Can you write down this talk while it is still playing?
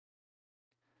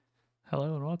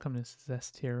Hello and welcome. This is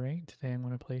S tier rank. Today I'm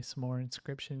going to play some more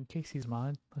Inscryption Casey's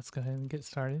mod. Let's go ahead and get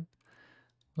started.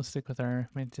 We'll stick with our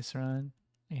Mantis run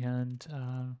and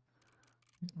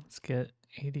let's get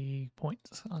 80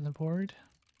 points on the board.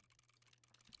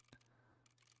 I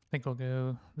think we'll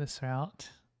go this route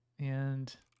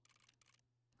and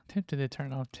I'm tempted to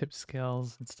turn off tip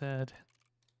scales instead.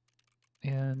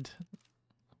 And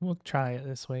we'll try it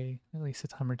this way at least a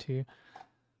time or two.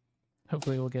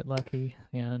 Hopefully we'll get lucky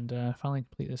and finally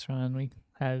complete this run. We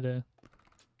had a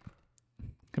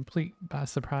complete by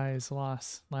surprise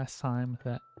loss last time with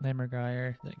that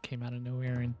Lammergeier that came out of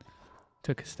nowhere and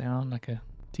took us down like a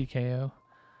TKO.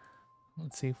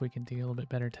 Let's see if we can do a little bit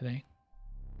better today.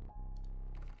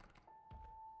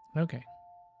 Okay.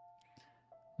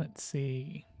 Let's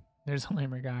see. There's a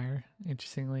Lammergeier,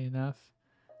 interestingly enough.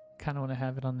 Kind of want to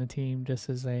have it on the team just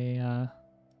as a,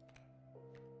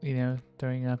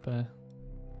 throwing up a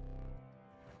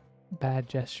bad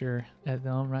gesture at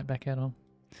them, right back at them.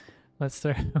 Let's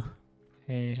throw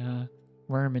a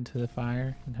worm into the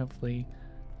fire and hopefully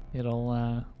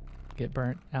it'll get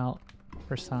burnt out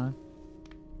first time.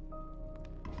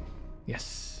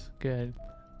 Yes, good.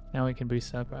 Now we can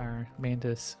boost up our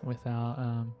Mantis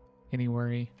without any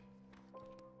worry.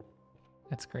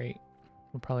 That's great.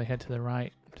 We'll probably head to the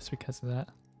right just because of that.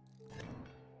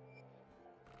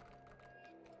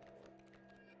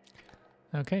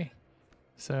 Okay,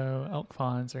 so elk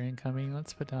fawns are incoming.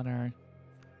 Let's put down our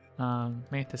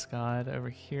Mantis God over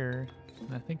here,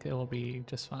 and I think it will be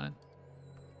just fine.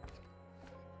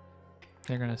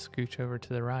 They're gonna scooch over to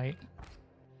the right.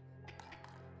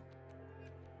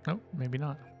 Oh, maybe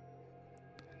not.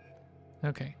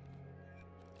 Okay.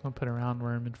 I'll put a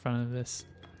roundworm in front of this,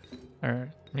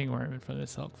 or ringworm in front of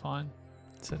this elk fawn,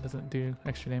 so it doesn't do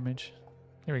extra damage.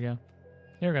 There we go.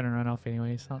 They were gonna run off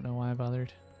anyways. I don't know why I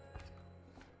bothered.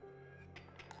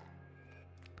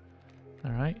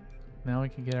 Alright. Now we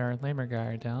can get our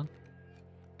Lammergeier down.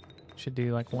 Should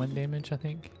do like 1 damage, I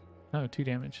think. Oh, 2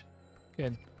 damage.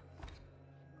 Good.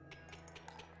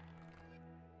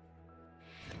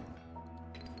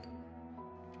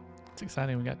 It's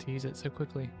exciting we got to use it so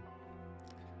quickly.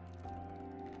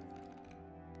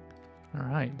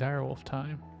 Alright, direwolf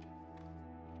time.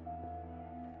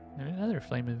 And another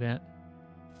flame event.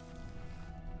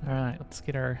 Alright, let's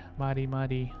get our mighty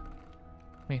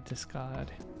Mantis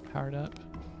God powered up.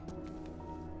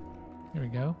 There we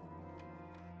go.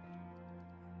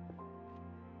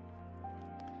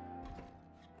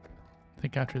 I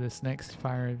think after this next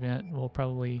fire event, we'll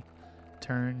probably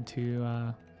turn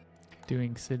to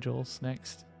doing sigils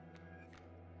next.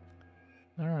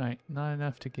 Alright, not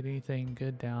enough to get anything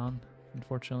good down,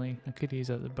 unfortunately. I could use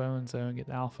up the bones though and get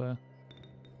the alpha.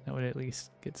 That would at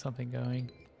least get something going.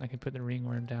 I could put the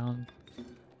ringworm down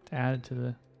to add to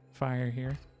the fire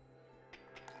here.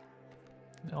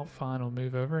 The elk fawn will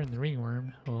move over and the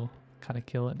ringworm will kind of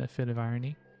kill it in a fit of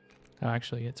irony. Oh,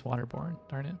 actually it's waterborne,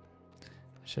 darn it.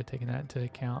 I should have taken that into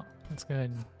account. Let's go ahead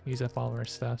and use up all of our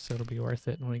stuff so it'll be worth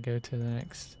it when we go to the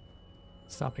next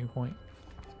stopping point.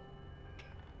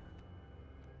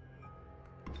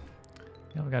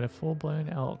 Now we got a full-blown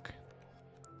elk.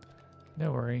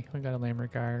 No worry, we got a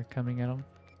Lammergeier coming at him.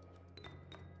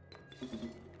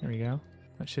 There we go.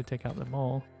 That should take out the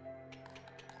mole.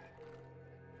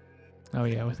 Oh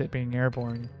yeah, with it being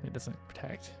airborne, it doesn't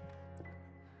protect.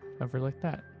 Overlook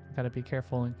that. Gotta be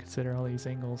careful and consider all these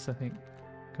angles, I think,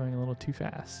 going a little too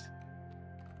fast.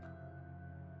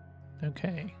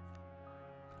 Okay.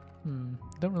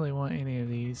 Don't really want any of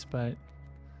these, but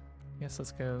I guess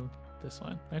let's go this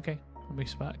one. Okay,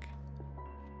 boost back.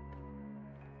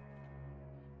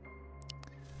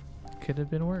 Could have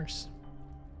been worse.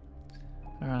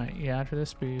 Alright, yeah, after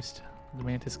this boost, the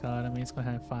Mantis God, I mean, it's going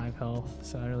to have 5 health,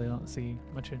 so I really don't see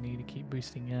much of a need to keep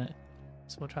boosting it.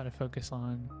 So we'll try to focus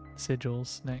on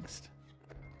sigils next.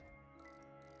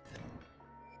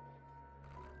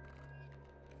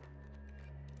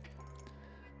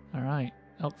 Alright,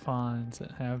 elk fawns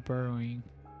that have burrowing.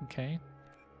 Okay.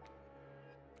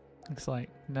 Looks like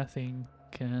nothing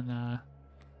can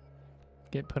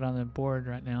get put on the board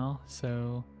right now,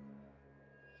 so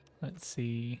let's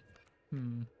see.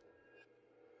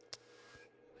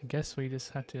 I guess we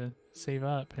just have to save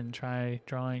up and try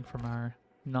drawing from our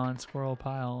non-squirrel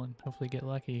pile and hopefully get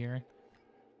lucky here.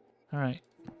 Alright,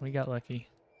 we got lucky.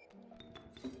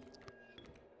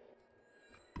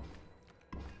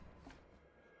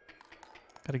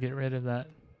 Gotta get rid of that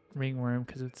ringworm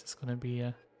because it's just going to be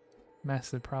a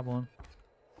massive problem.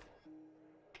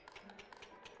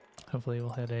 Hopefully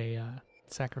we'll hit a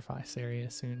sacrifice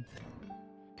area soon.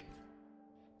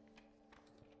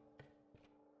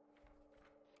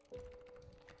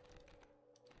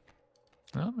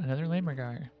 Oh, another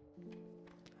Lammergeier.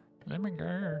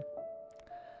 Lammergeier.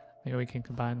 Maybe we can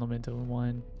combine them into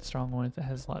one strong one that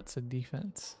has lots of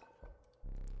defense.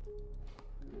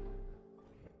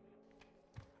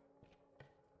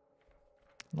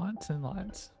 Lots and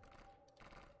lots.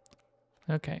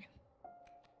 Okay.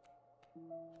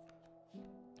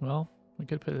 Well, we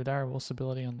could put the direwolf's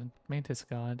ability on the Mantis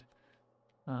God.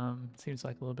 Seems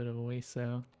like a little bit of a waste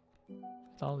though.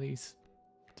 With all these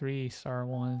 3-star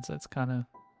ones, that's kind of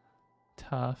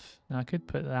tough. Now I could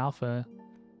put the Alpha,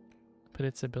 put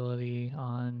its ability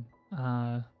on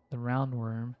the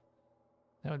Roundworm.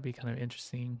 That would be kind of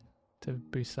interesting to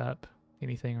boost up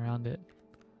anything around it.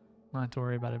 Not have to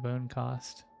worry about a bone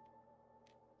cost.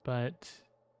 But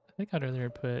I think I'd rather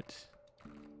put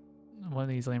one of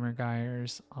these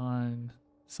Lammergeiers on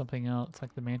something else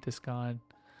like the Mantis God.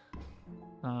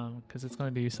 Because it's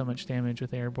going to do so much damage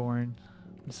with Airborne.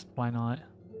 Just why not?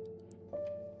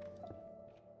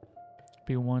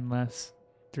 Be one less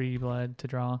 3 blood to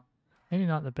draw. Maybe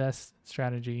not the best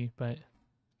strategy, but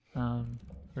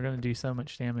we're going to do so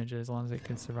much damage as long as it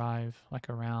can survive like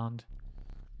a round.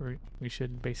 We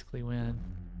should basically win.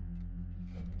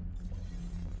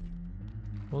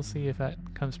 We'll see if that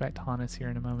comes back to haunt us here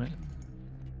in a moment.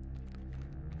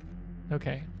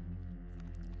 Okay.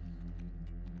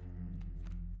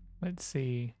 Let's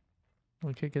see.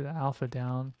 We could get the Alpha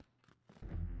down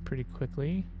pretty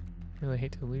quickly. Really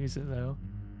hate to lose it though.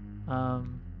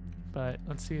 But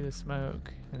let's see the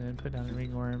smoke and then put down the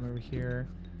ringworm over here.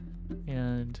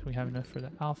 And we have enough for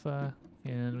the Alpha.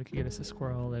 And we could get us a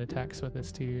squirrel that attacks with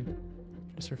us too.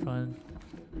 Just for fun.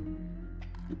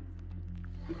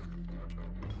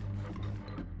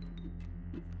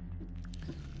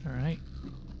 Alright.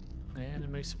 And a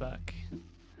moose buck.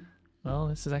 Well,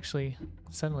 this is actually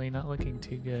suddenly not looking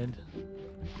too good.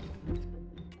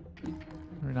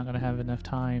 We're not going to have enough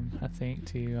time, I think,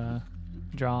 to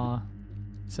draw.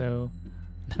 So,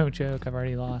 no joke, I've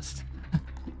already lost.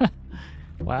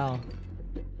 Wow.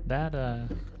 That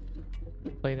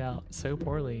played out so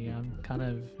poorly. I'm kind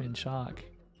of in shock.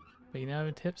 But you know,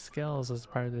 tip scales was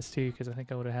part of this too, because I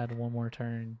think I would have had one more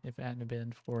turn if it hadn't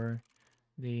been for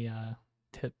the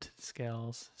tipped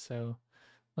scales. So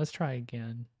let's try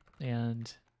again,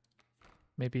 and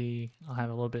maybe I'll have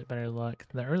a little bit better luck.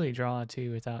 The early draw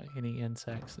too without any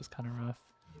insects is kind of rough.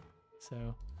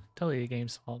 So totally the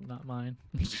game's fault, not mine.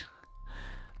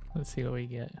 Let's see what we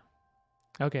get.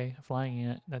 Okay, flying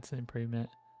ant, that's an improvement.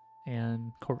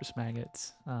 And corpse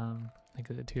maggots. I think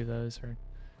the 2 of those are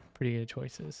pretty good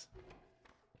choices.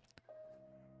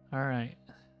 Alright.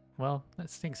 Well, that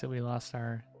stinks that we lost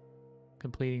our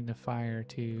completing the fire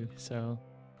too, so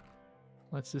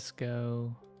let's just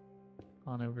go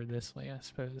on over this way, I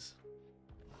suppose.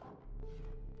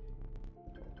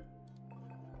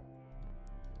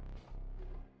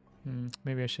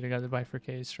 Maybe I should have got the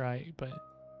bifurcated strike, but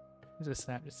it was a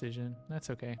snap decision.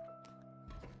 That's okay.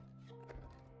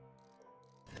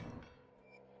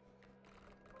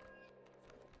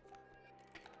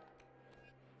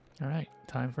 Alright,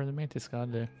 time for the Mantis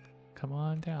God to come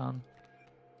on down.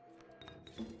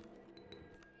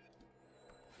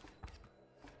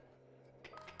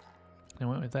 I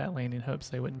went with that lane in hopes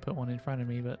they wouldn't put one in front of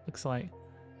me, but looks like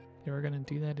they were going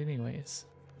to do that anyways.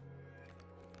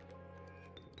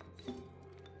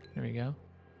 There we go.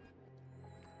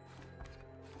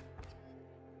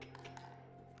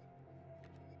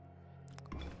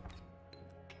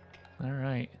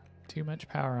 Alright, too much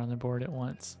power on the board at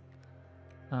once.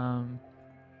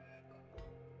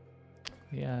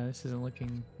 Yeah, this isn't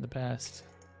looking the best.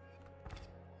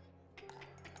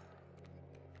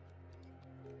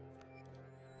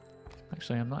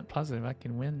 Actually, I'm not positive I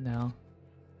can win now.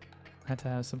 I have to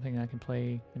have something I can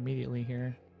play immediately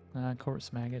here.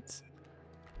 Corpse maggots.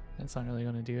 That's not really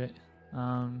going to do it.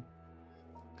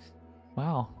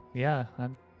 Wow. Yeah, I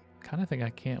kind of think I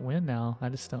can't win now. I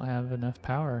just don't have enough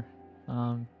power.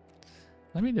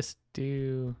 Let me just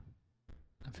do...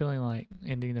 I'm feeling like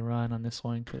ending the run on this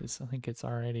one because I think it's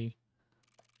already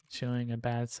showing a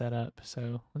bad setup.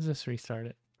 So let's just restart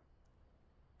it.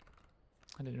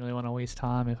 I didn't really want to waste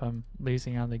time if I'm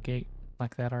losing out of the gate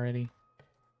like that already.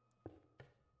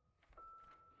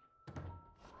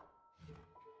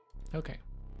 Okay.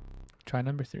 Try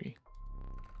number 3.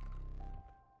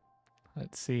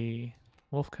 Let's see.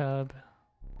 Wolf Cub.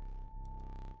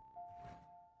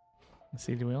 Let's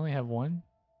see, do we only have 1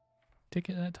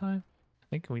 ticket that time? I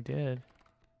think we did.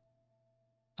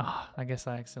 Ah, I guess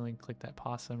I accidentally clicked that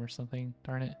possum or something.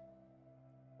 Darn it.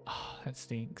 Ah, that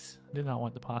stinks. I did not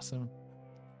want the possum.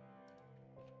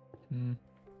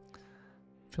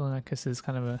 Feeling like this is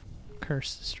kind of a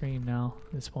cursed stream now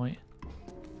at this point.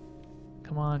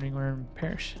 Come on, ringworm,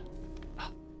 perish.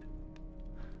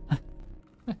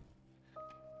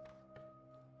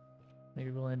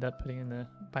 Maybe we'll end up putting in the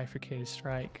bifurcated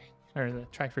strike, or the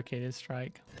trifurcated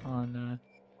strike on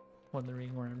one of the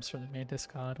ringworms for the mantis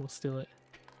god. We'll steal it.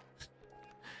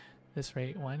 This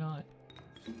rate, why not?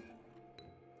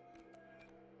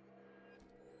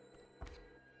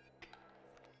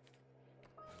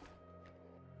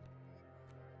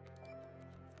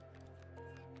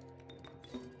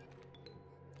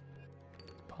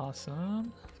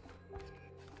 Possum.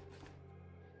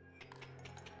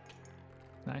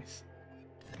 Nice.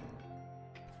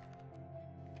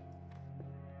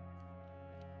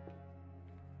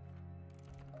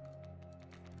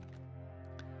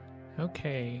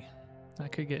 Okay, I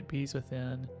could get bees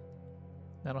within.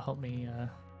 That'll help me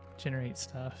generate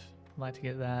stuff. I'd like to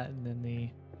get that, and then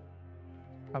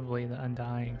probably the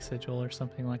undying sigil or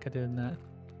something like I did in that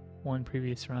one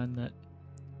previous run that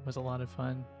was a lot of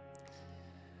fun.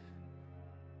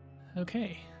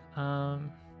 Okay,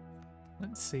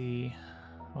 let's see.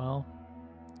 Well,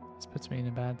 this puts me in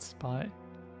a bad spot.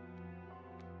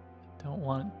 Don't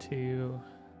want to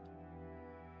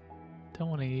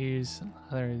use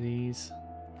either of these.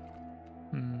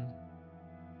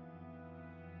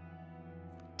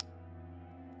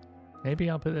 Maybe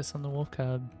I'll put this on the wolf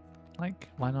cub. Like,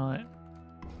 why not?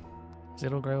 'Cause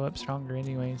it'll grow up stronger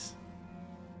anyways.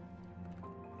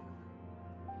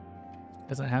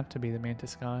 Doesn't have to be the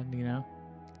mantis god, you know?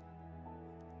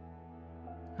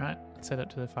 Alright, let's head up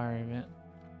to the fire event.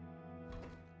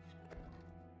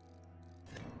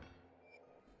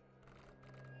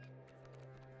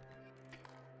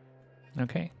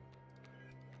 Okay.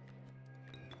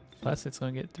 Plus, it's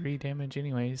going to get 3 damage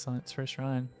anyways on its first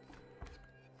run.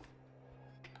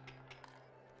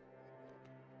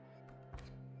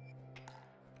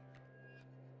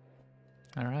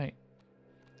 Alright.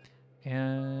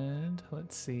 And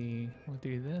let's see. We'll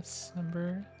do this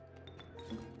number.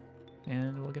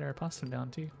 And we'll get our possum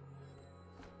down too.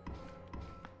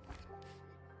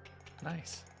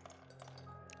 Nice.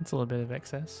 That's a little bit of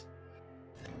excess.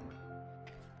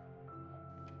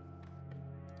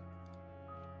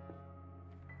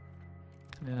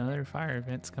 And another fire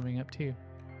event's coming up too.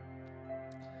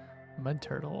 Mud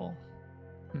turtle.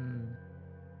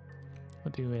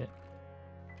 We'll do it.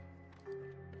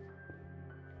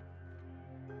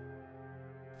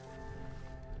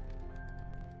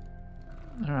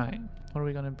 Alright, what are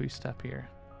we going to boost up here?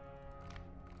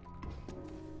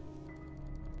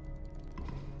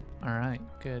 Alright,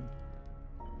 good.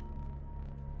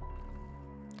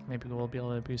 Maybe we'll be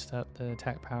able to boost up the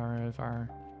attack power of our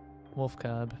wolf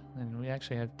cub. And we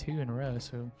actually have 2 in a row,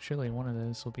 so surely one of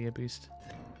those will be a boost.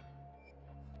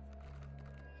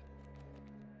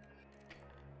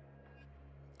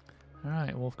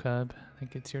 Alright, wolf cub, I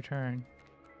think it's your turn.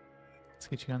 Let's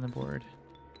get you on the board.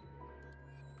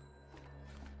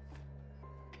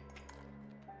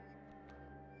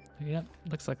 Yep,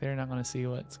 looks like they're not going to see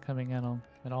what's coming at them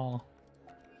at all.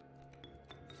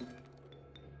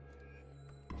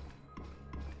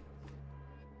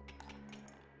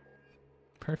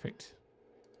 Perfect.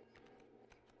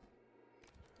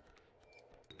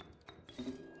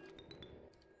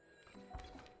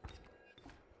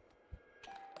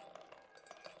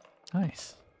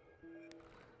 Nice.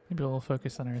 Maybe we'll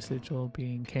focus on our sigil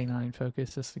being canine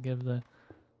focus just to give the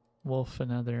wolf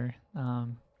another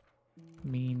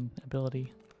mean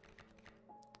ability.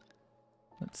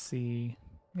 Let's see.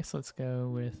 I guess let's go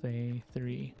with a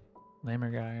 3.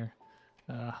 Lammergeier.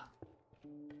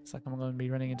 Looks like I'm going to be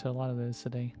running into a lot of those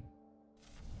today.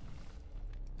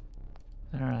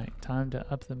 Alright, time to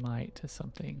up the might to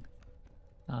something.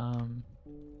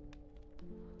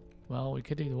 Well, we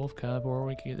could do the wolf cub, or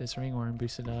we could get this ringworm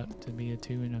boosted up to be a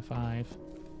 2 and a 5.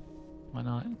 Why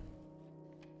not?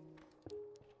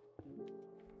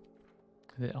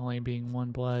 It only being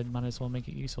 1 blood, might as well make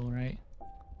it useful, right?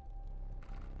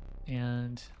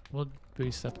 And we'll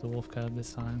boost up the wolf cub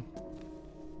this time.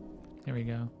 There we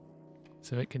go.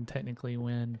 So it can technically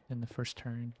win in the first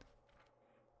turn.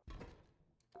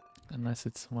 Unless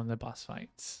it's one of the boss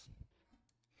fights.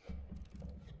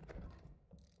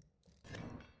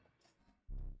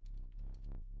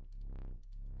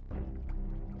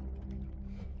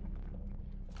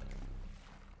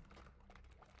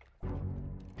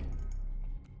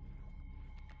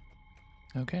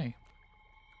 Okay.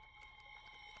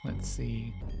 Let's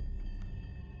see.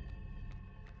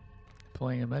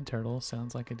 Playing a mud turtle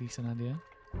sounds like a decent idea.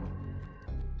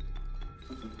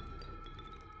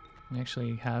 We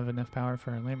actually have enough power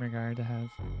for our Lammergeier to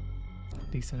have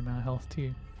a decent amount of health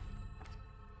too.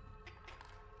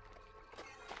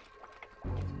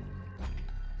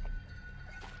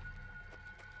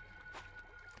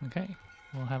 Okay,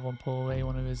 we'll have him pull away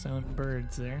one of his own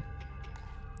birds there.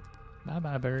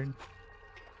 Bye-bye, bird.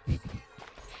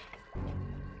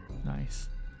 Nice.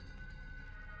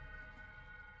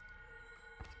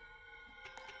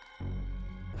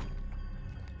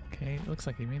 Okay, it looks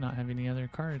like he may not have any other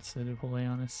cards that pull away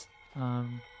on us.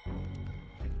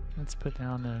 Let's put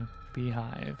down a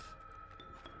beehive.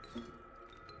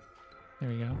 There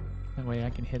we go. That way I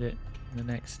can hit it in the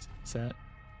next set.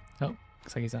 Oh,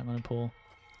 looks like he's not going to pull.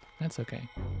 That's okay.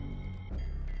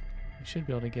 We should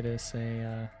be able to get us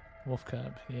a wolf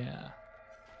cub. Yeah.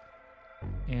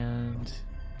 And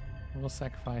we'll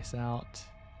sacrifice out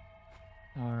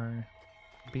our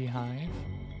beehive.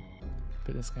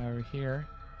 Put this guy over here.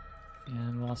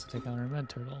 And we'll also take out our mud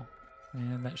turtle.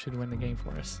 And that should win the game for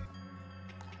us.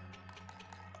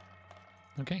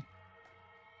 Okay.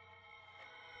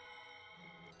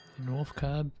 And wolf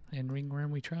cub and ringworm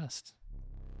we trust.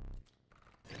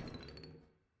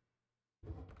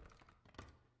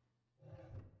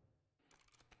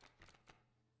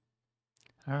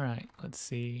 Alright, let's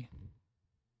see.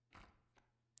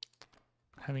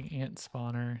 Having ant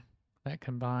spawner, that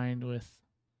combined with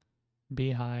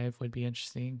beehive would be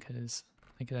interesting because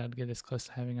I think that would get us close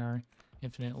to having our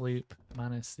infinite loop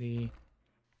minus the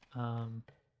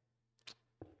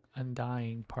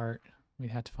undying part.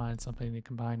 We'd have to find something to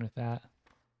combine with that.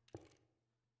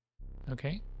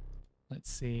 Okay,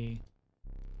 let's see.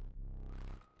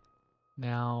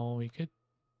 Now we could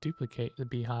duplicate the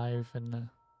beehive and the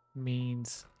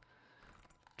means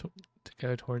to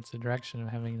go towards the direction of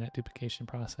having that duplication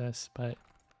process, but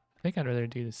I think I'd rather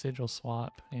do the sigil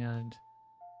swap and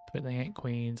put the ant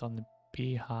queens on the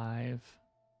beehive,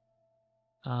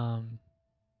 or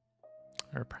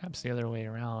perhaps the other way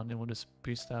around, and we'll just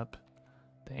boost up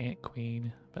the ant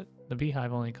queen, but the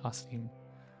beehive only costing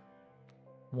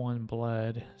 1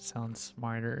 blood sounds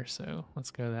smarter, so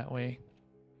let's go that way.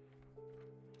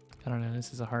 I don't know,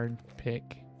 this is a hard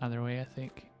pick either way, I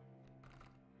think.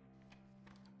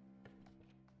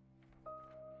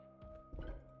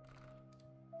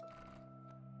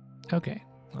 Okay,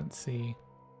 let's see.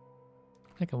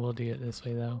 I think I will do it this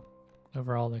way though.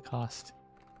 Overall the cost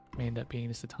may end up being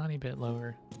just a tiny bit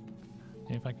lower.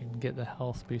 And if I can get the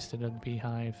health boosted of the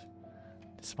beehive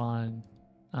to spawn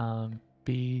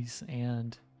bees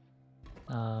and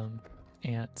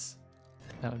ants,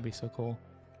 that would be so cool.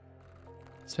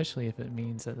 Especially if it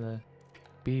means that the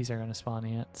bees are going to spawn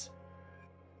ants.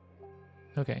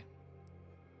 Okay.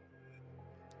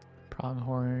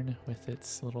 Pronghorn with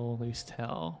its little loose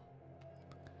tail.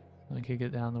 We could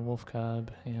get down the wolf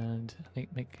cub and I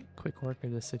think make quick work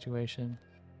of this situation.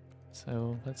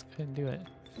 So let's go ahead and do it.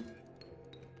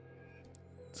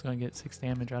 It's going to get 6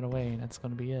 damage right away and that's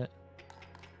going to be it.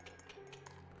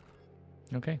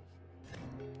 Okay.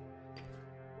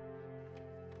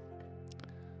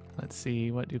 Let's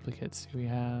see, what duplicates do we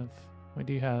have? We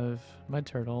do have mud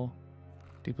turtle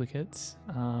duplicates.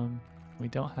 We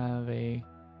don't have a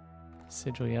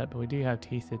sigil yet, but we do have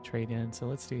teeth to trade in, so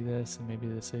let's do this and maybe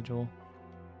the sigil.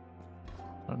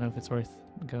 I don't know if it's worth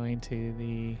going to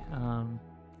the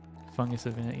fungus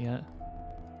event yet.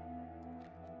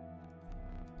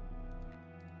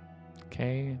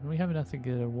 Okay, we have enough to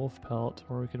get a wolf pelt,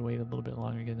 or we could wait a little bit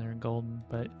longer to get there in golden,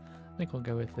 but I think we'll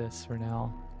go with this for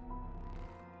now.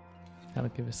 That'll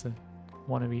give us a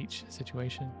one of each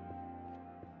situation.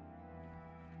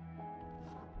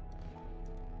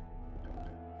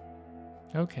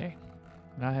 Okay,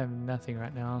 and I have nothing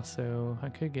right now, so I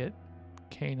could get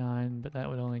K9, but that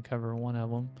would only cover one of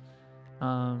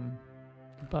them.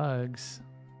 Bugs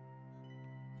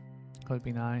would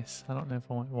be nice. I don't know if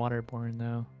I want waterborne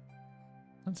though.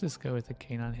 Let's just go with the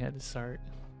K9 head to start.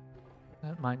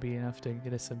 That might be enough to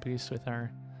get us a boost with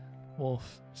our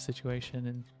wolf situation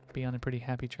and be on a pretty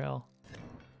happy trail.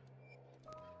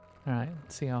 Alright,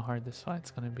 let's see how hard this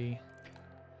fight's gonna be.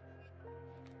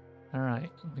 Alright,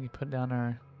 we can put down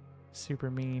our super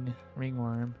mean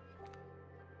ringworm.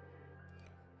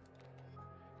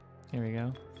 Here we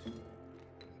go.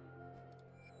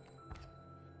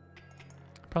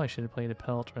 Probably should have played a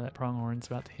pelt where that pronghorn's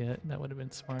about to hit. That would have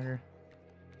been smarter.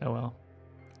 Oh well.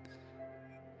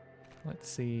 Let's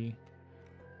see.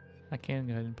 I can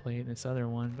go ahead and play this other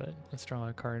one, but let's draw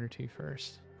a card or two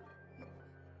first.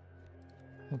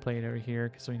 We'll play it over here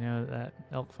because we know that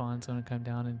elk fawn's going to come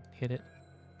down and hit it.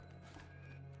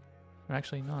 Or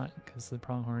actually not, because the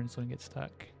pronghorn's going to get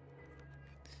stuck.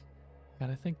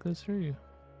 Gotta think this through.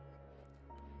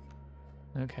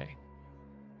 Okay.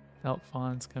 Elk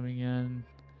fawn's coming in.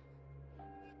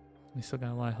 We still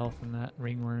got a lot of health in that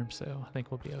ringworm, so I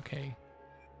think we'll be okay.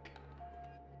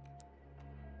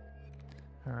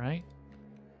 Alright.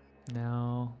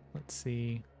 Now, let's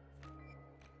see.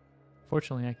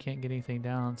 Fortunately, I can't get anything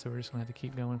down, so we're just going to have to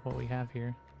keep going with what we have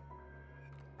here.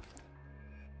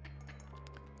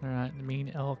 Alright, the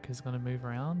mean elk is going to move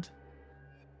around.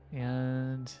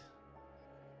 And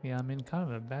yeah, I'm in kind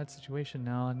of a bad situation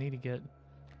now. I need to get,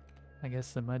 I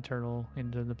guess, the mud turtle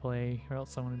into the play, or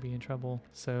else I'm going to be in trouble.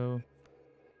 So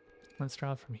let's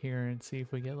draw from here and see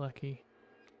if we get lucky.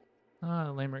 Ah,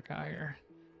 the limerick ire.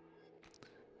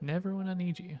 Never when I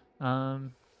need you.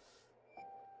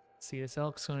 See, this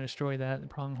elk's going to destroy that. The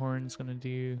pronghorn's going to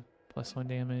do +1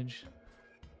 damage.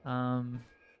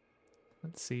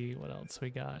 Let's see what else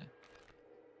we got.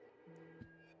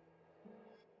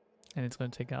 And it's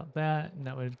going to take out that, and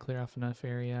that would clear off enough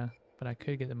area. But I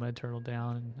could get the mud turtle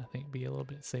down and I think be a little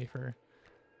bit safer.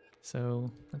 So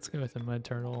let's go with the mud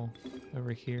turtle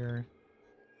over here.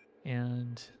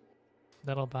 And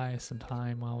that'll buy us some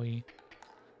time while we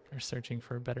are searching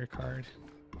for a better card.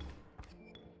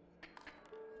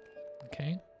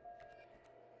 Okay.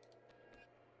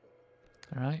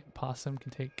 Alright, possum can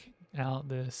take out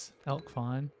this elk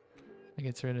fawn. That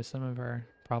gets rid of some of our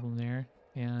problem there.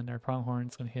 And our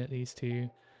pronghorn's going to hit these two.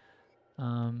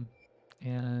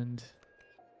 And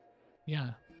yeah,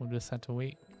 we'll just have to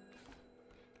wait.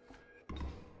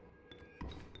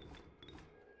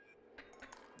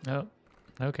 Oh,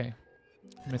 okay.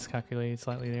 Miscalculated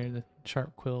slightly there. The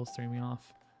sharp quills threw me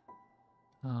off.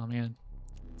 Oh man,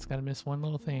 it's got to miss one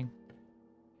little thing.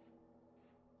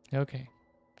 Okay,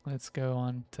 let's go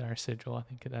on to our sigil. I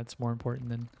think that's more important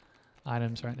than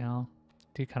items right now.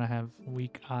 Do kind of have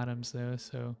weak items though,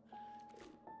 so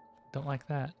don't like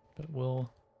that, but we'll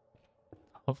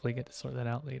hopefully get to sort that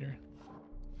out later.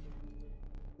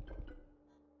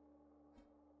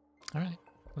 Alright,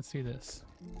 let's do this.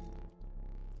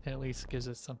 It at least gives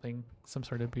us something, some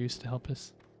sort of boost to help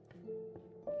us.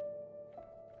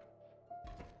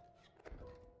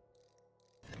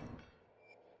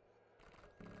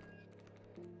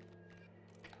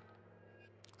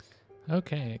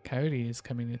 Okay, a coyote is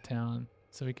coming to town,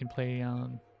 so we can play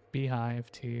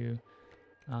beehive to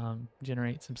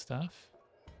generate some stuff.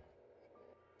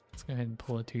 Let's go ahead and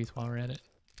pull a tooth while we're at it.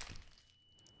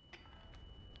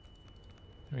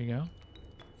 There we go.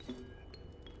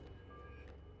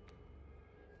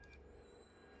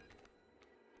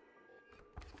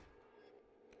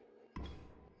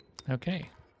 Okay,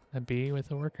 a bee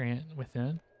with a worker ant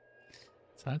within.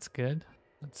 So that's good.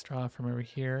 Let's draw from over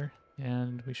here,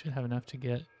 and we should have enough to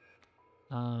get,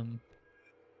 I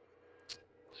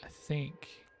think,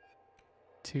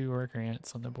 2 worker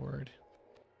ants on the board.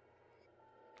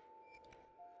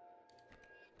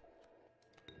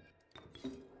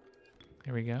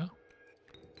 There we go.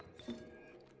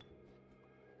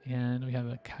 And we have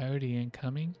a coyote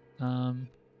incoming.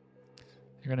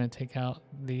 They're going to take out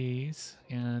these,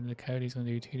 and the coyote's going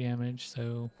to do 2 damage,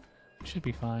 so it should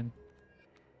be fine.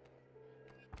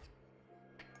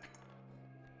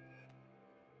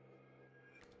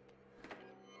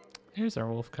 Here's our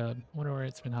wolf cub. Wonder where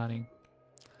it's been hiding.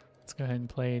 Let's go ahead and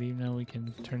play it, even though we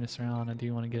can turn this around. I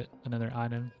do want to get another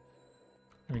item.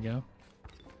 There we go.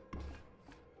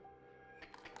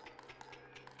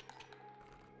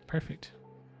 Perfect.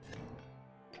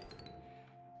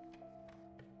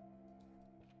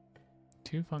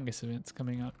 Two fungus events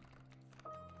coming up.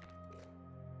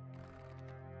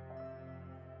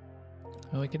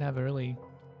 Well, we could have a really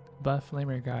buff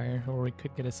lammer guy, or we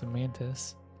could get us a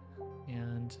mantis.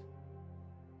 And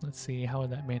let's see, how would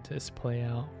that mantis play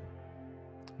out?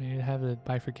 I mean, it'd have the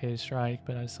bifurcated strike,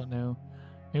 but I just don't know.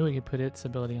 Maybe we could put its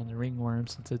ability on the ringworm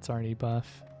since it's already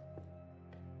buff.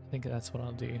 I think that's what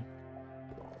I'll do.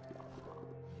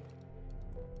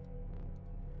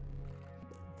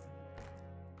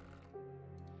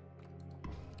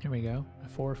 Here we go, a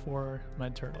 4/4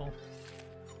 mud turtle.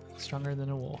 Stronger than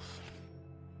a wolf.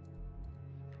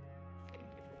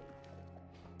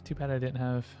 Too bad I didn't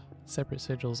have separate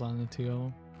sigils on the two of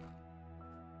them.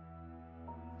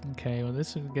 Okay, well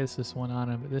this would get us this one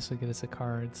item, but this would get us a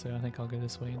card, so I think I'll go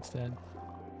this way instead.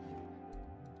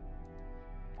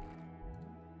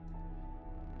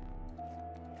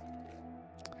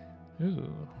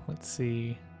 Ooh, let's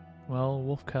see. Well,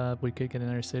 wolf cub, we could get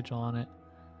another sigil on it.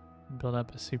 Build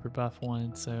up a super buff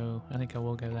one, so I think I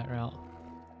will go that route.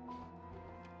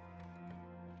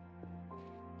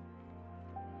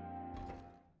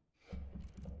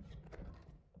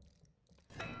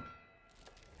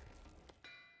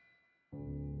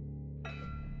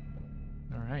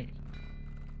 Alright.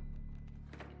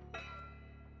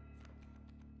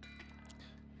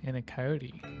 And a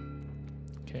coyote.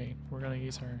 Okay, we're gonna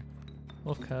use our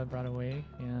wolf cub right away,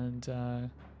 and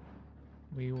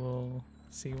we will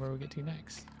see where we get to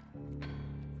next.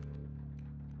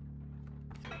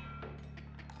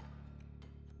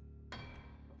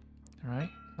 Alright,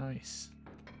 nice.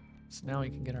 So now we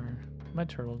can get our mud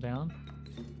turtle down.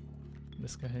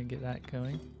 Let's go ahead and get that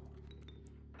going.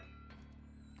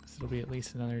 So it'll be at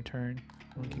least another turn.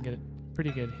 And we can get a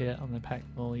pretty good hit on the pack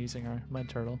mole using our mud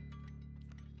turtle.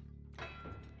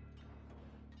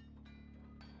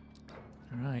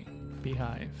 Alright,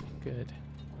 beehive. Good.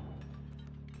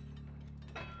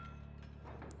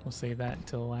 We'll save that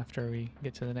until after we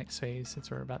get to the next phase,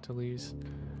 since we're about to lose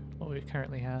what we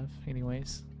currently have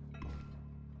anyways.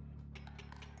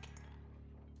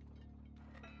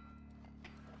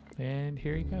 And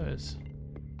here he goes.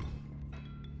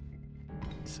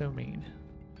 So mean.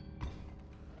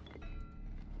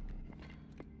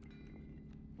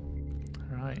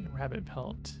 Alright, rabbit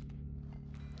pelt.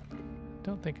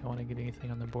 Don't think I want to get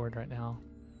anything on the board right now.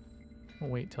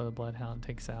 We'll wait till the bloodhound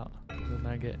takes out the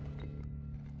nugget.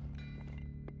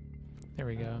 There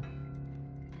we go.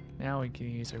 Now we can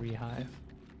use a beehive.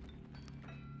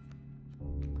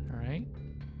 Alright.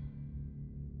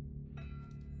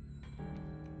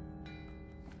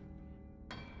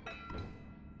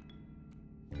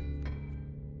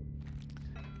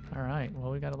 Alright,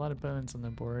 well we got a lot of bones on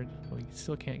the board, but we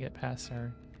still can't get past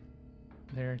our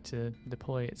there to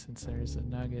deploy it since there's the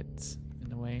nuggets in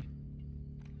the way.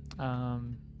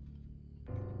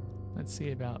 Let's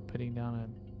see about putting down a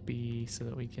bee so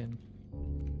that we can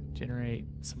generate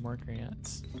some more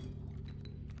grants.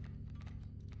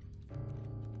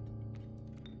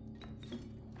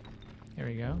 There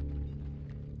we go.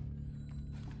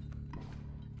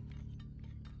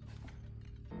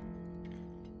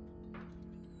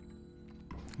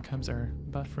 Here comes our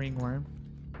buff ringworm.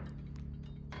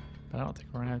 But I don't think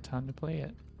we're gonna have time to play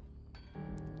it.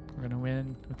 We're gonna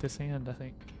win with this hand, I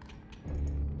think.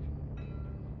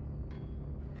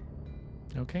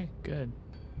 Okay, good.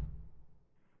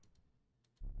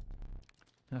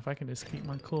 Now if I can just keep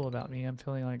my cool about me, I'm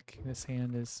feeling like this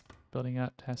hand is building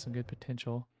up to have some good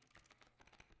potential.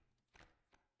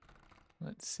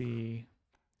 Let's see.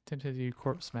 Tempted to do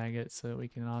corpse maggot so that we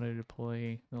can auto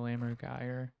deploy the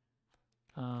Lammergeier.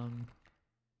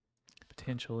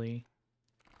 Potentially.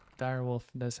 Direwolf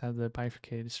does have the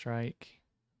bifurcated strike,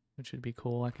 which would be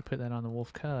cool. I could put that on the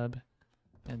wolf cub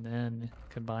and then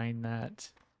combine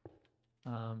that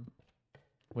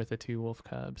with the two wolf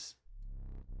cubs.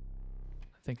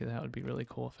 I think that would be really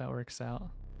cool if that works out.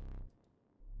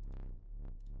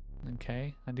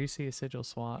 Okay, I do see a sigil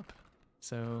swap,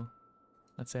 so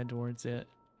let's head towards it.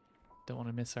 Don't want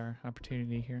to miss our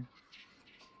opportunity here.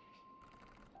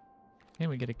 And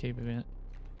we get a cave event.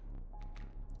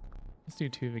 Let's do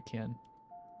two if we can.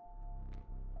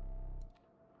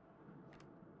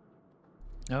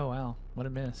 Oh wow, what a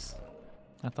miss.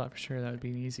 I thought for sure that would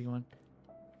be an easy one.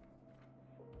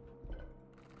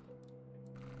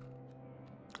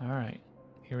 Alright,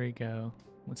 here we go.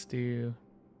 Let's do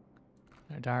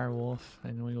our dire wolf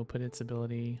and we will put its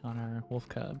ability on our wolf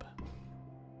cub.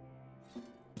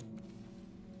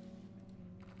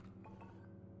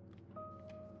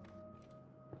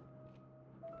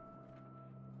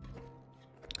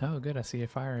 Oh good, I see a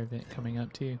fire event coming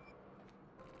up too.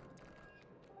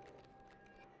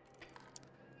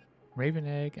 Raven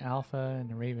egg, alpha,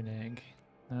 and a raven egg.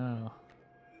 Oh.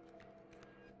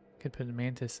 Could put a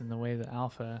mantis in the way of the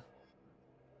alpha.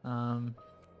 Oh,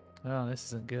 this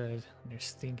isn't good. They're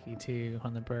stinky too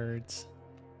on the birds.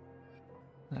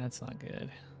 That's not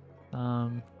good.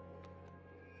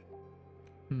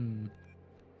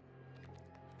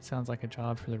 Sounds like a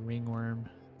job for the ringworm.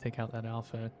 Take out that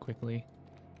alpha quickly.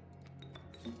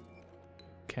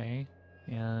 Okay,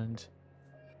 and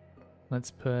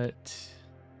let's put...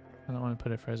 I don't want to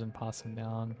put a frozen possum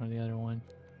down or the other one.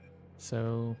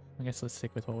 So I guess let's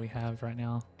stick with what we have right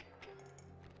now.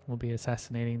 We'll be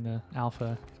assassinating the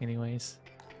alpha anyways.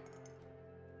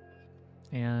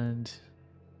 And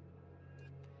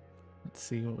let's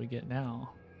see what we get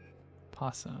now.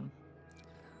 Possum.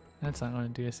 That's not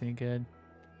going to do us any good.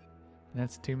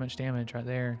 That's too much damage right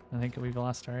there. I think we've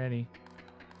lost already.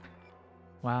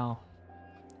 Wow.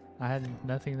 I had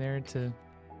nothing there to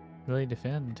really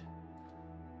defend.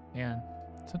 Man,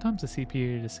 sometimes the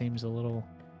CPU just seems a little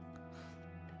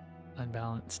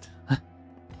unbalanced.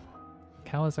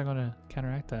 How is I going to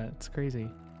counteract that? It's crazy.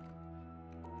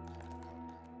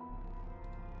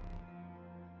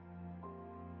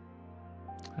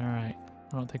 Alright,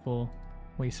 I don't think we'll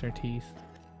waste our teeth.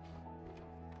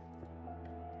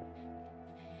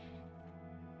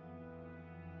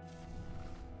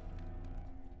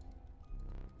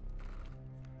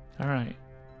 Alright,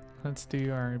 let's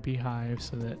do our beehive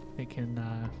so that it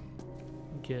can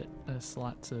get us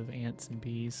lots of ants and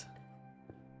bees.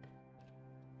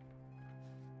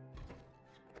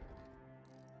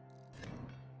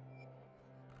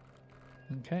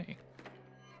 Okay.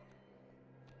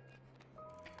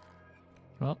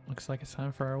 Well, looks like it's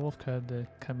time for our wolf cub to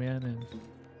come in and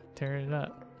tear it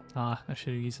up. Ah, I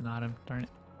should have used an item, darn it.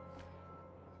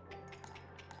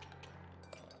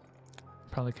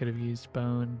 Probably could have used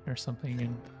bone or something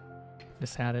and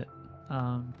just had it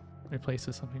replaced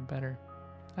with something better.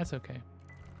 That's okay.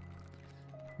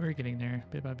 We're getting there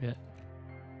bit by bit.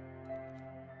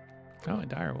 Oh, a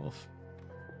dire wolf.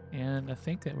 And I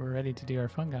think that we're ready to do our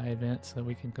fungi event so that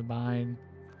we can combine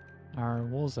our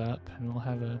wolves up and we'll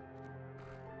have a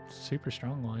super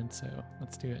strong one, so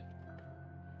let's do it.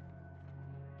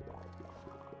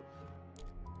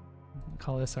 We'll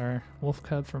call this our wolf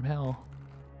cub from hell.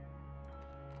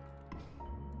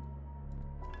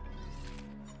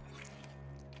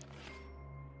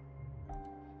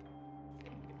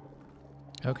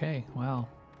 Okay, wow.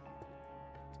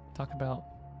 Talk about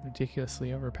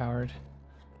ridiculously overpowered.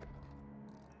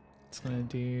 It's gonna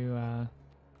do, I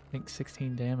think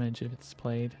 16 damage if it's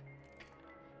played.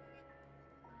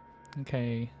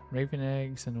 Okay, raven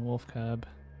eggs and a wolf cub.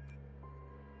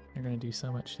 They're gonna do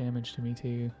so much damage to me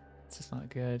too. It's just not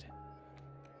good.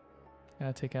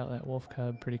 Gotta take out that wolf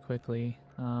cub pretty quickly.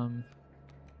 Let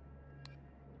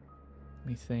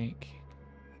me think.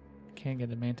 Can't get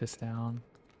the mantis down.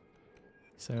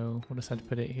 So we'll just have to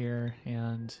put it here,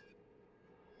 and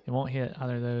it won't hit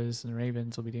either of those, and the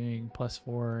ravens will be doing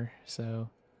 +4, so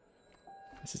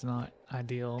this is not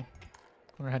ideal.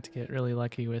 We're gonna have to get really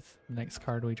lucky with the next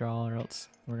card we draw, or else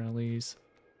we're gonna lose.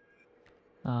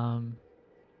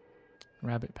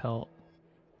 Rabbit pelt.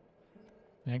 I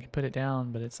mean, I can put it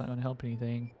down, but it's not gonna help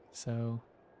anything. So,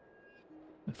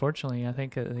 unfortunately, I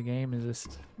think that the game has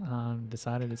just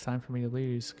decided it's time for me to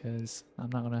lose because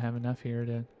I'm not gonna have enough here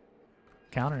to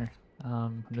counter.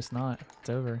 I'm just not. It's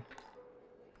over.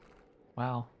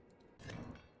 Wow.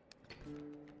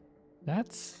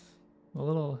 That's a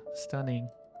little stunning,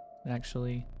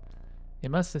 actually.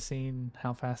 It must have seen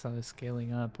how fast I was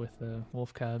scaling up with the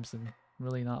wolf cubs and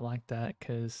really not like that,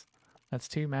 because that's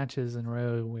 2 matches in a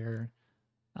row where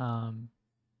I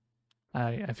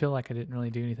feel like I didn't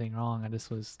really do anything wrong. I just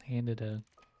was handed a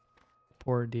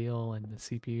poor deal and the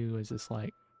CPU was just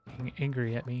like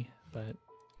angry at me, but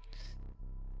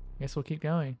I guess we'll keep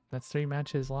going. That's 3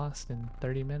 matches lost in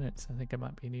 30 minutes. I think it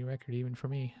might be a new record even for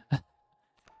me.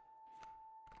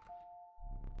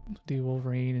 Do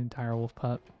Wolverine and Dire Wolf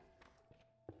Pup.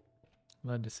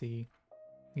 Love to see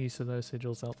use of those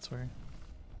sigils elsewhere.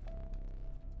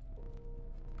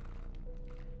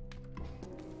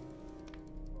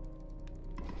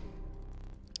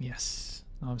 Yes.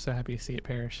 Oh, I'm so happy to see it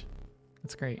perish.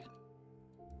 That's great.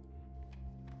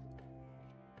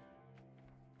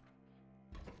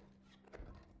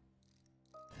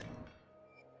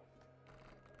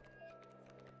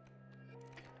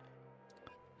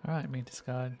 Alright, Mantis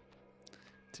God.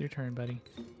 It's your turn, buddy.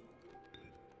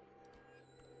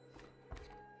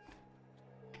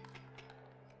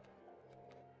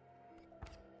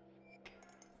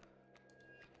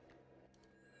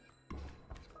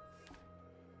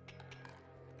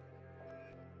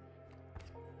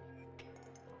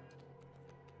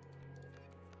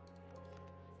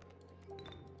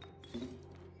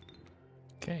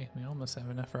 Okay, we almost have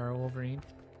enough for our Wolverine.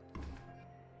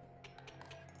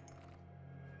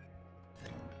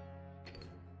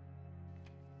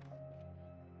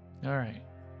 Alright,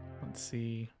 let's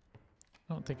see.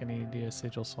 I don't think I need to do a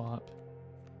sigil swap.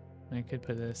 I could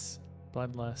put this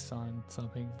Bloodlust on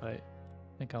something, but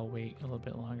I think I'll wait a little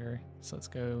bit longer. So let's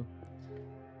go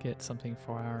get something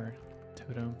for our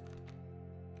totem.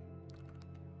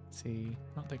 Let's see,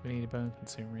 I don't think we need a bone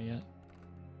consumer yet.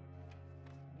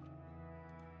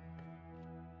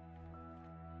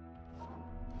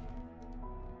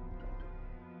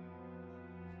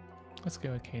 Let's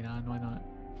go with K9, why not?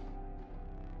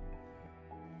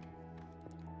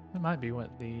 That might be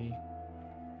what the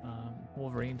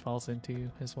Wolverine falls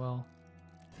into as well.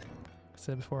 I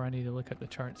said before, I need to look up the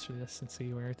charts for this and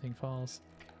see where everything falls.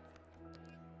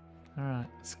 Alright,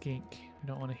 Skink. We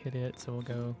don't want to hit it, so we'll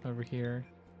go over here.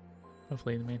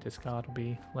 Hopefully the Mantis God will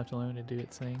be left alone to do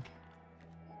its thing.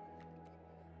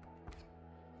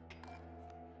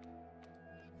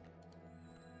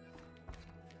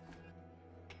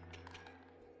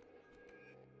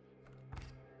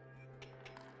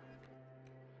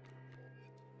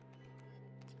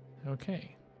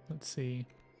 Okay, let's see.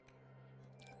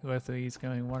 Both of these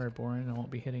going waterborne, I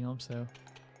won't be hitting them, so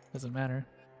doesn't matter.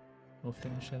 We'll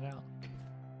finish it out.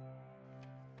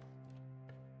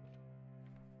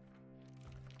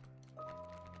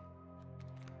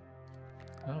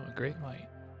 Oh, a great white.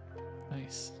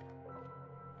 Nice.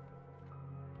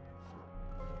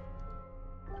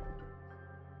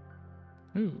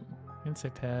 Ooh,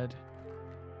 insect head.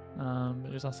 But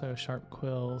there's also sharp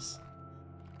quills.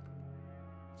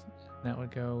 That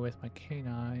would go with my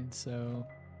canine, so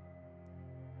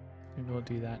maybe we'll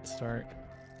do that to start.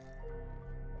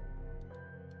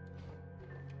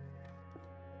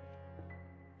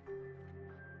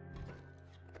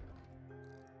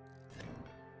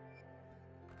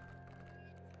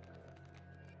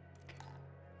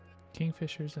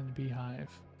 Kingfishers and beehive.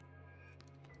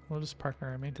 We'll just park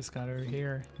our mantis god over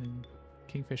here, and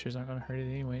kingfishers aren't going to hurt it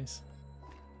anyways.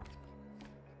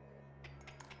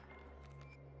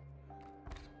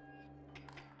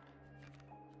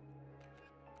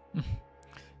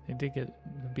 They did get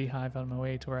the beehive out of my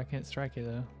way to where I can't strike it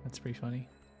though. That's pretty funny.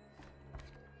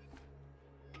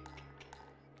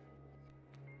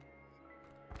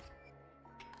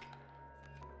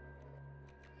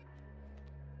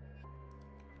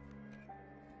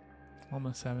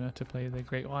 Almost have enough to play the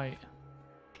great white.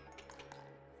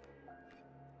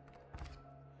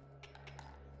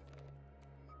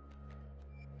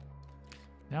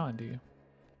 Now I do.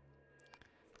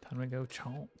 Time to go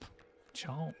chomp.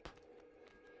 Chomp.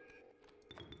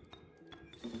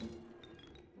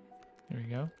 There we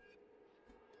go.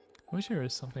 I wish there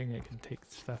was something that could take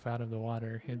stuff out of the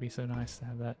water. It'd be so nice to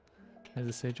have that as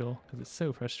a sigil, because it's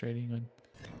so frustrating when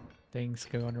things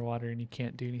go underwater and you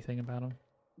can't do anything about them.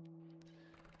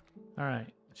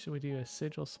 Alright, should we do a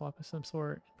sigil swap of some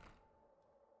sort?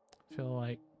 I feel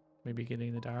like maybe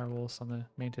getting the dire wolves on the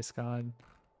mantis god,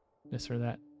 this or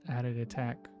that added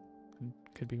attack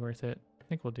could be worth it. I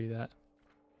think we'll do that.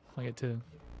 I'll get to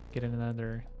get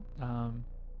another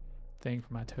thing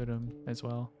for my totem as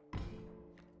well.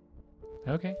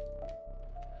 Okay.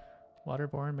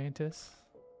 Waterborne mantis.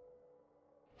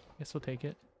 Guess we'll take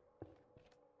it.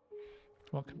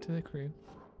 Welcome to the crew.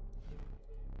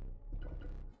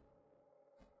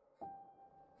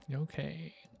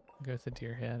 Okay. Go with the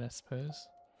deer head, I suppose.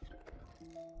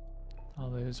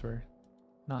 All those were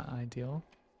not ideal.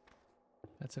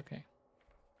 That's okay.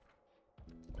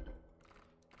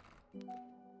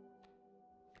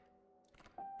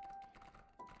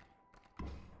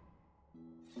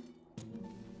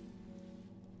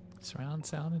 Surround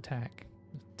sound attack.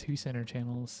 2 center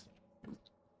channels.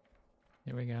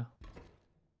 There we go.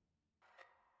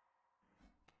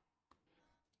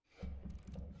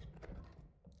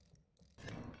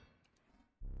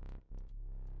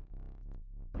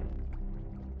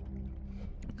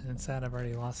 And it's sad I've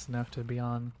already lost enough to be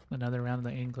on another round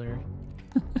of the angler.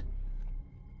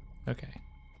 Okay.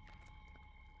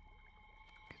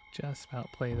 Could just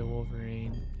about play the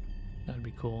Wolverine. That would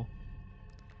be cool.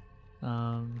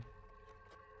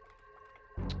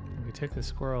 If we took the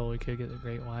squirrel, we could get the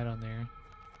great white on there.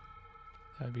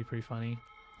 That would be pretty funny.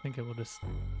 I think it will just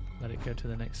let it go to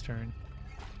the next turn.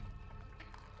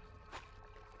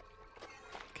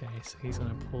 Okay, so he's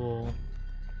gonna pull.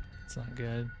 It's not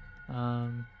good.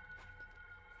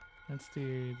 Let's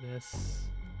do this.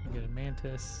 We'll get a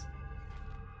mantis,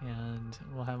 and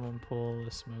we'll have him pull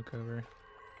the smoke over.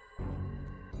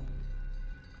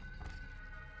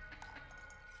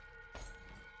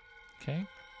 Okay.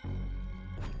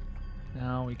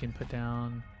 Now we can put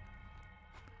down,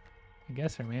 I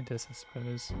guess, our mantis, I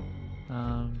suppose.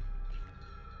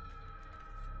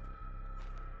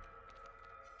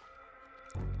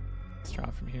 Let's draw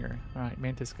from here. Alright,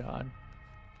 mantis god.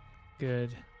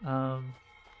 Good.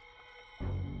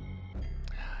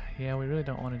 Yeah, we really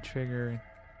don't want to trigger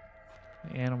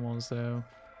the animals though,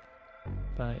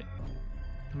 but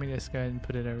let me just go ahead and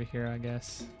put it over here, I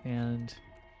guess, and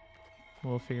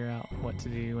we'll figure out what to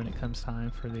do when it comes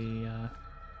time for the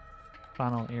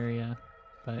final area.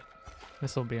 But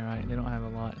this will be alright. They don't have a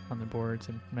lot on the board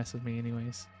to mess with me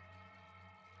anyways.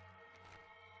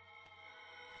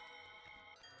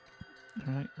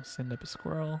 Alright, we'll send up a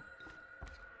squirrel.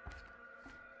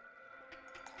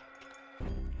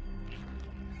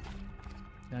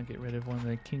 Now get rid of one of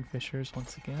the kingfishers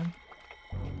once again.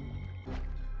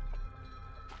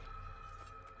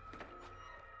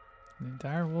 And the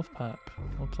dire wolf pup.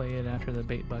 We'll play it after the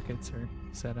bait buckets are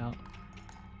set out.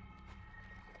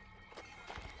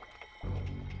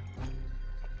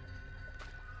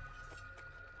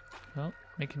 Well,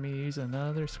 making me use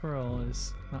another squirrel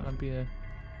is not going to be a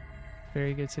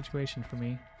very good situation for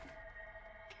me.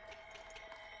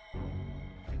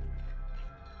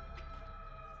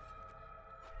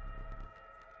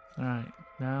 Alright,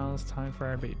 now it's time for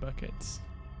our bait buckets.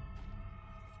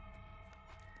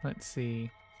 Let's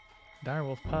see.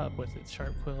 Direwolf pup with its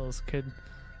sharp quills could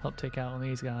help take out one of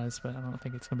these guys, but I don't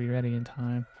think it's going to be ready in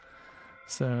time.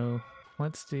 So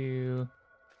let's do...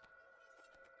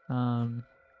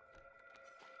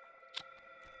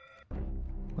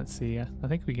 let's see, I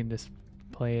think we can just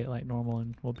play it like normal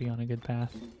and we'll be on a good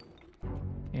path.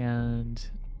 And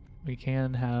we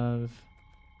can have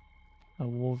a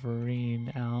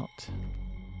Wolverine out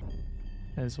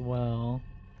as well.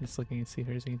 Just looking to see if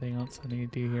there's anything else I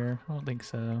need to do here. I don't think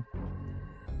so.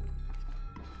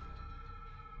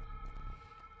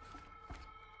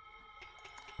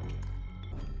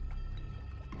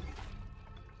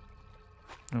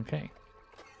 Okay.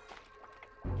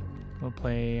 We'll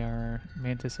play our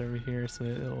Mantis over here so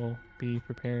that it will be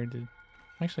prepared to...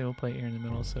 Actually, we'll play it here in the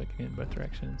middle so it can get in both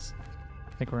directions.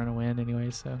 I think we're gonna win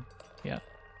anyway, so yeah.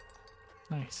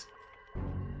 Nice.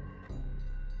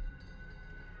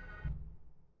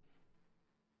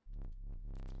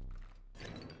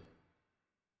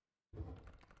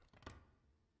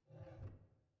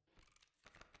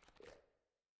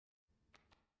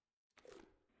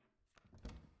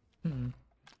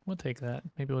 We'll take that.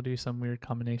 Maybe we'll do some weird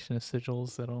combination of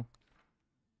sigils that'll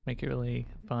make it really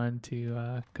fun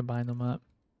to combine them up.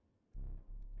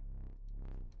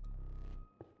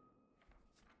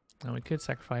 Now we could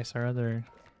sacrifice our other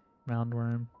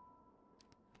roundworm.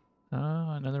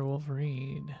 Oh, another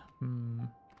Wolverine.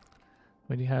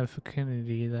 We do have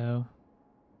fecundity though.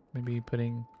 Maybe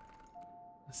putting...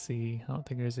 Let's see. I don't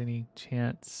think there's any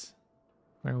chance.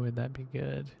 Where would that be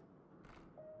good?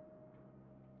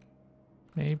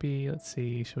 Maybe, let's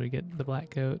see, should we get the black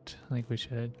goat? I think we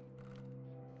should.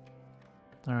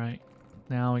 Alright,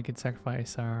 now we can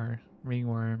sacrifice our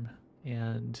ringworm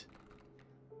and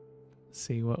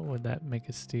see what would that make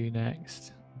us do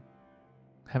next.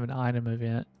 Have an item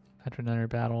event after another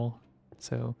battle.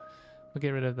 So we'll get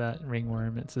rid of that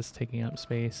ringworm. It's just taking up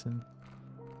space and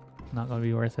not going to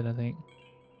be worth it, I think.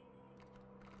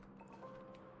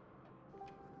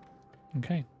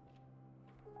 Okay.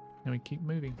 And we keep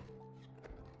moving.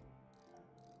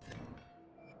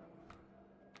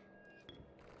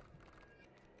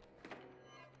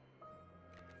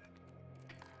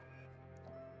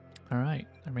 Alright,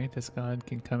 our Mantis God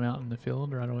can come out in the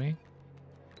field right away.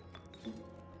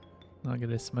 I'll get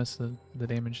us most of the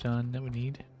damage done that we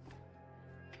need.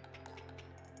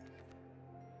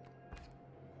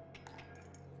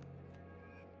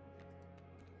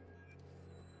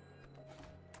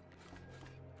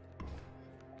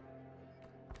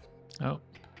 Oh,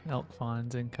 elk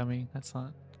fawn's incoming. That's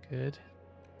not good.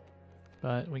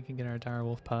 But we can get our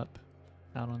direwolf pup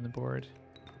out on the board.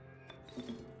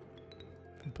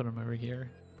 And put him over here.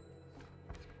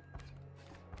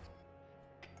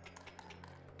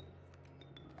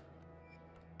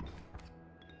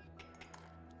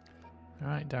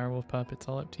 Alright, direwolf pup, it's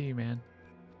all up to you, man.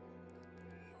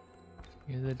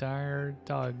 You're the dire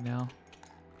dog now.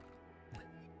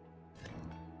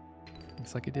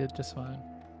 Looks like it did just fine.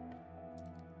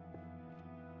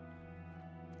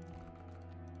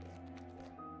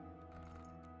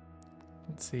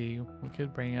 Let's see, we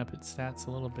could bring up its stats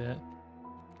a little bit.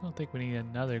 I don't think we need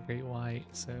another great white,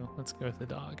 so let's go with the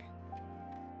dog.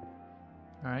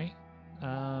 Alright,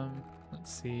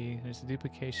 let's see, there's a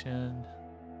duplication,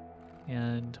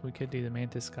 and we could do the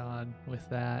Mantis God with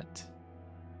that.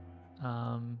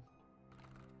 In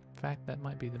fact, that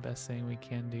might be the best thing we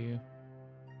can do.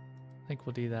 I think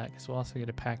we'll do that, because we'll also get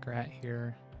a pack rat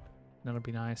here. That'll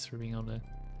be nice for being able to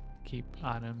keep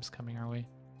items coming our way.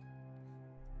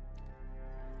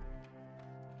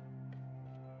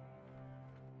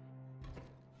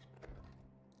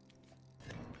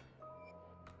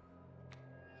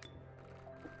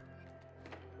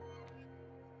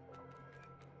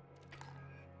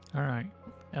 Alright,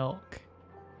 elk.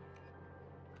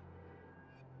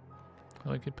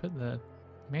 Well, we could put the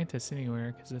Mantis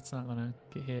anywhere because it's not going to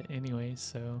get hit anyways,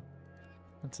 so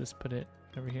let's just put it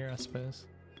over here, I suppose.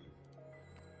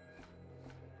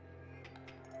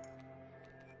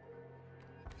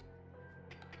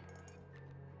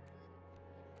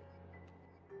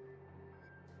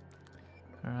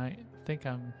 Alright, I think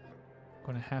I'm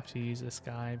going to have to use this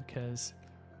guy because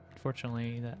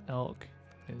unfortunately that elk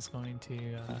is going to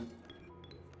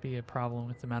be a problem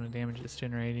with the amount of damage it's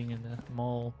generating and the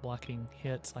mole blocking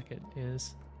hits like it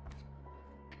is.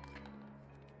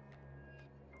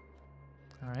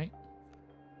 Alright.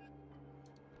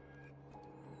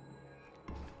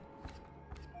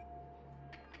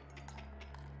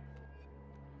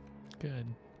 Good.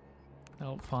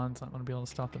 Oh, Fawn's not going to be able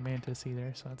to stop the Mantis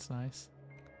either, so that's nice.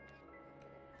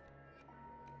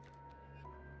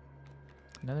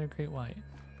 Another great white.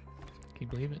 Can you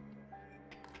believe it?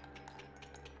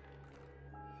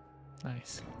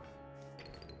 Nice.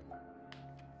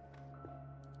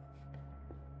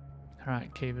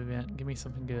 Alright, cave event. Give me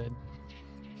something good.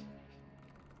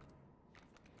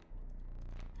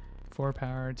 4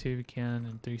 power, 2 kin,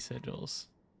 and 3 sigils.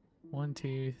 1,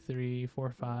 2, 3,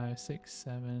 4, 5, 6,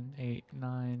 7, 8,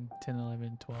 9, 10,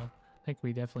 11, 12. I think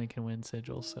we definitely can win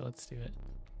sigils, so let's do it.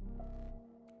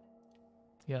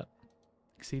 Yep.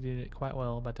 Exceeded it quite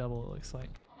well by double, it looks like.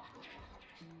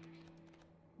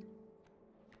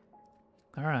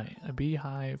 Alright, a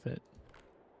beehive that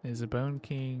is a bone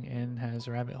king and has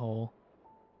a rabbit hole.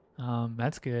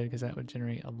 That's good because that would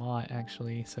generate a lot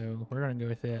actually, so we're gonna go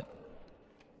with it.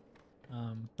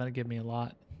 That'll give me a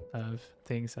lot of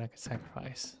things that I could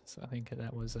sacrifice, so I think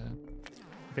that was a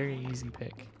very easy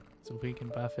pick. So if we can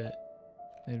buff it,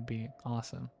 it would be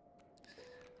awesome.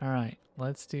 Alright,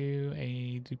 let's do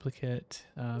a duplicate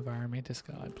of our Mantis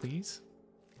God, please.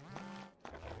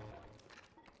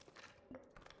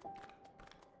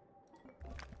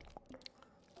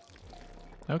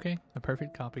 Okay, a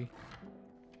perfect copy.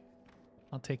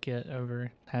 I'll take it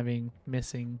over having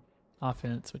missing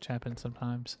offense, which happens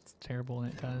sometimes. It's terrible when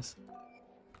it does.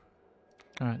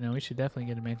 Alright, now we should definitely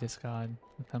get a Mantis God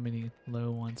with how many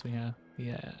low ones we have.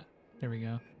 Yeah, there we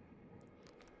go.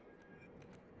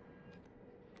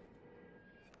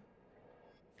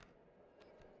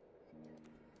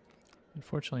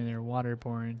 Unfortunately, they're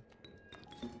waterborne.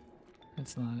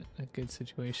 That's not a good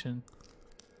situation.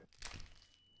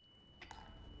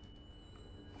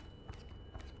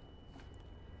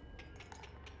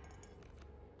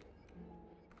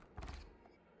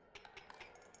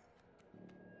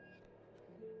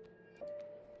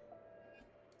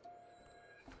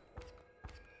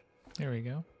 There we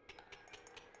go.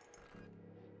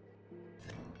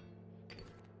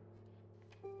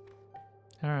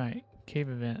 Alright, cave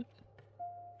event.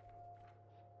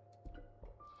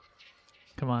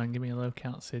 Come on, give me a low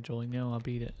count sigil. You know I'll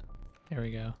beat it. There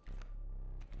we go.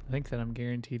 I think that I'm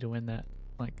guaranteed to win that.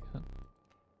 Like,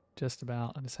 just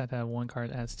about. I just have to have one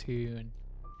card that has 2 and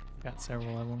got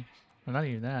several of them. Well, not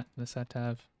even that. I just have to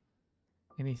have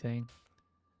anything.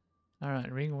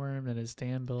 Alright, ringworm that is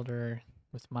dam builder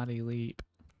with mighty leap.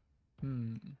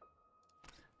 Bat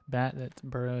that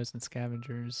burrows and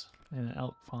scavengers. And an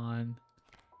elk fawn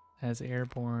has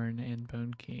airborne and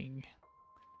bone king.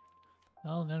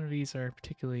 Well, none of these are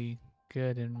particularly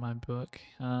good in my book.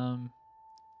 I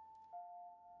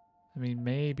mean,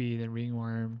 maybe the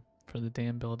ringworm for the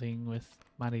dam building with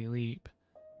mighty leap.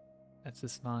 That's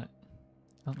just not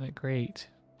that great.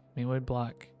 I mean, it would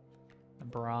block a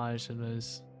barrage of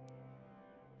those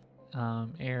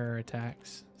air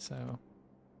attacks, so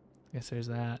I guess there's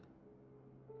that.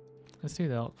 Let's do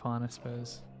the elk fawn, I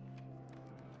suppose.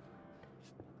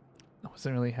 I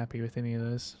wasn't really happy with any of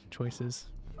those choices.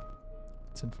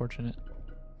 It's unfortunate.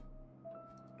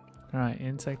 Alright,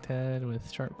 insect head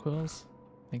with sharp quills.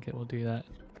 I think it will do that.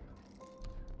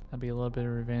 That'll be a little bit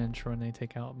of revenge for when they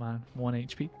take out my 1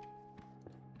 HP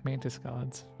Mantis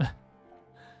Gods.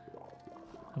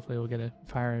 Hopefully we'll get a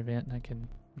fire event and I can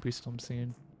boost them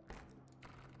soon.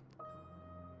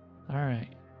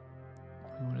 Alright.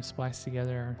 We want to splice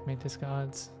together our Mantis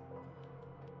Gods.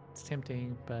 It's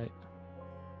tempting, but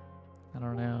I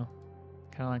don't know.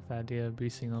 Kind of like the idea of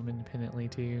boosting them independently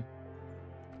too.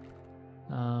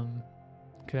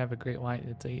 Could have a great white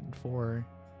that's 8 and 4.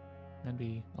 That'd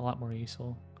be a lot more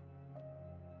useful.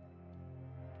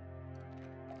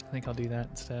 I think I'll do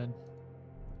that instead.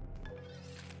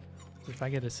 If I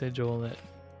get a sigil that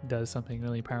does something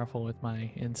really powerful with my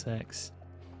insects,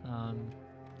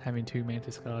 having 2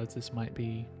 Mantis Gods, this might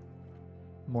be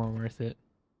more worth it.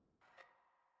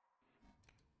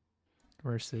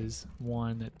 Versus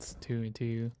 1 that's 2 and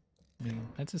 2. I mean,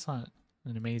 that's just not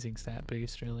an amazing stat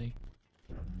boost, really.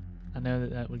 I know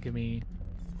that that would give me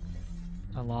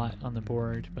a lot on the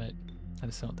board, but I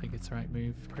just don't think it's the right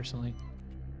move, personally.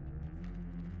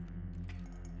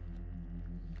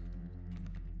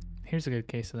 Here's a good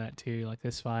case of that, too. Like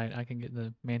this fight, I can get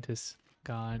the Mantis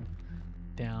God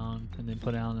down and then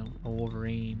put down a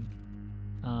Wolverine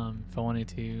if I wanted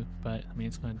to, but I mean,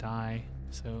 it's going to die,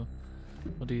 so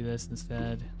we'll do this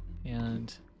instead,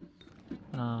 and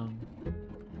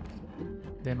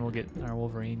then we'll get our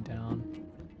Wolverine down.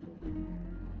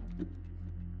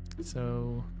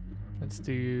 So let's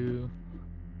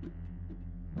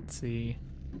see.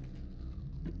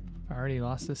 I already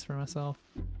lost this for myself.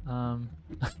 I'm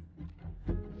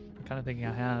kind of thinking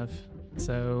I have.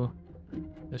 So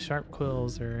the sharp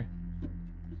quills are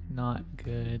not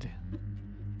good.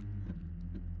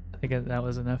 I think that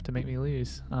was enough to make me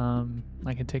lose.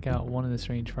 I can take out one of the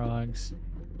strange frogs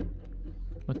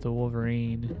with the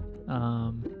Wolverine,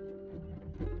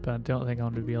 but I don't think I'm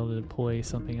going to be able to deploy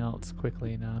something else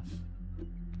quickly enough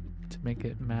to make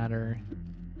it matter.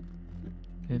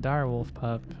 And the dire wolf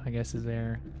pup, I guess, is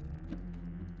there.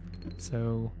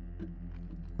 So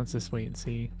let's just wait and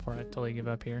see before I totally give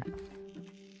up here.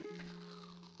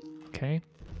 Okay.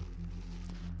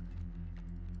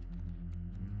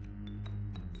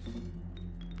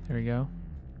 There we go.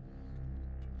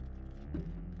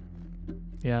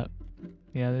 Yeah.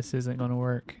 Yeah, this isn't going to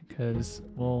work because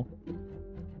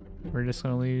we're just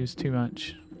going to lose too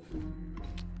much.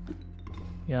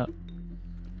 Yep.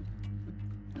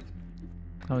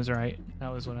 I was right.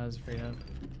 That was what I was afraid of.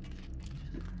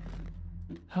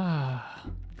 Ah,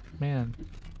 man.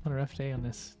 What a rough day on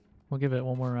this. We'll give it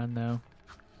one more run though.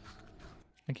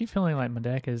 I keep feeling like my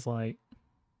deck is like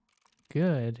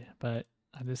good, but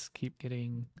I just keep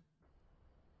getting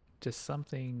just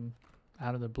something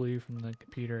out of the blue from the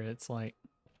computer. It's like,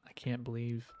 I can't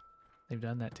believe they've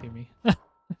done that to me. And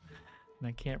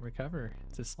I can't recover.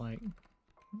 It's just like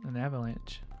an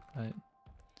avalanche, but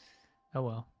oh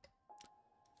well.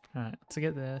 Alright, let's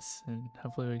get this, and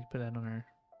hopefully we can put that on our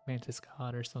Mantis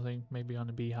God or something, maybe on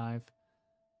a beehive.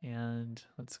 And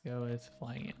let's go with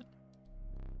flying it.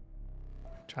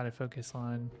 Try to focus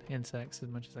on insects as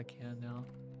much as I can now.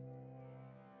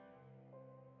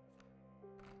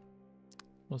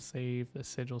 We'll save the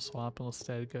sigil swap and we'll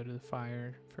instead go to the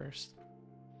fire first.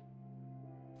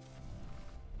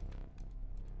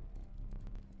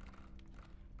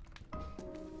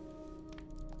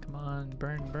 Come on,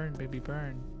 burn, burn, baby,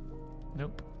 burn.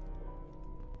 Nope.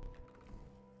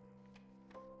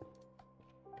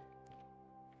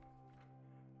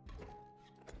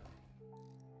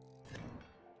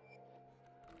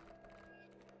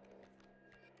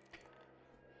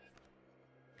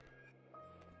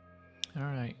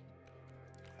 Alright.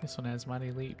 This one has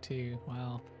Mighty Leap too.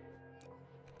 Wow.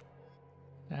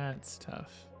 That's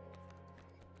tough.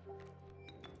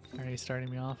 Already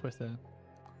starting me off with a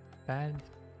bad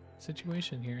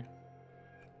situation here.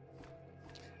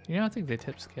 You know, I think the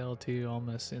tip scale too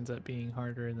almost ends up being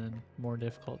harder than more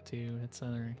difficult too. It's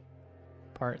another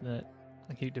part that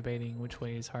I keep debating which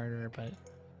way is harder, but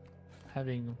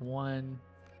having one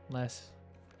less,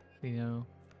 you know,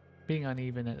 being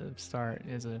uneven at the start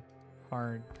is a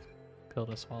hard pill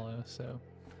to swallow, so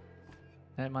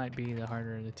that might be the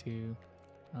harder of the two,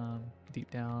 deep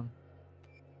down.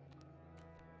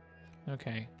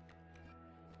 Okay.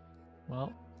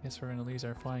 Well, guess we're gonna lose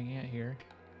our flying ant here.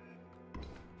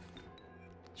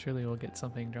 Surely we'll get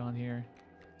something drawn here.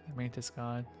 Our Mantis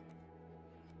God.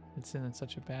 It's in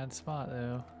such a bad spot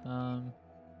though.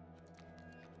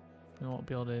 We won't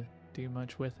be able to do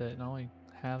much with it, and all we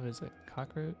have is a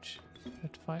cockroach we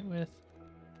have to fight with.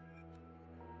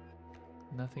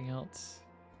 Nothing else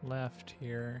left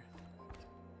here.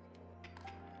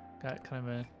 Got kind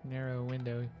of a narrow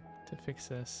window to fix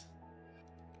this.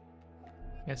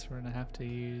 Guess we're gonna have to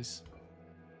use,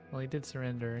 well, he did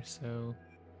surrender, so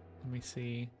let me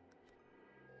see.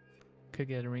 Could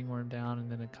get a ringworm down and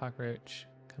then a cockroach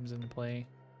comes into play.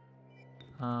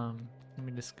 Let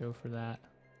me just go for that.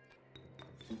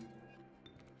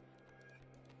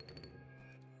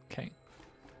 Okay.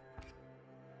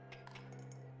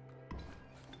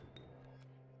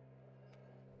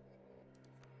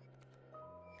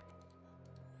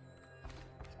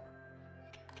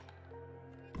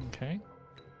 Okay.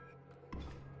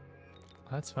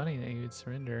 That's funny that you would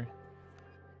surrender.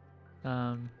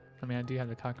 I mean, I do have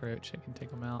the cockroach that can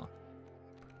take them out.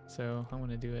 So I'm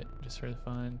gonna do it just for the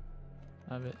fun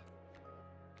of it.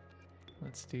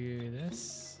 Let's do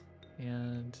this,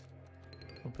 and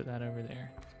we'll put that over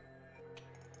there.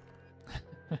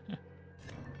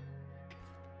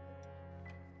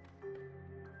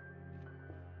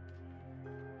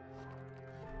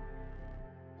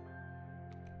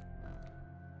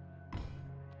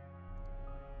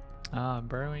 Ah,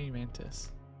 burrowing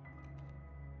mantis.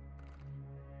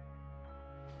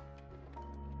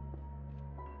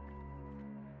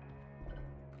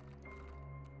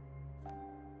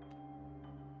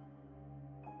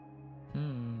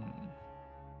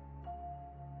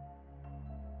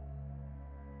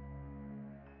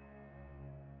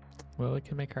 Well, we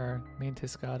can make our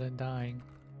Mantis God undying.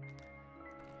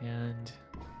 And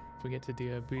if we get to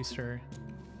do a booster,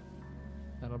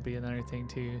 that'll be another thing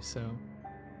too, so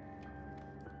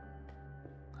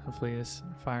hopefully this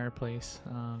fireplace,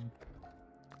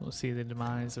 we'll see the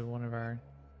demise of one of our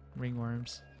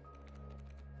ringworms.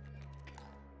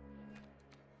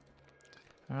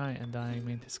 Alright, undying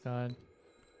Mantis God.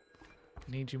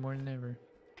 I need you more than ever.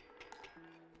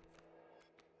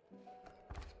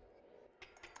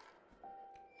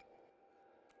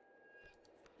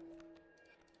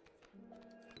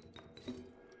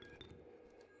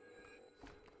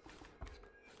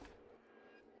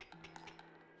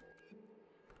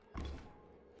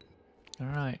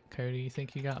 Cody, you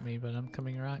think you got me, but I'm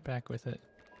coming right back with it.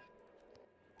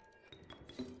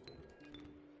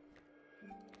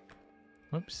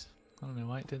 Whoops. I don't know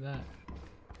why it did that.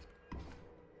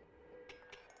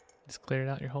 Just cleared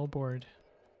out your whole board.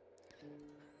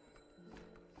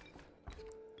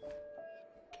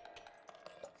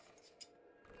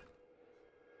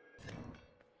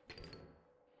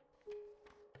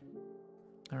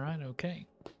 Alright, okay.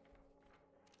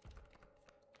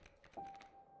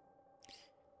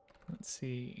 Let's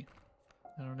see.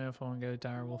 I don't know if I want to go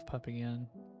direwolf pup again,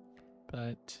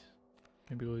 but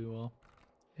maybe we will.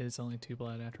 It is only 2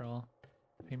 blood after all.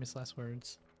 Famous last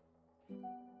words.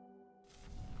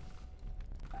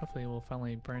 Hopefully we'll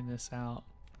finally burn this out.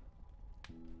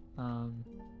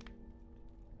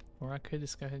 Or I could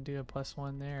just go ahead and do a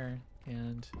 +1 there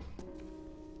and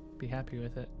be happy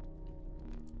with it.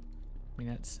 I mean,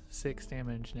 that's 6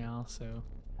 damage now, so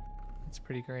it's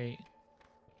pretty great.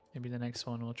 Maybe the next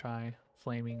one we'll try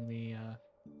flaming the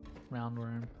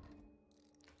roundworm.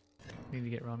 Need to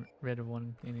get rid of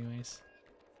one anyways.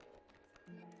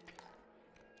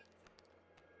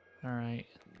 Alright.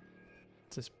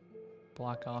 Just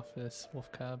block off this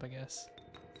wolf cub, I guess.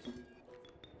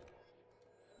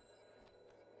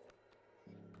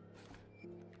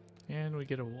 And we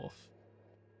get a wolf.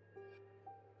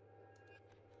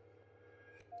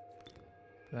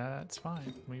 That's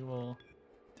fine. We will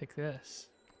take this.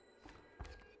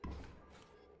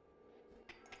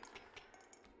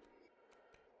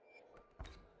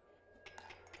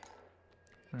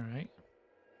 Alright.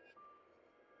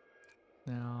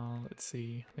 Now, let's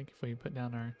see. I think if we put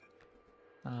down our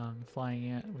flying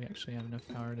ant, we actually have enough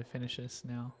power to finish this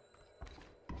now.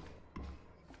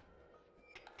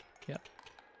 Yep.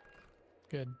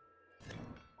 Good.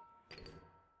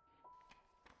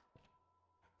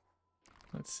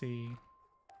 Let's see.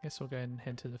 Guess we'll go ahead and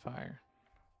head to the fire.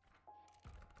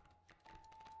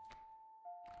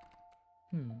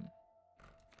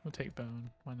 We'll take bone.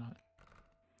 Why not?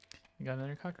 We got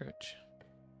another cockroach.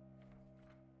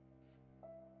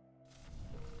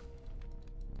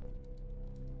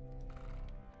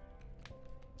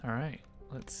 Alright,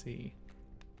 let's see.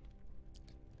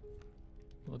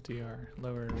 We'll do our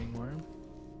lower ringworm.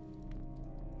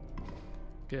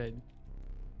 Good.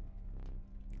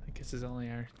 I think this is only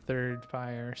our 3rd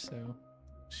fire, so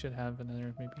should have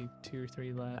another maybe 2 or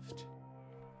 3 left.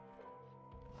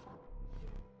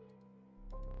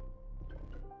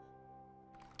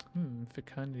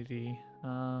 Fecundity.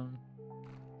 Why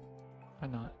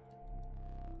not?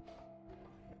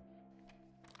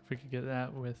 If we could get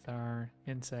that with our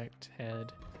insect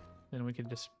head, then we could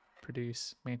just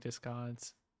produce mantis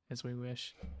gods as we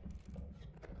wish.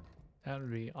 That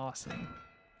would be awesome.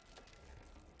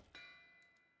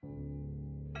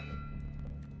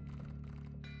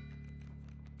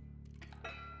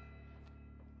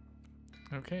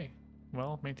 Okay,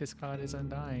 well, mantis god is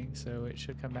undying, so it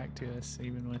should come back to us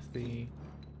even with the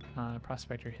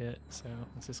prospector hit, so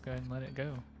let's just go ahead and let it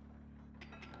go.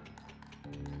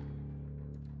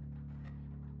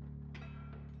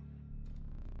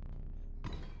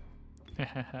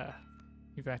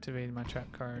 You've activated my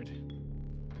trap card.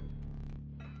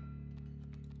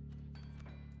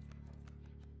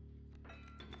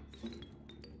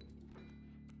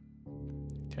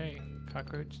 Okay,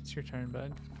 cockroach, it's your turn,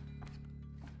 bud.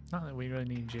 Not that we really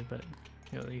need you, but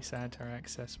you'll at least add to our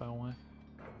access by 1.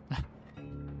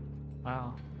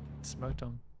 Wow, smoked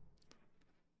them.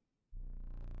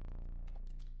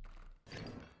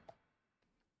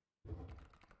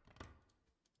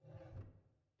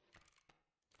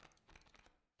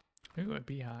 Ooh, a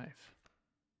beehive.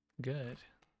 Good.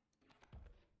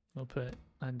 We'll put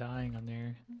undying on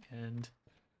there and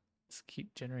just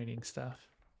keep generating stuff.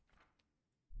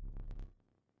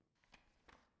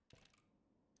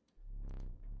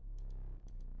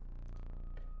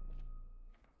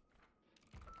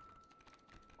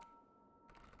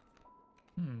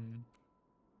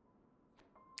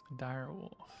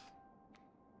 Direwolf.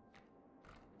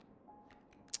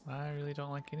 I really don't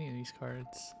like any of these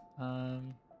cards.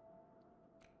 Don't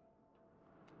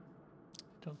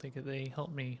think that they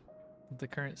help me with the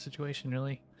current situation,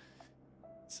 really.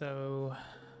 So,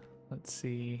 let's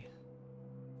see.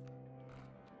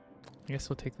 I guess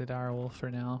we'll take the direwolf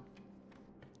for now.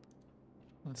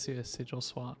 Let's do a sigil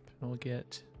swap, and we'll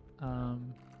get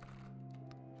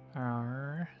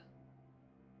our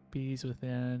bees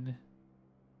within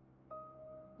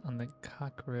on the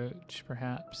cockroach,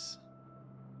 perhaps,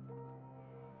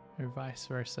 or vice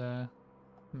versa.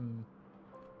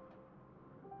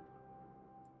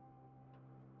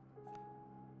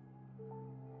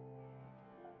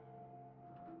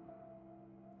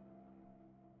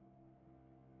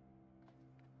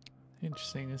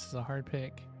 Interesting, this is a hard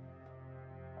pick.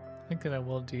 I think that I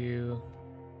will do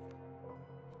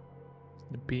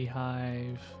the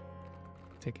beehive,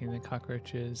 taking the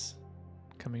cockroaches,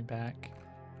 coming back.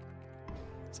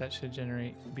 So that should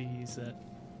generate bees that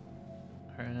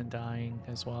are undying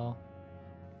as well.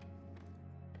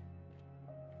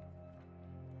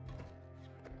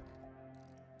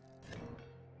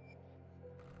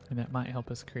 And that might help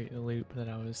us create the loop that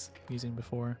I was using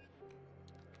before.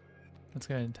 Let's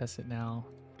go ahead and test it now,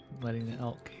 letting the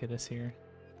elk hit us here.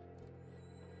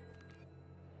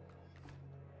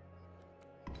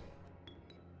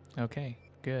 Okay,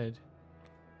 good.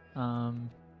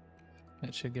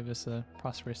 That should give us a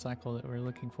prosperous cycle that we're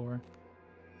looking for.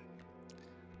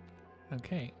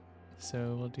 Okay,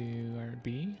 so we'll do our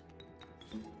bee,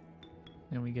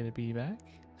 and we get a bee back.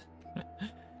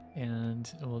 And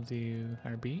we'll do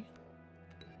our bee,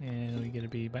 and we get a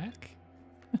bee back.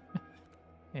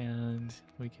 And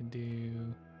we can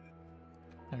do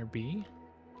our bee,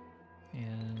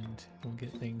 and we'll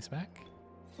get things back.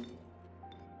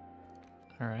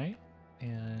 Alright,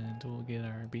 and we'll get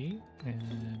our bee,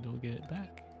 and we'll get it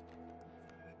back.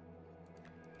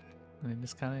 And then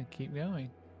just kind of keep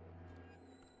going.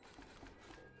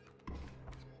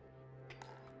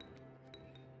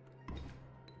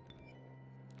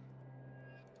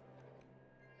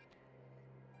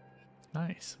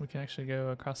 Nice, we can actually go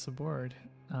across the board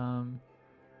and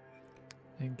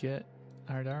get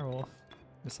our direwolf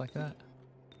just like that.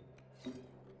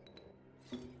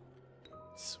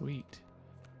 Sweet.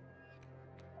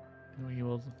 And we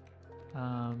will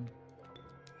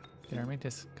get our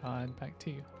mantis god back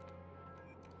too.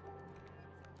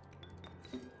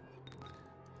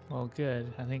 Well,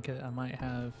 good. I think I might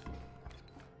have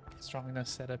strong enough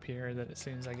setup here that as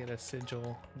soon as I get a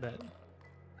sigil that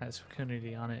has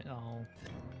fecundity on it,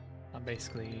 I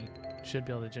basically should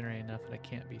be able to generate enough that I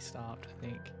can't be stopped, I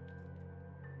think.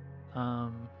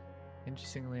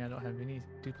 Interestingly, I don't have any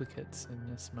duplicates in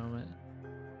this moment.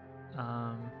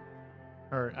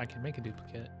 Or I can make a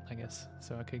duplicate, I guess.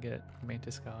 So I could get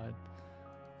Mantis God.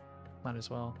 Might as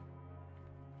well.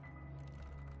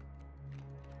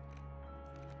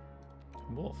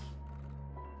 Wolf.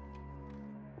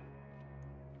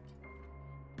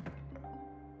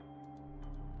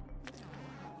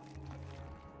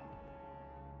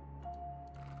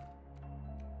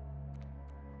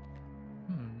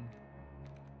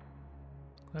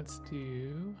 Let's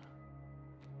do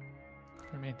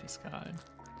our Mantis God.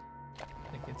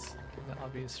 I think it's the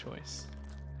obvious choice.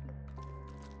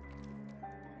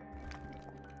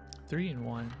 3 in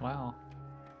 1. Wow.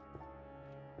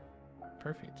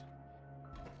 Perfect.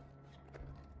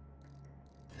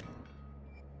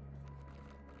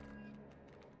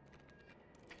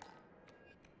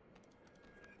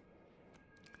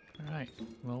 Alright,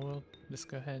 well, we'll just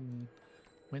go ahead and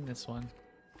win this one.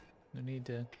 No need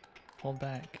to hold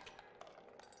back.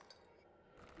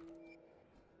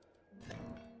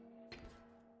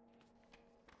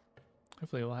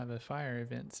 Hopefully we'll have a fire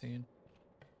event soon.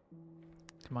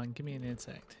 Come on, give me an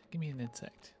insect. Give me an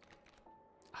insect.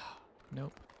 Ah,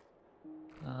 nope.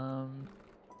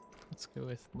 Let's go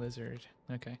with lizard.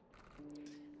 Okay.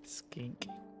 Skink.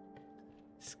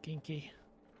 Skinky.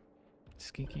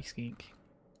 Skinky skink.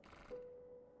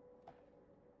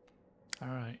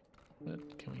 Alright.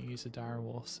 What can we use a dire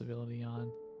wolf's ability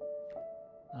on?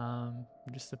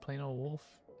 Just a plain old wolf.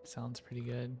 Sounds pretty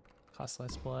good. Costs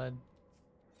less blood.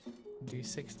 Do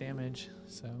 6 damage,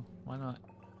 so why not?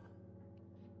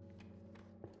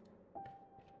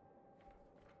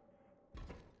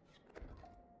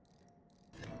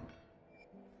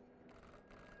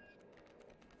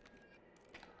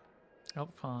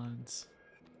 Elk fawns.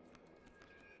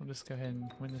 We'll just go ahead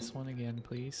and win this one again,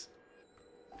 please.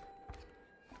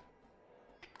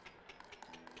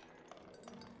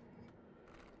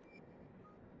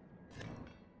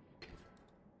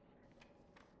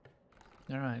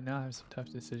 Alright, now I have some tough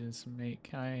decisions to make.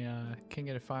 I can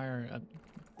get a fire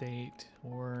update,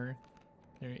 or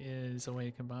there is a way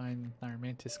to combine our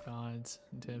Mantis gods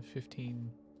into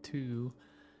 15-2.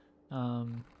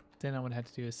 Then I would have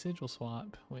to do a sigil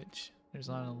swap, which there's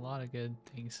not a lot of good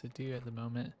things to do at the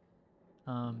moment.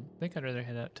 I think I'd rather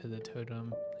head up to the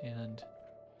totem and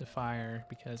the fire,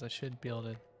 because I should be able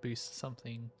to boost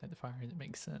something at the fire that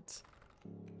makes sense.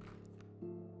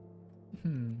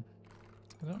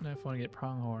 I don't know if I want to get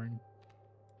pronghorn.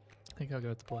 I think I'll go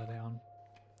with the bloodhound.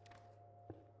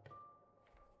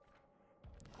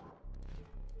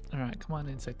 Alright, come on,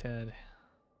 insect head.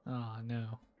 Oh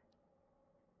no.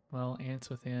 Well, ants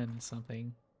within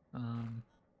something. I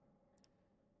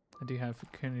do have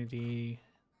fecundity,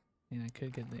 and I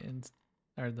could get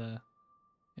the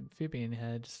amphibian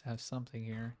head just to have something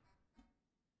here.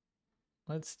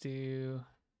 Let's do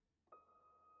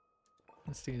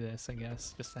this, I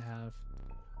guess, just to have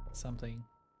something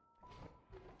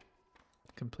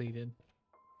completed.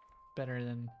 Better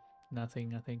than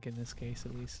nothing, I think, in this case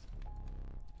at least.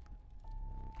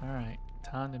 Alright,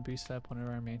 time to boost up one of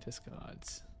our mantis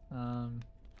gods.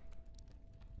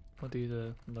 We'll do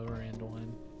the lower end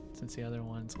one, since the other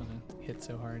one's gonna hit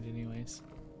so hard anyways.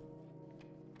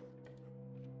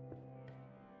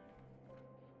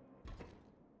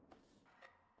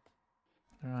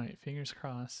 Alright, fingers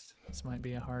crossed. This might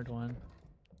be a hard one.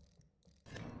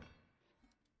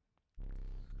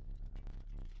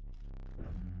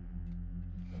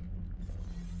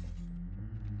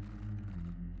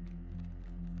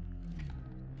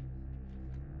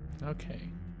 Okay,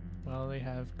 well they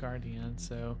have Guardian,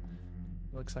 so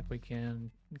looks like we can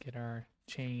get our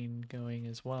chain going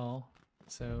as well.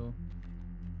 So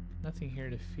nothing here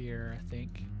to fear, I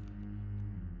think.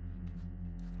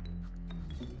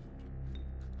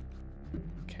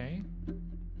 Okay.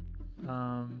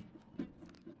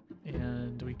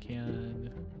 And we can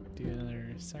do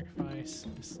another sacrifice,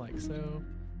 just like so.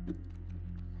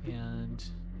 And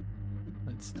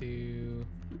let's do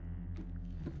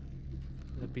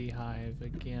the beehive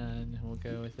again. We'll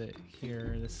go with it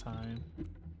here this time.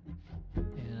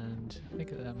 And I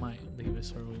think that might leave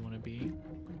us where we want to be.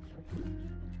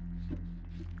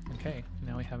 Okay,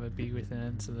 now we have a bee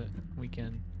within so that we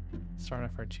can start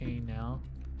off our chain now.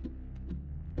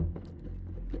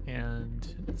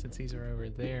 And since these are over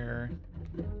there,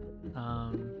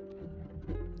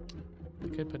 we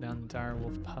could put down the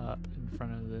direwolf pup in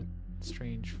front of the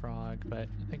strange frog, but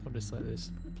I think we'll just let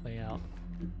this play out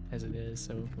as it is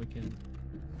so we can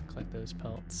collect those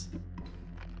pelts.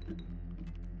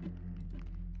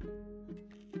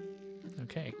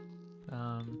 Okay,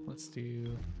 let's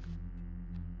do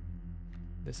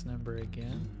this number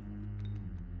again.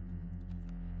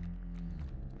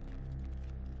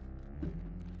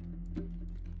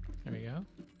 There we go.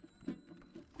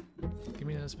 Give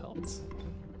me those pelts.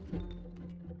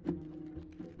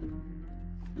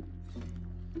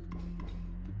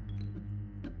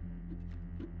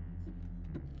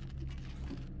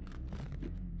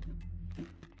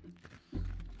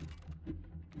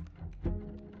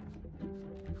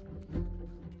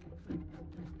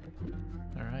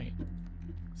 Alright.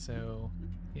 So,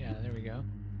 yeah, there we go.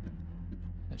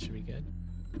 That should be good.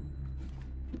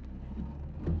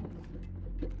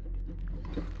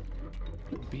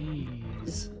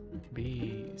 Bees.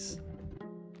 Bees.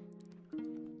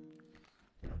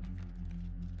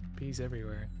 Bees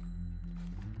everywhere.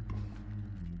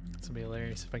 It's gonna be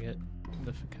hilarious if I get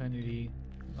the fecundity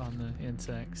on the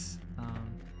insects.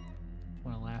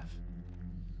 Wanna laugh.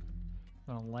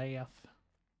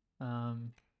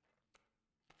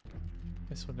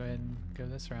 Guess we'll go ahead and go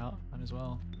this route. Might as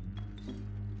well.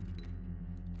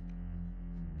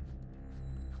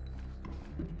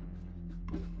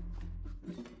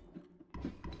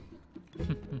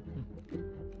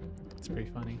 It's pretty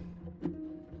funny.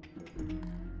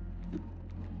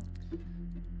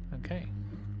 Okay.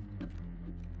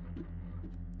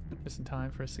 Just in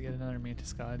time for us to get another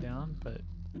mantis god down, but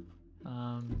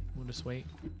we'll just wait.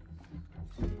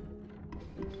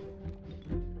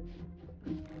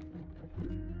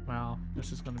 Wow,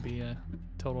 this is going to be a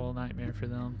total nightmare for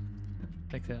them.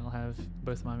 I think that I'll have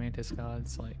both my mantis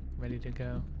gods like ready to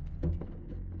go.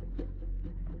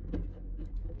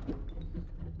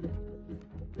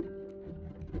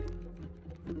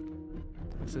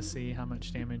 Let's just see how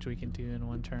much damage we can do in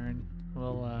one turn.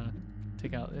 We'll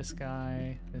take out this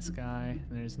guy, and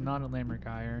there's not a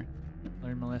Lammergeier.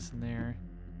 Learn my lesson there.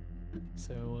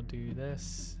 So we'll do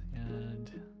this, and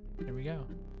there we go.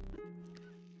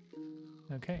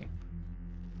 Okay,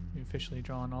 we've officially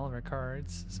drawn all of our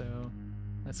cards, so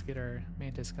let's get our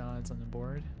mantis gods on the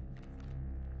board.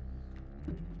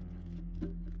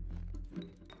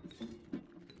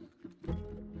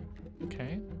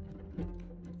 Okay,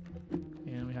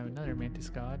 and we have another mantis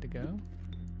god to go.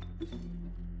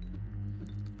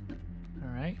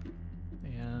 Alright,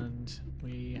 and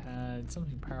we had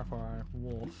something powerful for our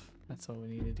wolf. That's what we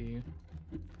need to do.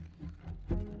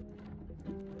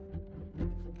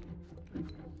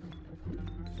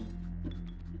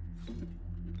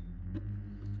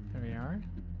 There we are.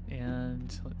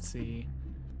 And let's see.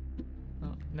 I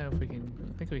don't know if we can.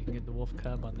 I think we can get the wolf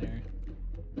cub on there.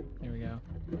 There we go.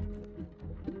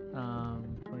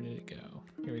 Where did it go?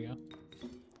 Here we go.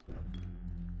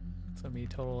 It's gonna be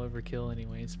total overkill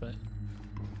anyways, but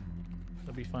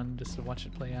it'll be fun just to watch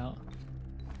it play out.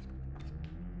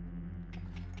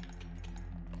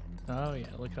 Oh yeah,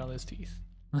 look at all those teeth.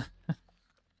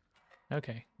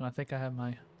 Okay, well, I think I have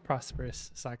my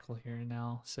prosperous cycle here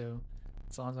now, so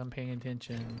as long as I'm paying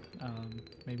attention,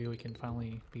 maybe we can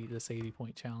finally beat this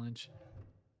 80-point challenge.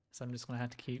 So I'm just going to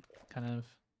have to keep kind of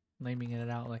naming it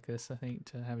out like this, I think,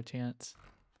 to have a chance.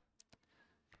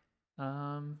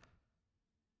 Let's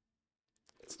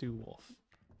do wolf.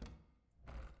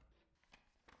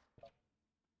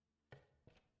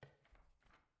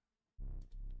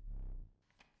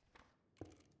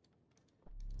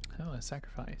 Oh, a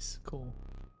sacrifice. Cool.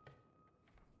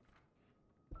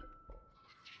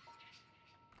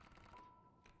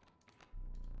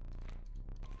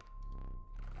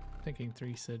 Thinking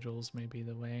 3 sigils may be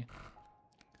the way.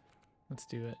 Let's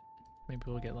do it. Maybe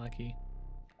we'll get lucky.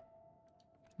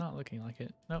 Not looking like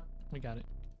it. Nope, we got it.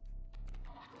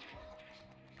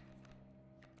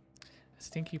 A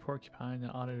stinky porcupine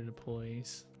that auto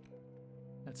deploys.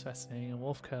 That's fascinating. A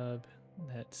wolf cub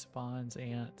that spawns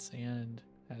ants and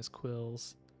has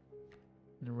quills.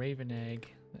 And a raven egg,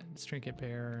 that's trinket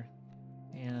bearer,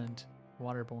 and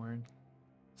waterborne.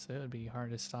 So it would be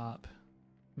hard to stop.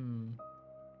 A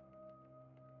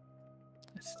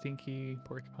stinky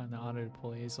porcupine that auto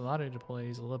deploys. A auto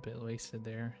deploys a little bit wasted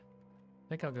there. I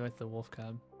think I'll go with the wolf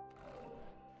cub.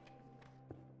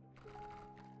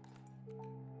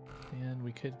 And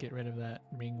we could get rid of that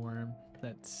ringworm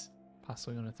that's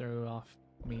possibly going to throw off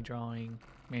me drawing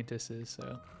mantises,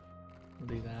 so we'll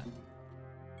do that.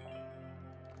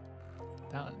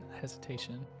 Without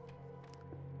hesitation.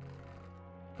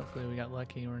 Hopefully we got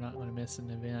lucky and we're not going to miss an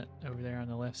event over there on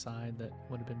the left side that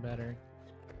would have been better.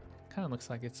 Kind of looks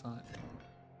like it's not.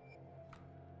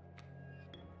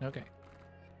 Okay.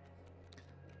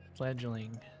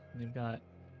 Fledgling. We've got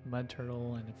mud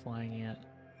turtle and a flying ant.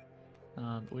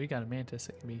 But we got a mantis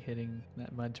that can be hitting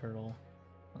that mud turtle.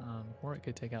 Or it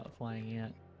could take out the flying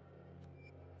ant.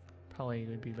 Probably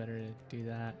would be better to do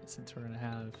that since we're going to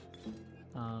have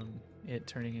it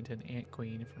turning into an ant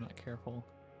queen if we're not careful.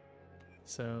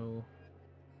 So,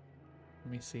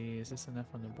 let me see, is this enough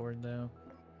on the board though?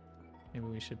 Maybe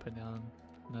we should put down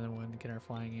another one to get our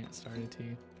flying ant started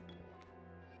too.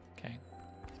 Okay.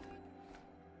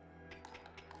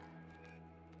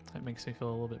 That makes me feel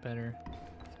a little bit better.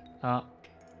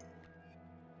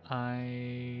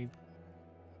 I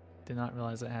did not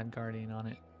realize it had guardian on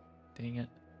it. Dang it.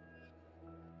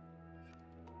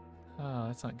 Oh,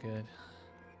 that's not good.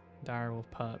 Direwolf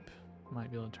pup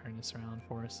might be able to turn this around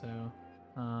for us, so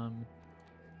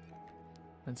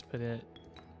let's put it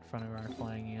in front of our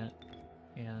flying ant,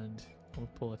 and we'll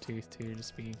pull a tooth too,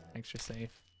 just to be extra safe.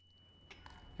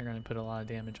 They're going to put a lot of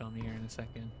damage on me here in a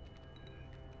second.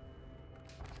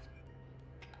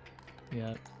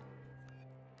 Yep.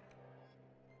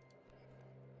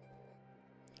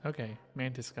 Okay,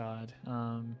 Mantis God.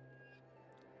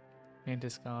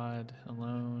 Mantis God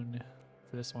alone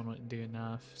for this one wouldn't do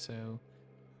enough, so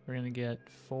we're gonna get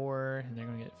 4 and they're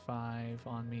gonna get 5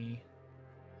 on me.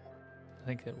 I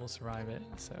think that we'll survive it,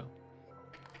 so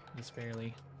just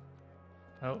barely.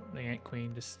 Oh, the Ant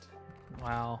Queen just,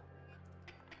 wow.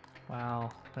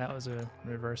 Wow, that was a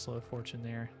reversal of fortune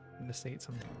there. I just ate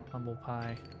some humble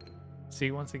pie.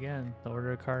 See, once again, the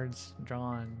order of cards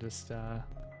drawn just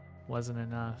wasn't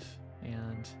enough,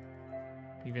 and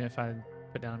even if I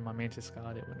put down my Mantis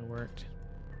God, it wouldn't have worked.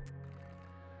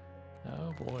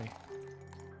 Oh boy.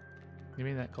 Give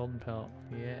me that golden pelt.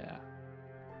 Yeah.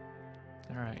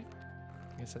 Alright.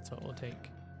 I guess that's what we'll take.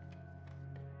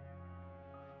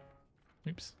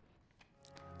 Oops.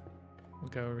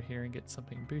 We'll go over here and get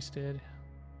something boosted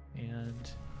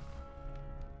and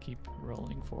keep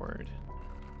rolling forward.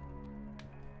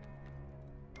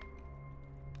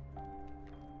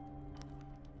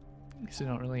 I guess we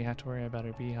don't really have to worry about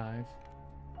our beehive.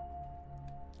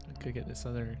 I could get this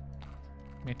other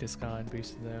Mantis God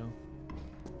boosted though.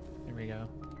 There we go.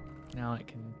 Now it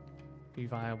can be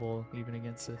viable even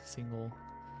against a single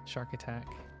shark attack.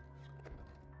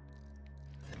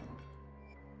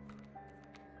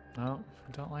 Oh,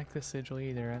 I don't like this sigil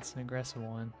either. That's an aggressive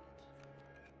one.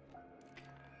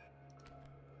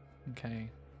 Okay,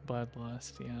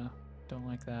 Bloodlust, yeah. Don't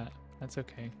like that. That's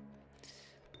okay.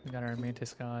 We got our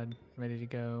Mantis God ready to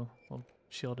go. We'll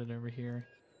shield it over here.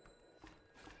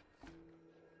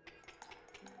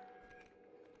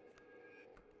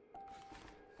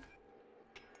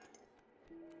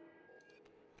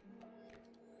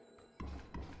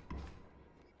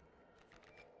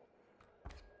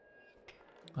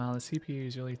 Wow, the CPU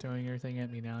is really throwing everything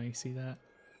at me now. You see that?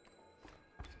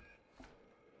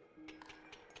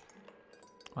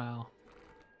 Wow.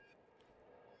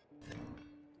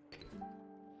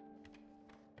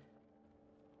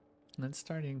 And it's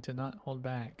starting to not hold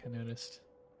back, I noticed.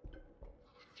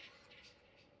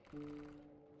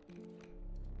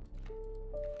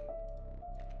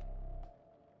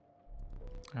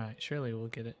 Alright, surely we'll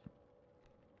get it.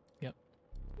 Yep.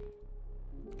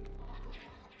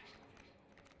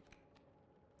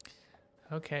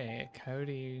 Okay, a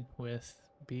coyote with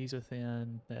bees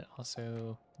within that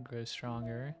also grows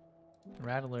stronger. A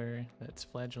rattler that's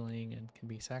fledgling and can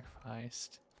be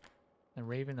sacrificed. A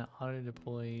raven that auto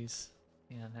deploys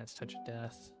and has touch of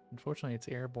death. Unfortunately, it's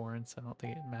airborne, so I don't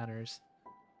think it matters.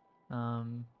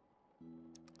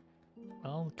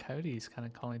 Well, Cody's kind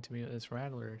of calling to me that this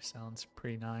rattler sounds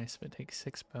pretty nice, but it takes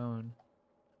 6 bone.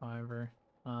 However,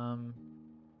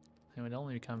 it would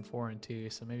only become 4 and 2,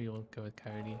 so maybe we'll go with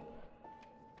Cody.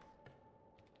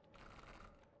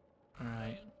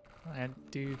 Alright, I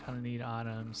do kind of need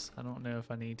items. I don't know if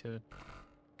I need to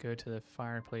go to the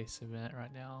fireplace event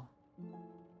right now.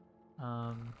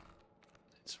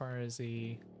 As far as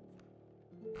the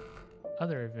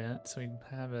other events, we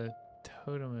have a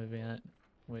totem event,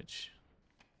 which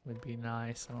would be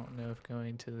nice. I don't know if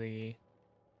going to the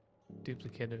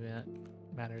duplicate event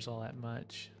matters all that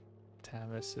much to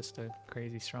have us just a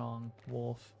crazy strong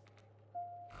wolf.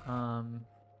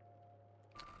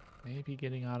 Maybe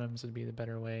getting items would be the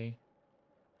better way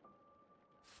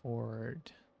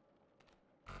forward.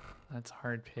 That's a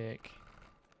hard pick.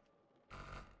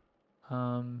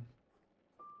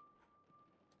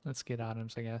 Let's get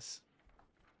items, I guess.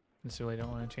 Just really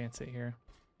don't want to chance it here.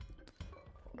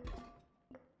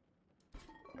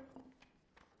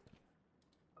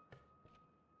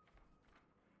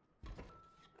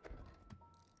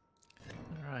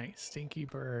 Alright, stinky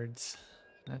birds.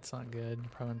 That's not good.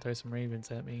 Probably gonna throw some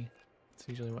ravens at me. That's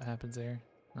usually what happens there.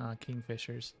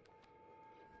 Kingfishers.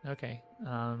 Okay,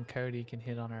 Cody can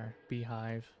hit on our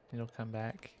beehive. It'll come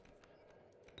back.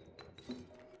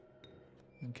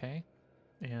 Okay,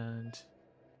 and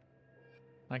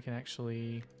I can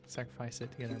actually sacrifice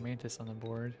it to get our mantis on the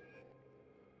board.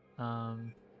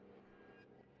 And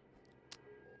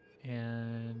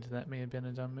that may have been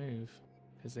a dumb move,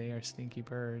 because they are stinky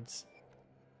birds.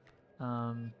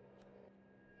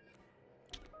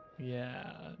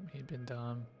 Yeah, it may have been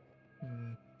dumb.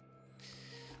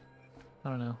 I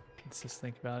don't know. Let's just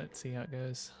think about it, see how it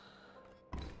goes.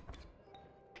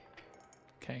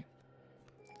 Okay.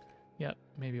 Yep,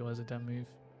 maybe it was a dumb move.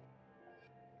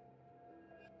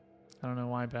 I don't know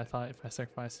why, but I thought if I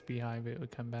sacrificed the beehive it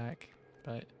would come back,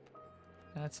 but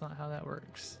that's not how that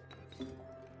works.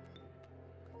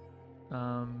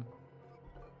 I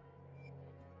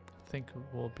think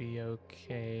we'll be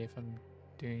okay if I'm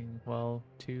doing well.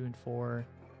 2 and 4.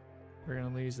 We're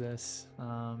gonna lose this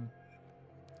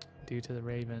due to the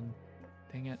raven.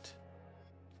 Dang it.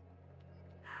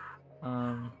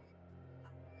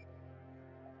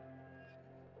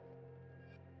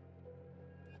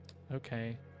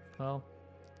 Okay. Well,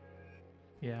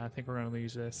 yeah, I think we're gonna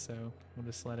lose this, so we'll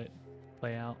just let it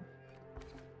play out.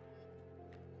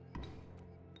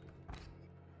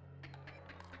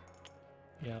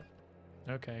 Yep.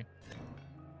 Okay.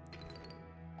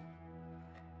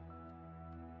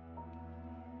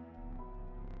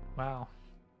 Wow.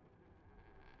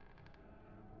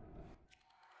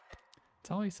 It's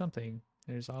always something.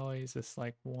 There's always this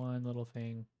like one little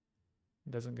thing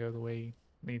that doesn't go the way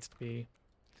it needs to be.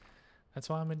 That's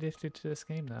why I'm addicted to this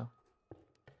game though.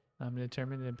 I'm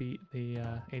determined to beat the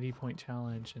 80-point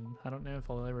challenge, and I don't know if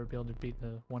I'll ever be able to beat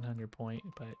the 100-point,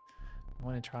 but I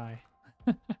want to try.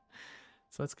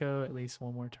 So let's go at least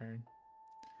one more turn.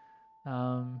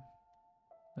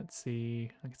 Let's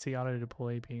see. I can see auto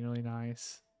deploy being really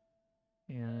nice,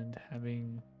 and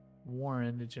having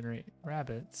Warren to generate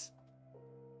rabbits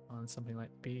on something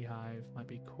like beehive might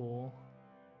be cool.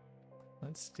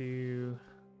 Let's do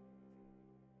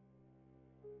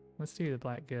the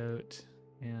black goat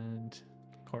and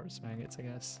corpse maggots, I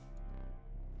guess.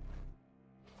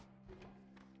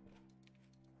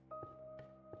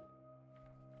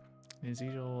 As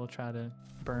usual, we'll try to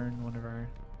burn one of our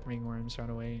ringworms right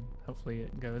away, and hopefully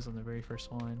it goes on the very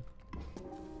first one.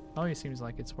 Always seems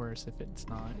like it's worse if it's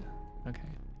not. Okay,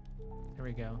 there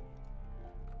we go.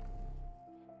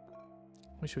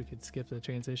 Wish we could skip the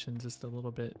transitions just a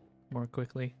little bit more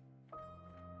quickly.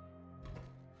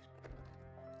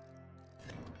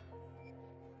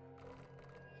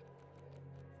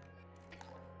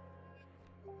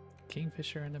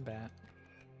 Kingfisher and a bat.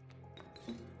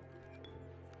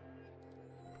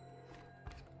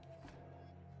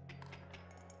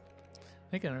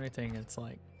 I think another thing that's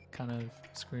like kind of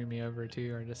screwing me over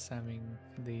too are just having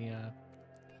the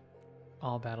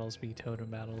all battles be totem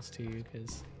battles too,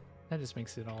 because that just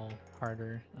makes it all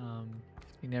harder.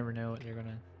 You never know what they're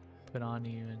gonna put on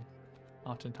you, and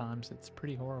oftentimes it's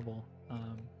pretty horrible.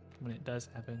 when it does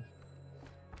happen.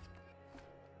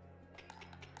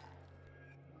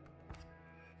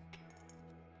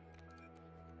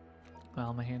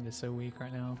 Well, my hand is so weak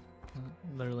right now.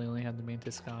 I literally only had the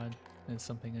Mantis God as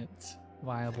something that's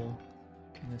viable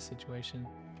in this situation.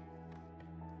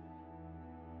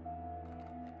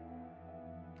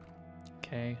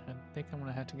 Okay, I think I'm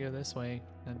gonna have to go this way.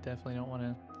 I definitely don't want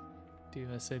to do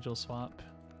a sigil swap.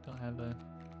 Don't have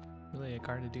really a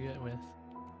card to do it with.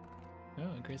 Oh,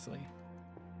 a grizzly.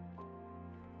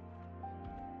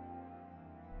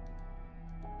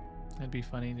 It'd be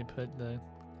funny to put the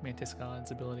Mantis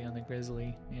God's ability on the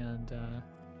grizzly, and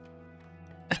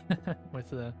with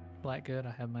the black good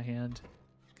I have in my hand,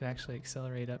 could actually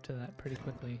accelerate up to that pretty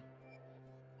quickly.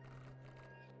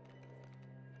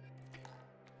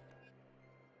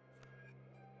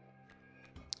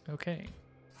 Okay,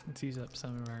 let's use up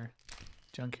some of our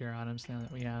junkier items now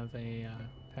that we have a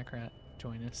pack rat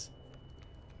join us.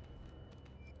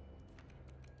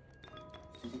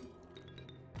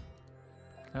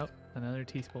 Oh, another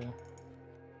teeth pull.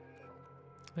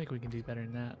 I think we can do better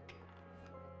than that.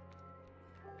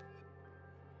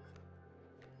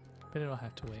 But it'll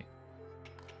have to wait.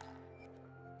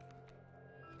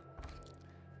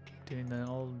 Doing the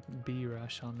old bee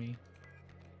rush on me.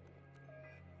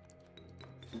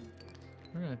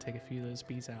 We're gonna take a few of those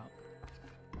bees out.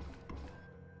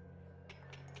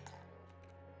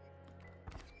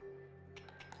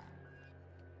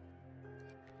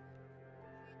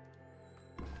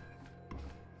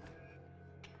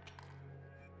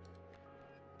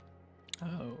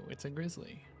 Oh, it's a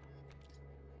grizzly.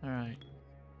 Alright.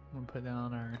 I'm gonna put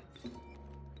down our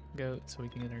goat so we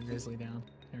can get our grizzly down.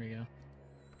 There we go.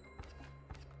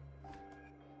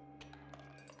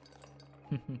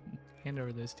 Hand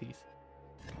over those teeth.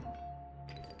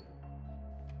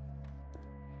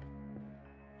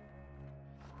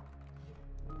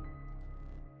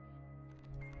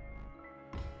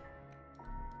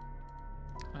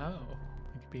 Oh,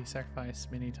 it could be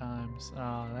sacrificed many times.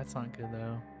 Oh, that's not good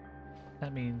though.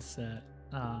 That means that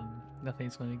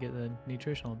nothing's going to get the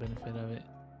nutritional benefit of it.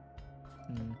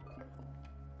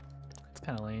 It's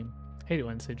kind of lame. Hate it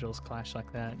when sigils clash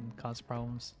like that and cause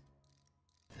problems.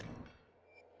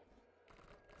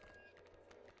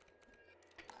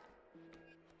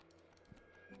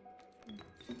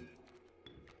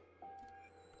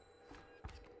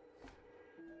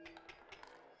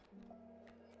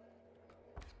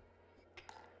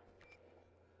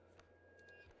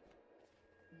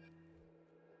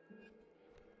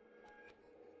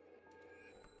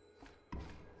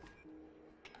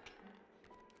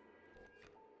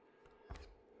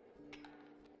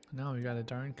 No, we got a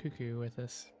darn cuckoo with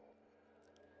us.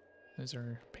 Those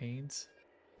are pains.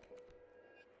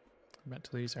 We're about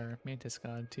to lose our Mantis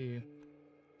God too.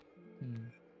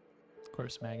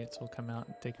 Corpse maggots will come out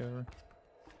and take over.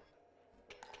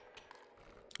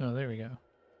 Oh, there we go.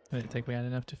 I didn't think we had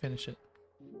enough to finish it.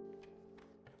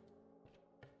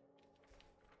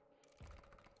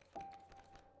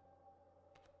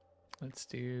 Let's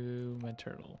do Mud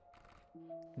Turtle.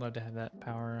 Love to have that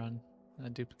power on a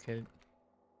duplicate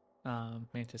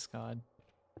Mantis God.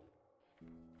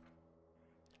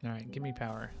 Alright, give me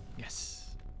power.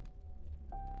 Yes.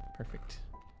 Perfect.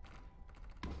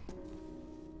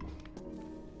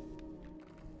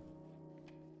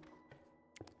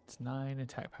 It's 9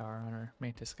 attack power on our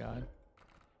Mantis God.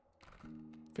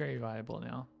 Very viable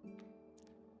now.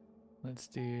 Let's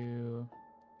do...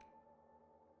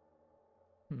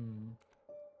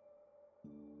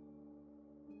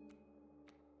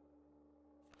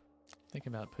 Think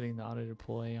about putting the auto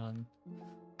deploy on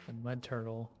the Mud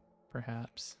Turtle,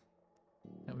 perhaps.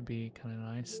 That would be kind of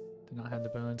nice to not have the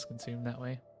bones consumed that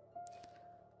way.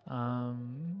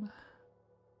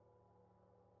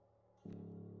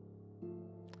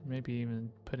 Maybe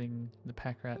even putting the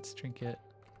pack rat's trinket.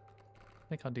 I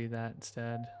think I'll do that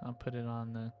instead. I'll put it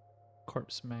on the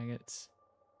corpse maggots.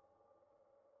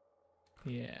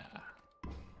 Yeah.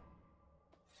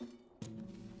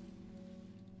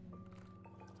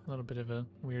 A little bit of a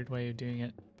weird way of doing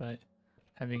it, but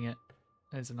having it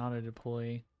as an auto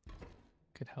deploy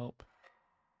could help.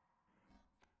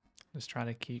 Just try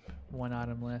to keep one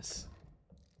item less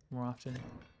more often.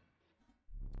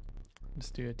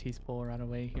 Just do a teeth pull right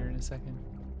away here in a second.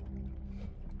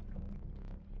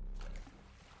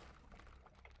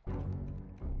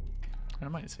 I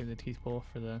might save the teeth pull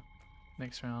for the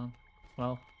next round.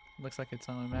 Well, looks like it's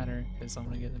not gonna matter because I'm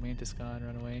gonna get the Mantis God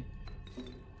right away.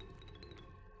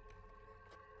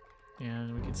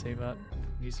 And we can save up,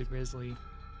 use the grizzly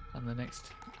on the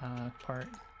next part,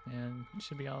 and it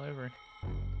should be all over.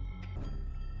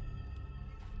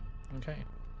 Okay.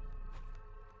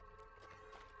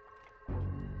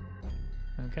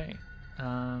 Okay.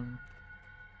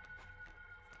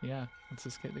 Yeah, let's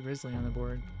just get the grizzly on the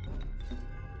board.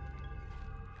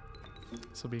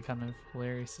 This will be kind of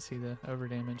hilarious to see the over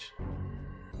damage.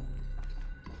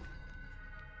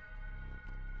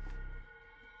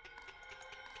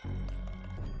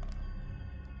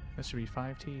 That should be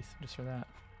 5 teeth just for that.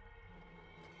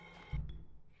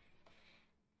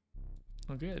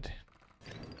 Oh, good.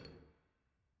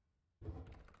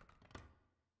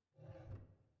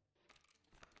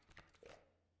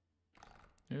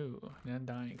 Ooh, an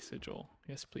undying sigil.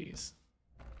 Yes, please.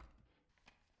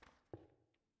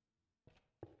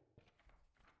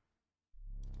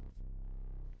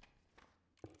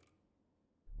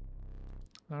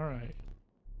 Alright.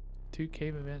 2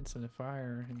 cave events and a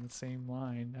fire in the same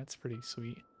line. That's pretty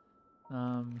sweet.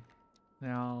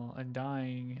 Now,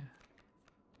 undying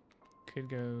could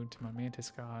go to my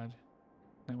mantis god.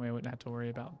 That way I wouldn't have to worry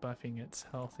about buffing its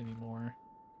health anymore.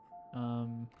 I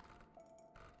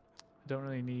don't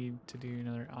really need to do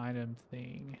another item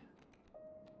thing.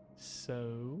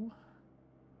 So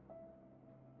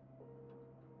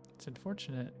it's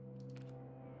unfortunate.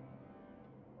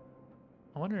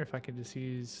 I wonder if I could just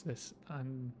use this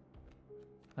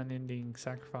unending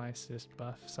sacrifice to just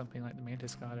buff something like the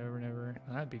mantis god over and over.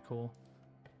 That'd be cool.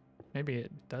 Maybe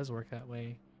it does work that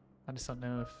way. I just don't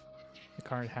know if the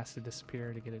card has to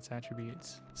disappear to get its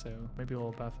attributes. So maybe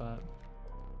we'll buff up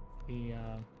the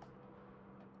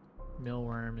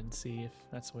millworm and see if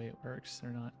that's the way it works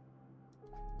or not.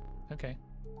 Okay.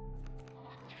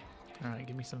 Alright,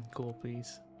 give me something cool,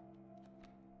 please.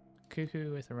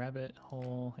 Cuckoo with a rabbit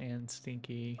hole and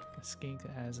Stinky. A skink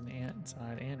that has an ant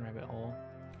inside and rabbit hole.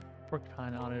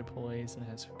 Porcupine auto deploys and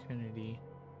has fecundity.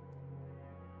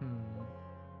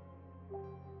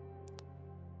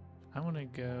 I want to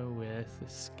go with the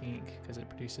skink because it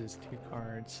produces 2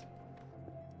 cards,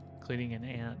 including an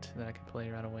ant that I could play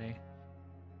right away.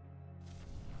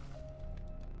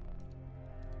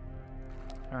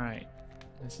 Alright,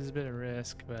 this is a bit of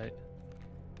risk, but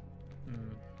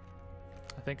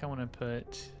I think I want to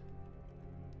put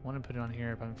it on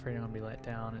here, but I'm afraid I'm going to be let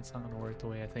down. It's not going to work the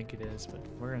way I think it is, but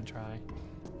we're going to try.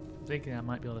 I'm thinking I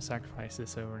might be able to sacrifice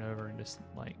this over and over and just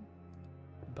like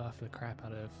buff the crap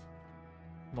out of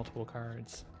multiple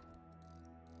cards.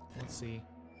 Let's see.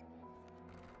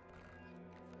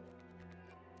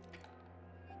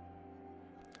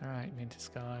 Alright, Mantis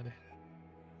God.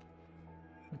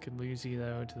 We could lose you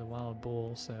though to the Wild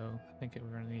Bull, so I think we're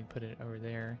going to need to put it over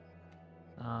there.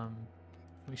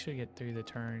 We should get through the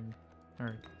turn,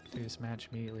 or through this match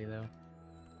immediately though.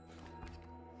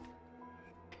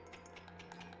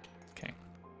 Okay.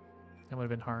 That would have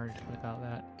been hard without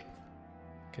that.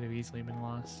 Could have easily been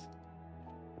lost.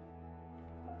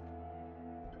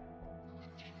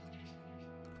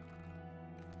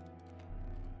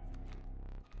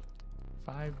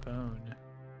 Five bone.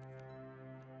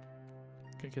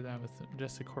 Could get that with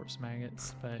just the corpse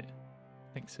maggots, but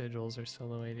I think sigils are still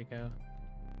the way to go.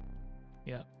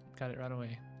 Yep, got it right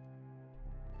away.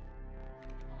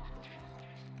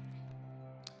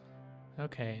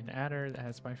 Okay, an adder that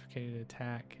has bifurcated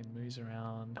attack and moves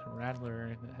around, a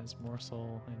rattler that has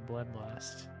morsel and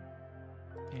bloodlust,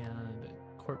 and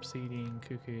corpse eating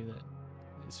cuckoo that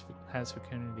has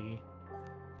fecundity.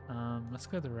 Let's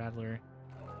go with the rattler.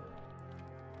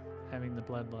 Having the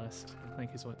bloodlust, I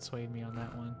think, is what swayed me on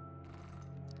that one.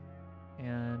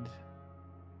 And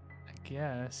I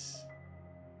guess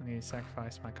I need to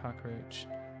sacrifice my cockroach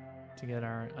to get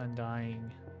our undying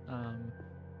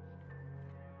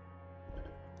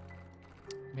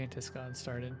Mantis God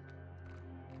started.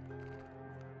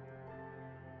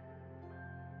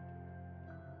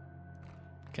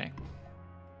 Okay.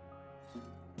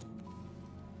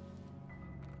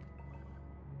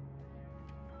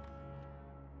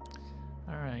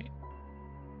 Alright.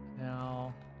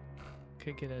 Now,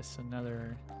 could get us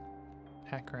another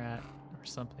pack rat or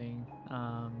something.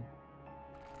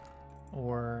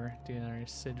 Or do another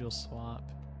sigil swap.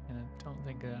 And I don't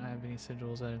think that I have any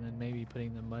sigils other than maybe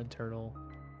putting the mud turtle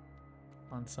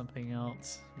on something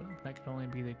else. But that could only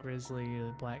be the grizzly or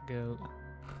the black goat,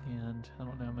 and I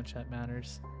don't know how much that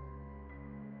matters.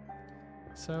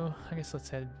 So I guess let's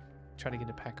try to get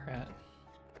a pack rat.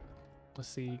 Let's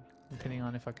see, depending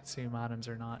on if I consume items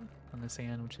or not on this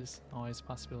hand, which is always a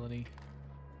possibility.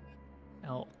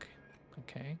 Elk.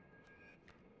 Okay.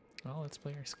 Well, let's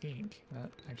play our skink.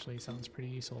 That actually sounds pretty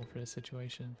useful for this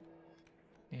situation.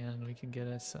 And we can get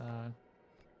us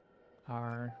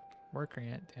our worker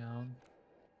ant down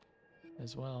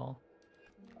as well.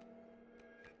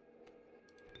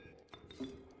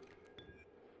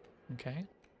 Okay.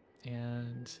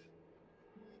 And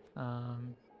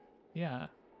yeah,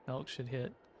 elk should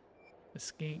hit the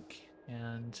skink,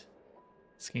 and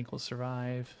skink will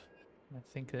survive. I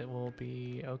think it will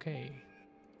be okay.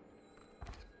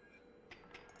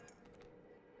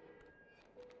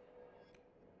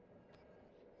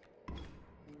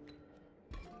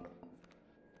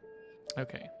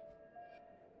 Okay.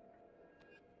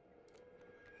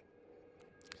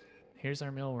 Here's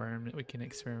our mealworm that we can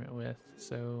experiment with.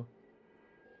 So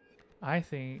I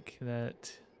think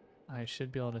that I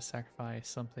should be able to sacrifice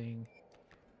something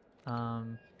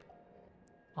on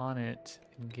it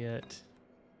and get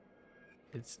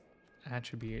its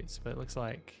attributes, but it looks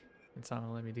like it's not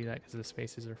gonna let me do that because the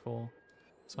spaces are full.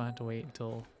 So I have to wait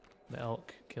until the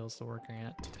elk kills the worker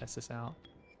ant to test this out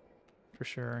for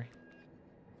sure.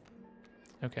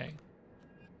 Okay,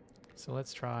 so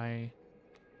let's try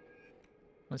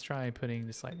putting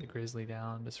just like the grizzly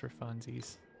down just for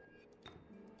funsies.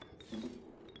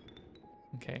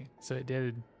 Okay, so it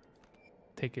did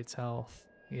take its health.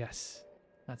 Yes,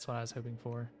 that's what I was hoping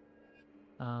for.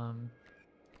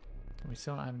 We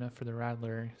still don't have enough for the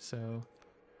rattler, so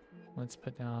let's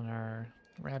put down our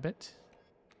rabbit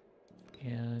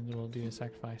and we'll do a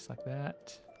sacrifice like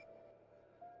that.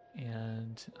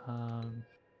 And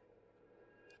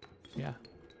yeah,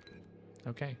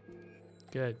 okay,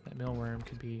 good. That mealworm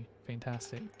could be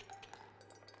fantastic.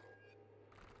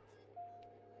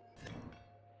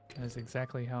 That's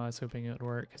exactly how I was hoping it would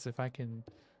work, because if I can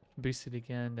boost it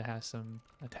again to have some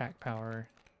attack power,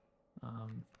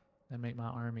 that make my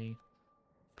army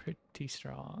pretty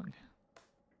strong.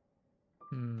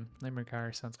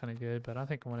 Limerickire sounds kind of good, but I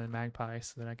think I want a magpie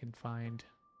so that I can find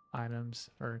items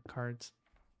or cards,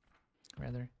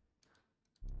 rather.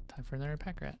 Time for another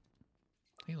pack rat.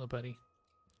 Hey, little buddy,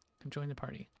 come join the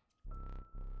party.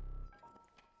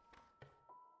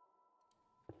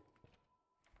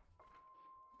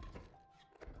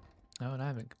 Oh, and I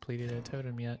haven't completed a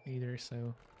totem yet either,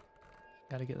 so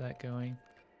gotta get that going.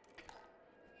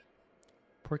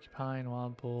 Porcupine,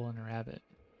 wild bull, and a rabbit.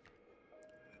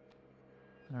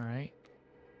 Alright.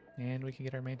 And we can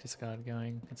get our mantis god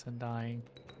going. It's undying.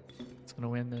 It's gonna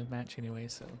win the match anyway,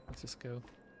 so let's just go.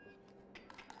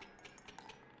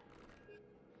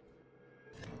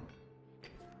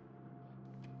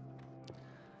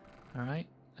 Alright,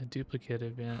 a duplicate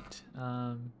event.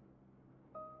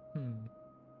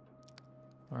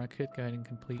 Or I could go ahead and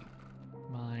complete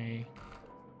my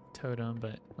totem,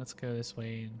 but let's go this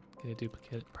way and get a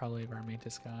duplicate, probably of our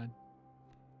mantis god.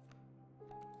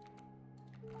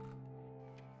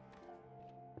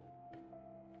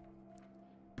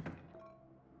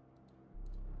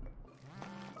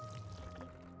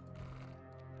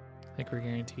 I think we're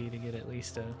guaranteed to get at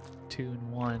least a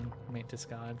 2-in-1 mantis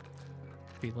god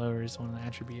if he lowers one of the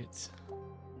attributes.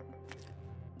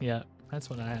 Yeah, that's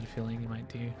what I had a feeling he might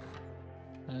do.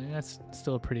 That's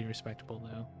still pretty respectable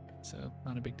though, so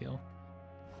not a big deal.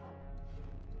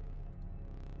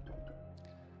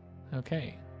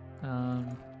 Okay.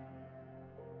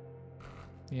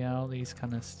 Yeah, all these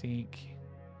kind of stink.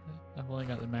 I've only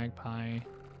got the magpie.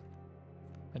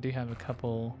 I do have a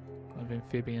couple of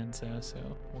amphibians though, so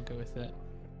we'll go with it.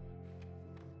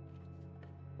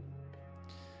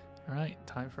 Alright,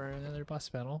 time for another boss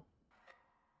battle.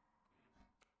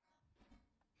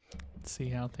 Let's see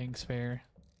how things fare.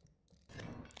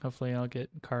 Hopefully I'll get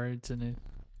cards in an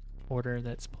order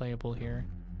that's playable here.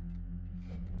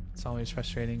 It's always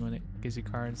frustrating when it gives you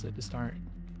cards that just aren't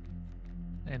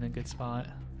in a good spot.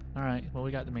 Alright, well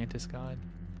we got the mantis god.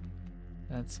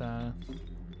 That's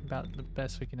about the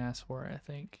best we can ask for, I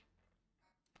think.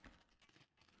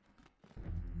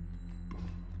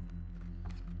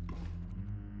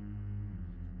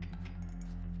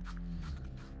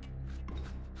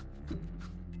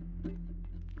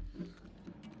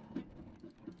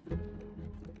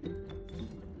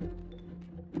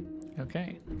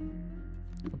 Okay,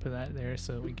 we'll put that there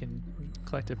so we can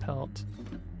collect a pelt.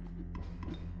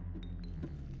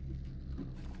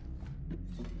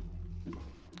 I'm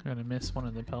gonna miss one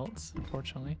of the pelts,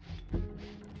 unfortunately.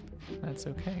 That's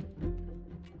okay.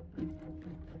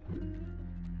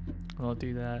 We'll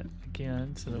do that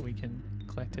again so that we can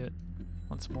collect it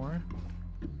once more.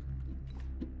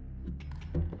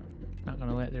 Not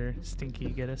gonna let their stinky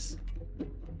get us.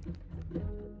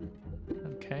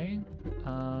 Okay.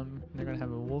 They're gonna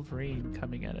have a wolverine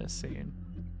coming at us soon.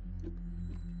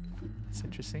 It's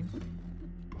interesting.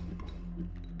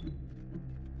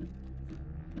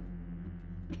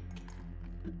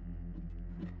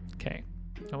 Okay.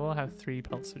 We'll have 3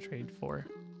 pelts to trade for.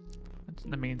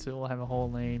 That means that we'll have a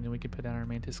whole lane and we can put down our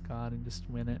mantis god and just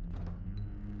win it.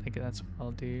 I think that's what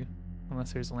I'll do.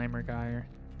 Unless there's a Lammergeier.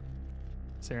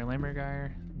 Is there a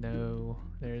Lammergeier? No,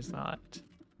 there's not.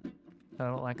 I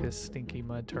don't like this stinky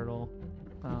mud turtle.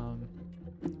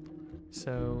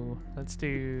 So let's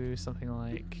do something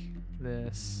like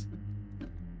this.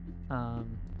 I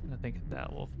think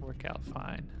that will work out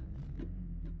fine.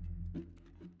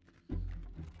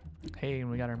 Hey,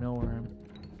 and we got our millworm,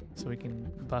 so we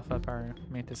can buff up our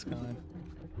mantis god.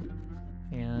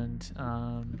 And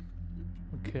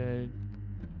we could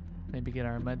maybe get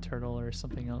our mud turtle or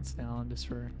something else down just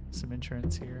for some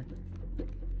insurance here.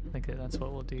 I think that's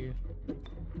what we'll do.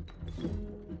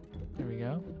 There we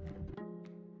go.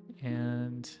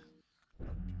 And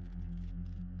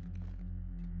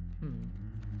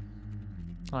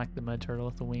I like the mud turtle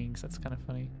with the wings. That's kind of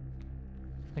funny.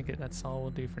 I think that's all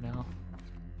we'll do for now.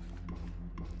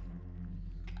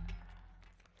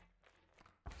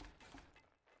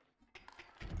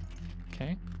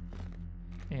 Okay.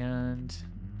 And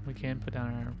we can put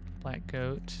down our black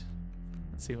goat.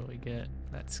 Let's see what we get.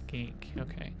 That skink.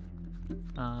 Okay.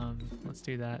 Let's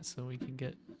do that so we can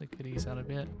get the goodies out of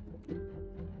it.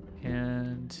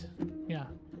 And yeah,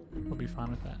 we'll be fine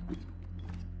with that.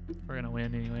 We're gonna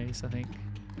win anyways, I think.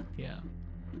 Yeah.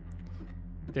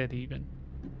 Dead even.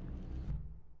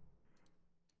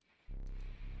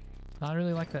 I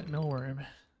really like that millworm.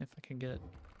 If I can get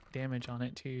damage on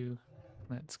it too,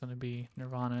 that's gonna be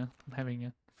nirvana. I'm having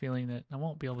a feeling that I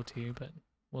won't be able to, but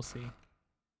we'll see.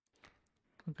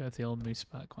 We'll go with the old moose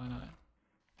buck, why not?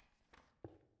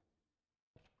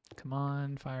 Come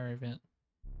on, fire event.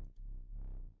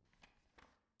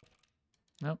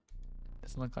 Nope,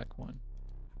 doesn't look like one.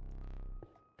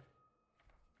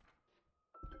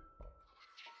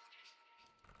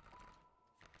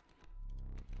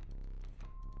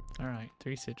 Alright,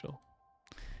 3 sigil.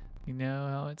 You know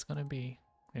how it's gonna be.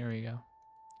 There we go.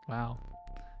 Wow,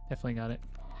 definitely got it.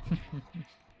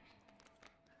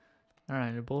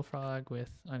 Alright, a bullfrog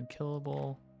with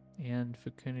unkillable and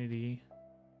fecundity.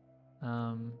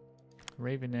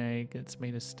 Raven egg, it's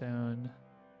made of stone.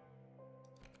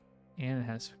 And it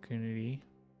has fecundity.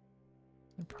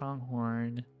 A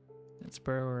pronghorn, it's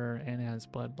burrower and it has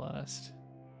bloodlust.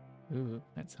 Ooh,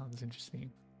 that sounds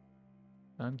interesting.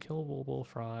 Unkillable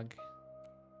bullfrog.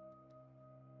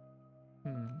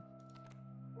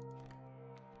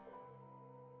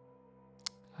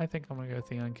 I think I'm gonna go with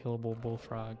the unkillable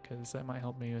bullfrog because that might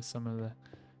help me with some of the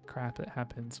crap that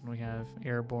happens when we have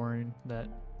airborne that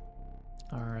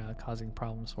are causing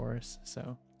problems for us.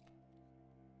 So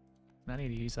I need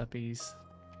to use up these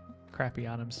crappy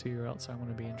items too, or else I'm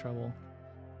gonna be in trouble.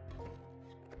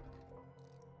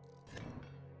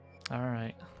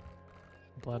 Alright.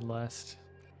 Bloodlust.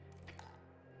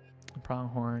 A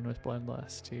pronghorn with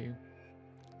bloodlust too.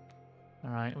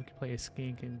 Alright, we can play a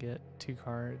skink and get 2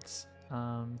 cards.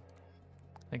 I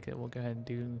think that we'll go ahead and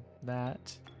do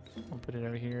that. We'll put it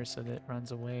over here so that it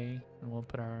runs away, and we'll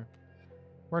put our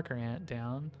worker ant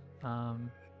down.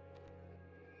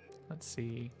 Let's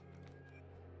see.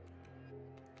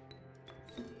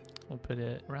 We'll put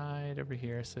it right over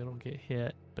here so it'll get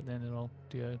hit, but then it'll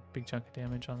do a big chunk of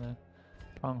damage on the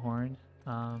pronghorn.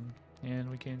 And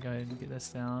we can go ahead and get this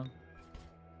down.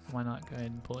 Why not go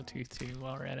ahead and pull a tooth too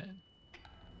while we're at it?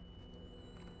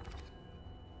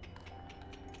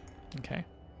 Okay.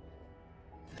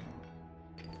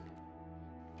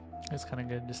 It's kind of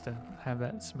good just to have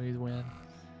that smooth win.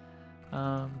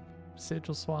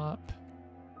 Sigil swap.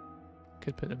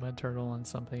 Could put the mud turtle on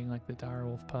something like the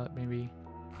direwolf pup maybe.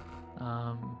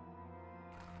 Or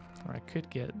I could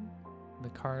get the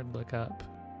card look up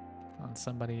on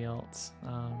somebody else.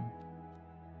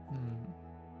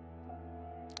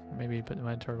 Maybe put the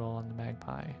mud turtle on the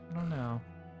magpie. I don't know.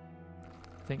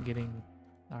 I think getting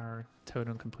our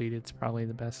totem completed is probably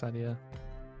the best idea.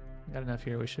 Got enough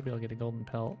here. We should be able to get a golden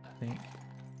pelt, I think.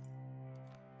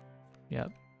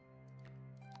 Yep.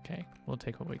 Okay, we'll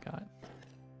take what we got.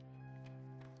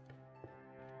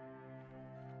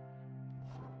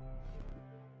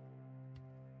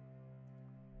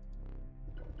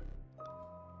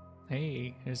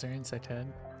 Hey, here's our insect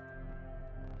head.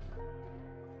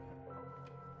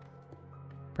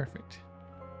 Perfect.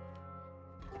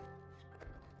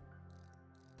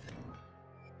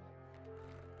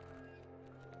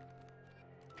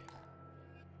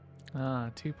 Ah,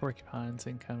 2 porcupines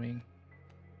incoming.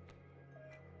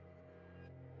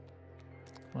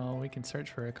 Well, we can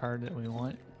search for a card that we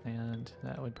want, and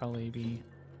that would probably be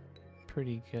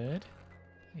pretty good.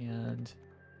 And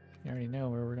you already know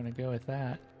where we're gonna go with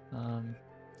that.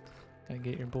 Gotta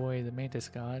get your boy the mantis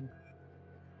god,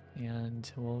 and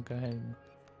we'll go ahead and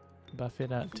buff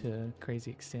it up to a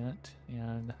crazy extent.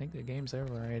 And I think the game's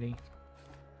over already.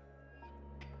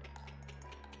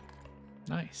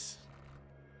 Nice.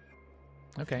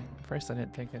 Okay, first I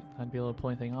didn't think I'd be able to pull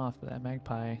anything off, but that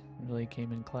magpie really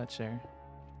came in clutch there.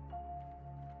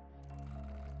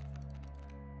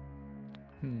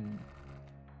 I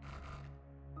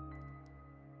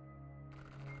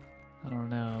don't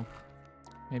know.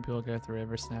 Maybe we'll go with the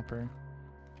river snapper.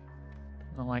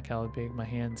 I don't like how big my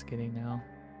hand's getting now.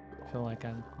 I feel like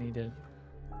I need to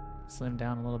slim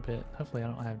down a little bit. Hopefully I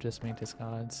don't have just Mantis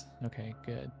Gods. Okay,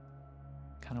 good.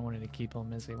 Kind of wanted to keep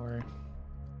them as they were.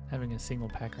 Having a single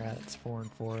pack rat that's 4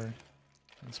 and 4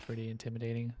 is pretty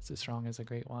intimidating. It's as strong as a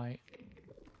Great White.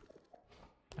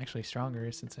 Actually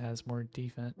stronger since it has more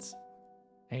defense.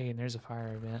 Hey, and there's a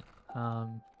fire event.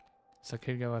 So I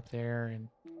could go up there and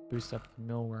boost up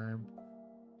the millworm.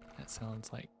 That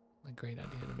sounds like a great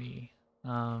idea to me.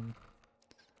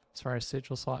 As far as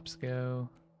sigil swaps go,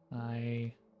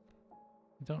 I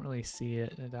don't really see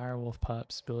it. The direwolf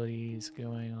pup's ability is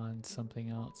going on something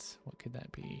else. What could that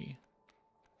be?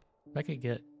 If I could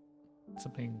get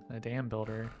something, a dam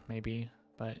builder maybe,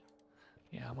 but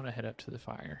yeah, I'm gonna head up to the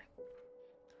fire.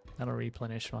 That'll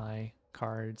replenish my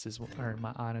cards as well, or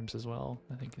my items as well.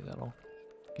 I think that'll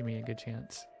give me a good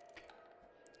chance.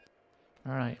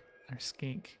 All right, our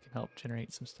skink can help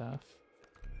generate some stuff,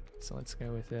 so let's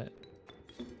go with it.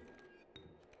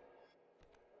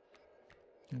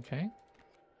 Okay,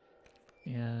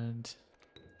 and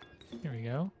here we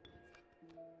go.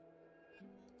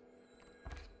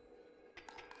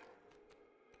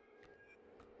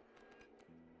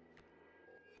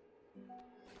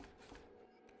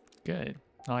 Good.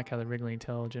 I like how the wriggling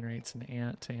tail generates an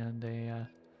ant and a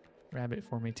rabbit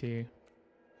for me too.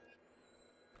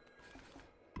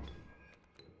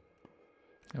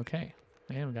 Okay,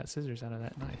 and we got scissors out of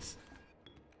that. Nice.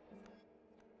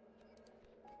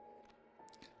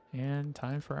 And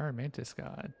time for our Mantis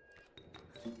God.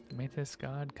 The Mantis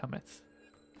God cometh.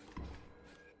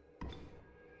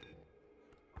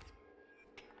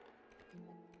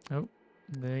 Oh,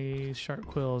 the sharp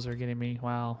quills are getting me.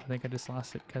 Wow, I think I just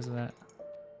lost it because of that.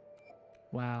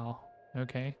 Wow.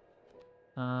 Okay.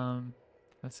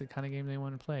 That's the kind of game they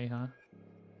want to play, huh?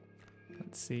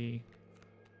 Let's see.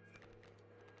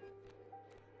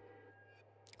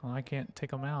 Well, I can't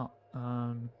take them out.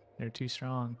 They're too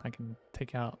strong. I can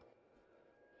take out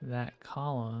that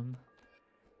column,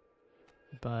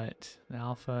 but the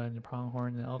alpha and the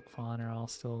pronghorn and the elk fawn are all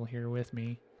still here with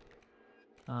me.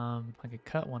 I could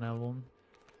cut one of them.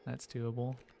 That's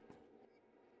doable.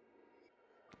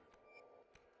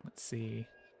 Let's see.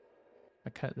 If I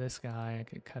cut this guy, I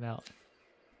could cut out,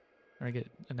 or get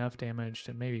enough damage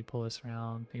to maybe pull this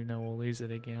around, even though we'll lose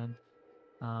it again.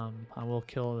 I will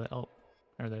kill the elk,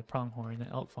 or the pronghorn.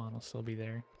 The elk fawn will still be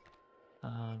there.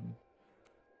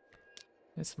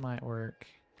 This might work.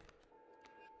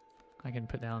 I can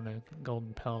put down the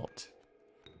golden pelt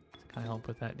to kind of help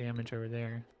with that damage over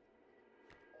there.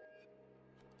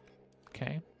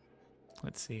 Okay,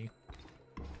 let's see.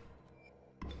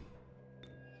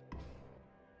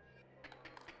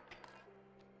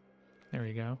 There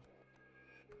we go.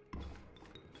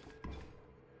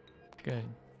 Good.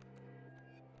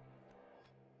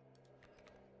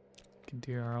 Can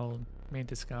do our old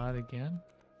Mantis God again.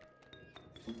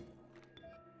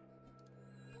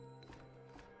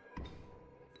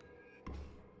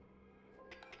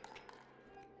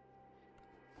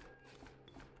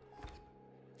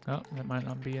 Oh, that might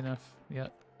not be enough.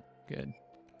 Yep, good.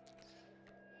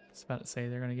 I was about to say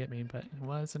they're gonna get me, but it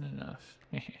wasn't enough.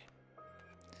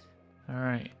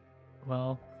 Alright,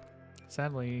 well,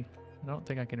 sadly, I don't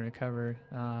think I can recover.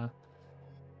 I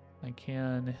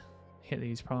can hit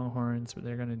these pronghorns, but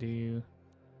they're gonna do,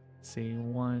 let's see,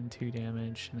 1, 2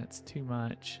 damage, and that's too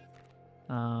much.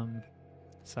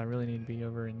 So I really need to be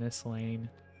over in this lane,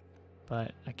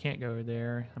 but I can't go over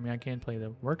there. I mean, I can play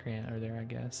the worker ant over there, I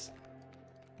guess,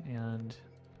 and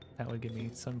that would give me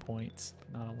some points,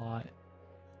 but not a lot.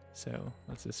 So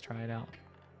let's just try it out.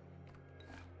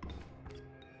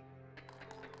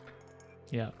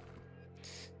 Yep.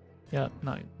 Yep,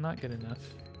 not good enough.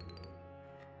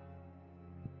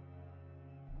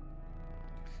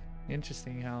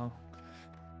 Interesting how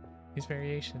these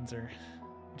variations are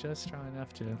just strong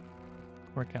enough to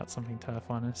work out something tough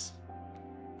on us.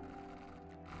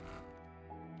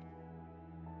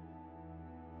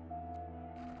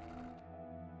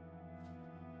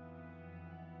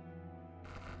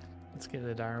 Let's get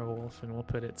the dire wolf and we'll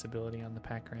put its ability on the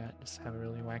pack rat. Just have a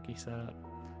really wacky setup.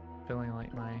 Feeling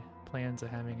like my plans of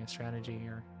having a strategy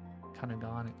are kind of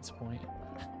gone at this point.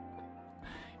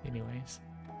 Anyways.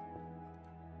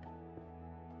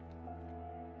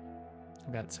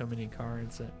 I've got so many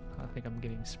cards that I think I'm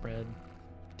getting spread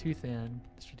too thin,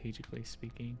 strategically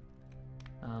speaking.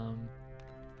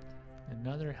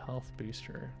 Another health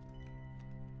booster.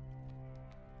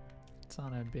 It's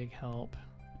not a big help.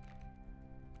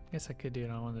 I guess I could do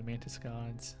it on one of the Mantis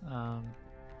Gods.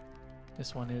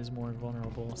 This one is more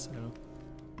vulnerable, so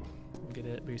we'll get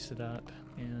it boosted up,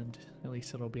 and at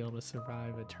least it'll be able to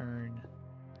survive a turn.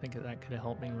 I think that could have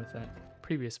helped me with that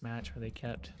previous match where they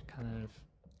kept kind of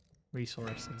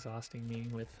resource exhausting me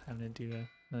with having to do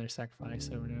another sacrifice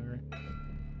over and over.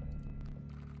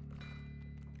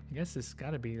 I guess this has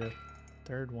got to be the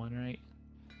third one, right?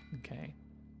 Okay.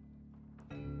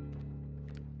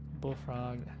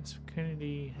 Bullfrog has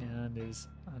fecundity and is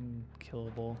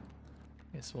unkillable.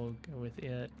 Guess we'll go with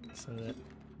it so that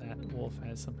that wolf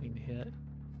has something to hit.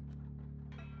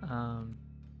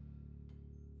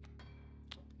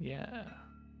 Yeah.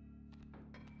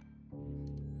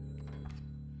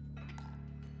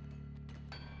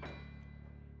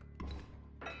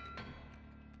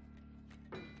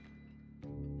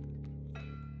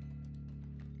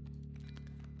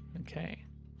 Okay.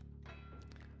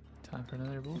 Time for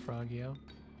another bullfrog, yo.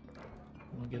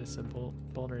 We'll get us a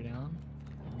boulder down.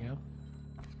 There we go.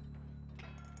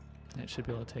 It should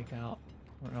be able to take out,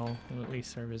 or it'll at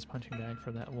least serve as punching bag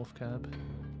for that wolf cub.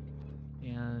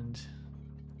 And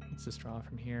let's just draw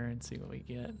from here and see what we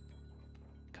get.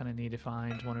 Kind of need to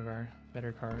find one of our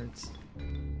better cards.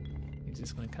 He's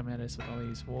just going to come at us with all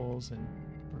these wolves, and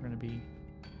we're going to be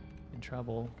in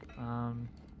trouble. I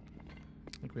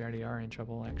think we already are in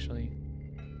trouble, actually.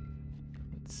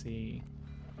 Let's see.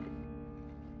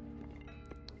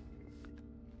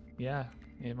 Yeah,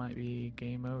 it might be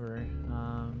game over.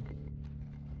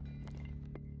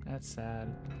 That's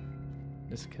sad.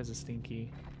 Just because of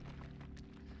Stinky.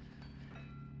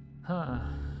 Huh.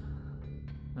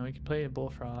 Now we can play a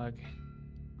bullfrog.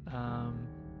 But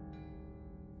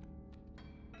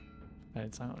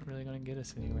it's not really going to get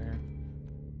us anywhere.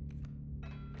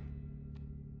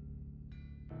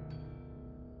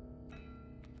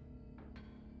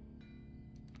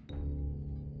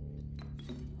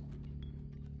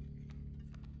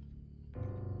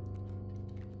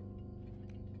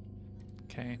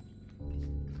 Okay.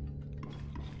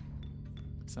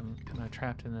 So I'm kind of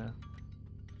trapped in a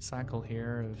cycle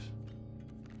here of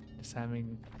just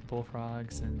having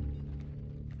bullfrogs and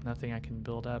nothing I can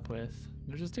build up with.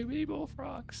 There's just too many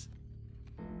bullfrogs.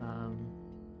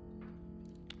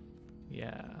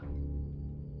 Yeah.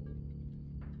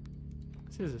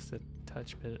 This is just a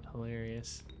touch bit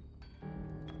hilarious.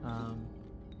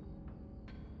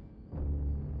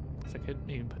 So I could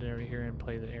even put it over here and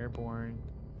play the airborne,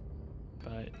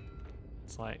 but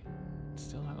it's like, it's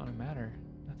still not gonna matter.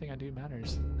 Nothing I do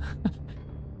matters.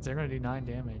 They're gonna do 9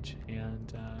 damage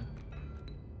and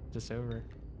just over.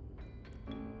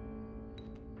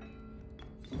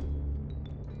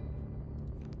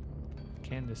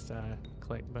 Can just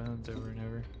collect bones over and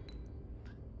over.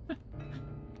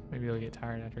 Maybe he'll get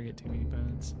tired after I get too many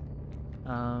bones.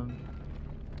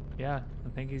 Yeah, I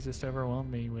think he's just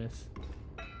overwhelmed me with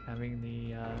having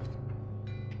the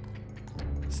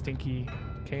stinky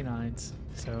canines.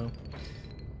 So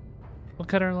we'll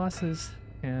cut our losses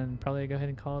and probably go ahead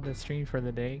and call it a stream for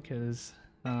the day, because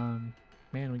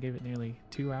man, we gave it nearly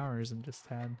 2 hours and just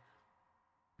had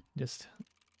just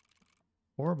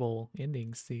horrible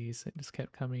endings. These it just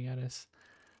kept coming at us.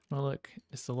 Well, look,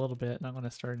 just a little bit. Not going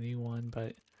to start a new one,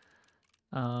 but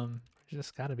there's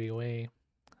just got to be a way.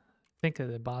 I think that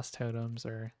the boss totems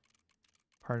are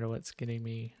part of what's getting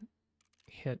me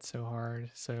hit so hard.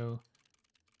 So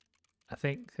I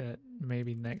think that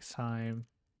maybe next time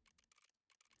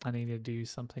I need to do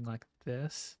something like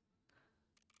this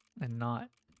and not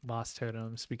boss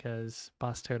totems, because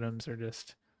boss totems are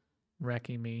just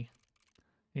wrecking me.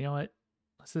 You know what?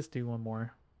 Let's just do one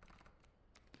more.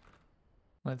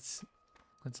 Let's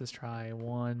just try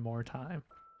one more time.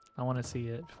 I want to see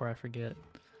it before I forget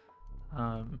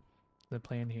the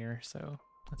plan here, so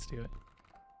let's do it.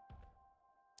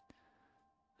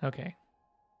 Okay.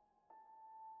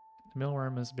 The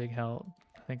mealworm is a big help.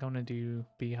 I think I'm gonna do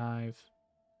beehive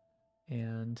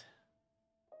and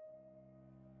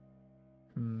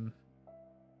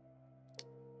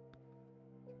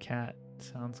cat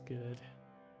sounds good.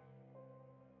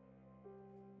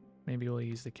 Maybe we'll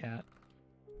use the cat.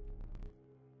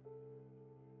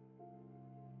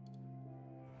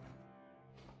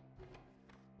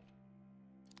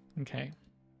 Okay.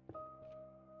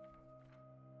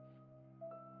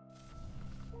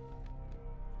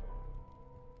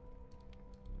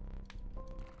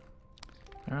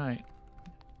 All right.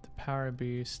 The power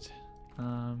boost.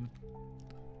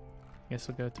 Guess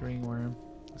we'll go with the ringworm.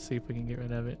 Let's see if we can get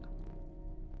rid of it.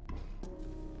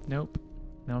 Nope.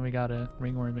 Now we got a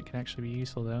ringworm that can actually be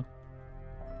useful though.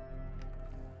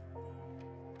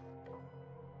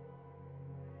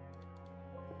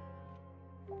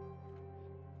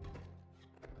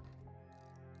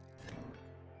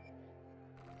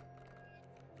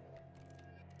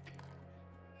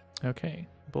 Okay,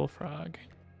 bullfrog.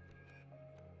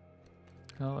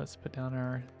 Well, let's put down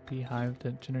our beehive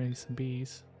to generate some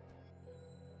bees.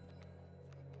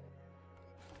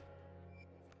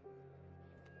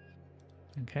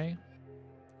 Okay.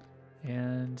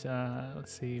 And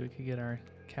let's see, we could get our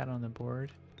cat on the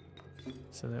board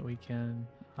so that we can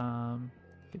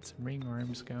get some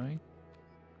ringworms going.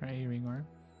 Right, ringworm.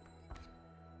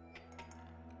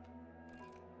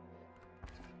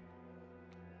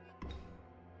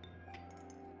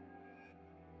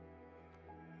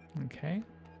 Okay.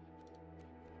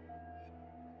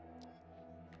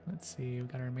 Let's see,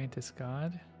 we've got our mantis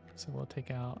god, so we'll take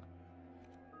out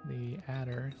the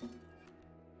adder.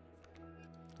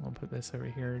 We'll put this over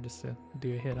here just to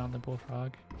do a hit on the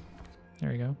bullfrog.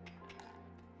 There we go.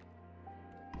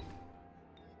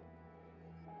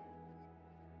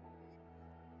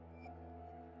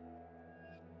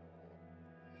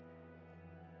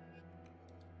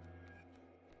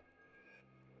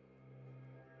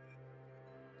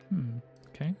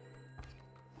 Okay.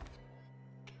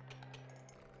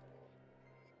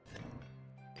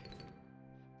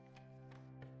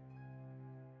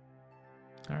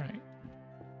 All right.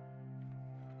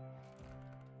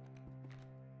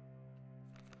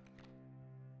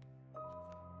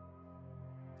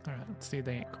 All right, let's do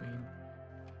the ant queen.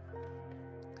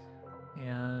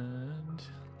 And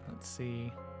let's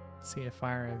see a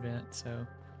fire event, so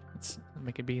let's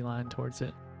make a beeline towards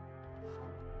it.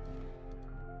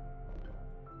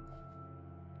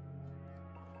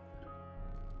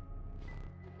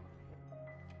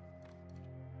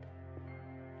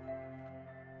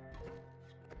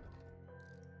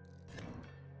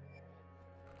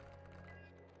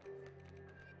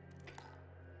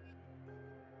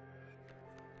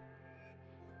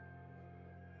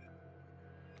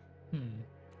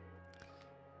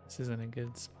 This isn't a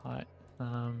good spot.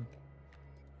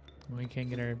 We can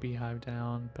get our beehive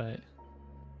down, but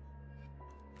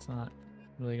it's not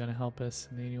really going to help us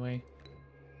in any way.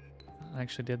 I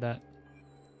actually did that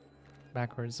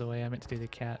backwards the way I meant to do the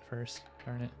cat first.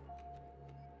 Darn it.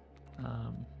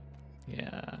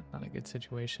 Yeah, not a good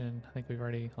situation. I think we've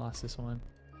already lost this one.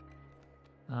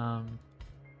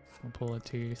 We'll pull a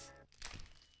tooth.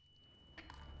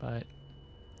 But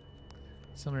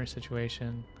similar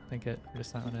situation. I think we're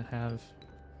just not going to have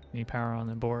any power on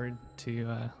the board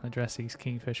to address these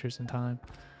kingfishers in time.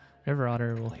 River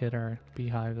otter will hit our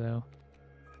beehive though,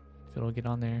 if it'll get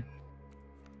on there.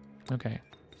 Okay.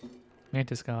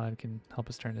 Mantis god can help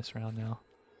us turn this around now.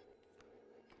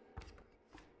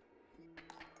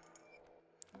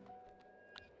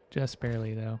 Just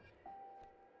barely though.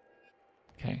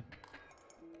 Okay.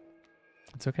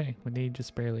 It's okay. We need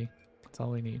just barely. That's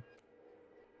all we need.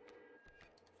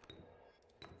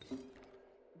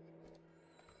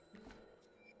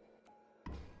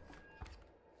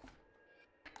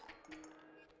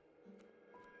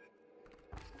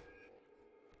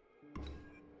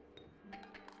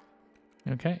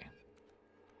 Okay.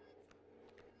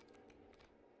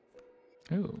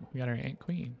 Ooh, we got our ant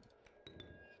queen.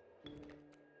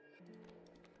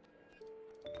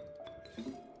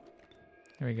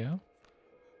 There we go.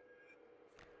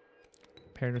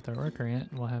 Paired with our worker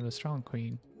ant, we'll have a strong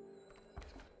queen.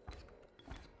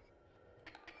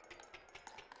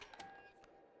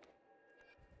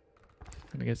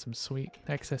 Gonna get some sweet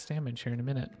excess damage here in a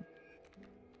minute.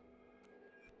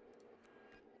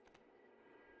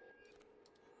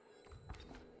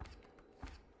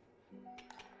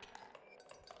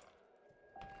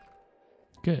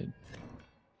 Good.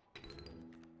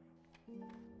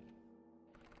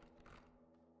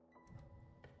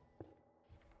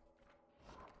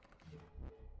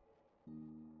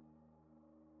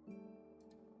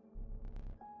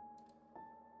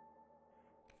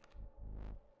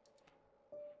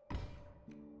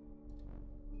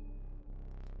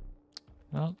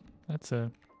 Well, that's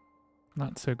a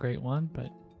not so great one,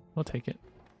 but we'll take it.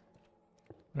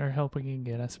 Whatever help we can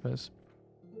get, I suppose.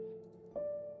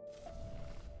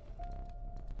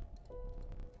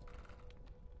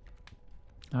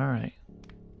 Alright.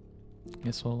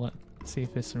 Guess we'll see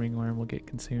if this ringworm will get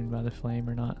consumed by the flame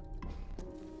or not.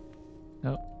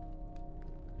 Nope.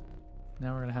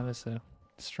 Now we're gonna have this a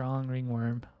strong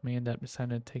ringworm. May end up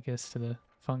deciding to take us to the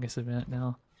fungus event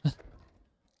now. I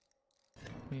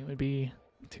mean, it would be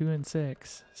 2 and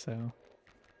 6, so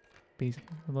be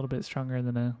a little bit stronger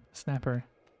than a snapper.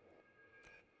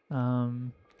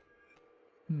 Alright,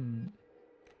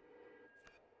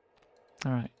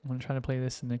 I'm gonna try to play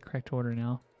this in the correct order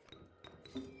now.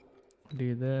 I'll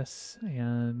do this,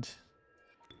 and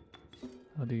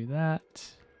I'll do that,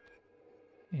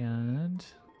 and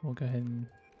we'll go ahead and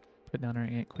put down our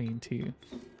ant queen too.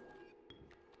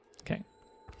 Okay.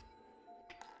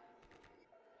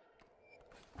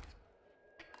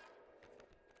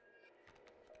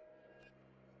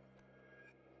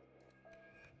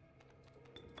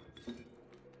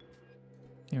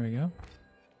 Here we go.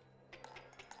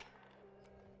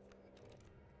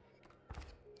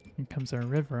 Here comes our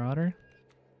river otter.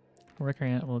 Worker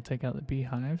ant will take out the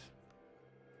beehive.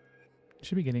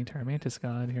 Should be getting to our mantis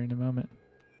god here in a moment.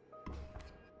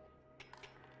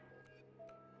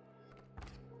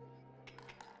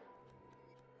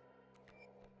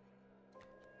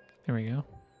 There we go.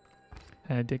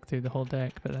 Had to dig through the whole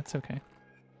deck, but that's okay.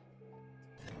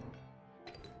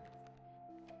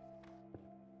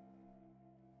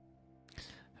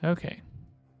 Okay.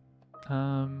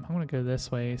 I'm gonna go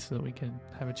this way so that we can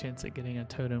have a chance at getting a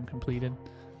totem completed.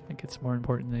 I think it's more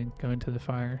important than going to the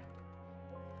fire.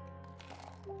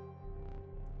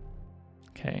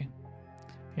 Okay.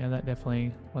 Yeah, that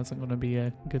definitely wasn't going to be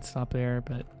a good stop there,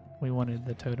 but we wanted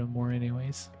the totem more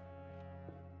anyways.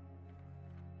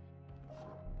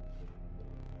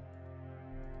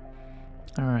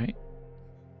 Alright.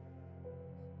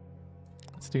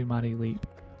 Let's do Mighty Leap.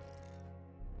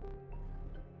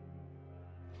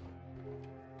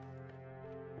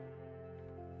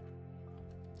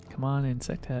 Come on,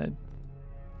 insect head.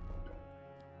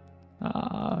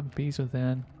 Ah, bees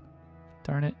within.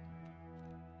 Darn it.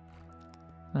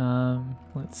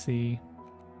 Let's see.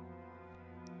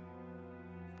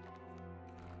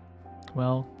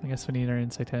 Well, I guess we need our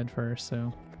insect head first,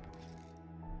 so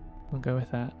we'll go with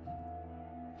that.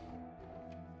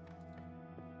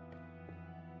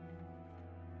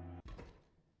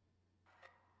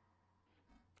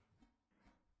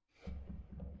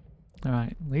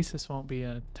 Alright, at least this won't be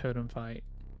a totem fight,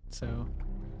 so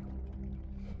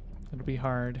it'll be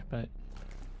hard, but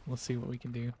we'll see what we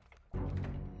can do.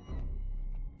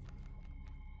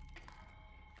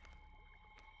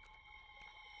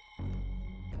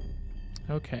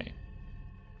 Okay.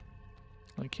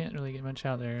 Well, we can't really get much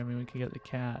out there. I mean, we could get the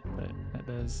cat, but that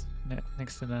does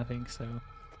next to nothing, so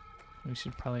we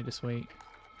should probably just wait.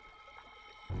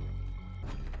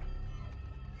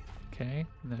 Okay,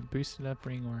 and that boosted up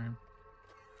ringworm.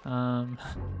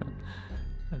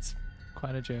 That's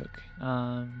quite a joke.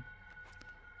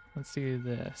 Let's do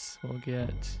this. We'll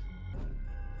get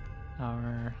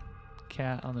our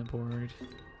cat on the board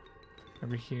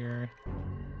over here,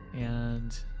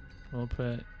 and we'll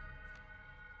put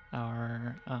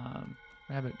our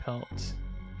rabbit pelt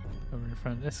over in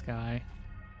front of this guy,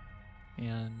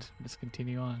 and just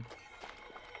continue on.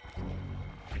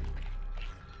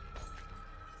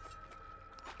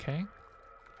 Okay.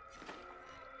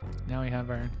 Now we have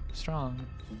our strong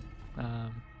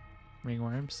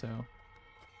ringworm, so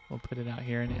we'll put it out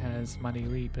here, and it has Mighty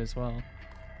Leap as well,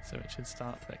 so it should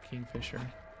stop that kingfisher.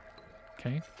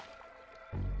 Okay.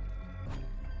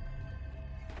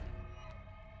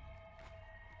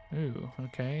 Ooh,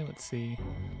 okay, let's see.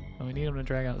 Well, we need him to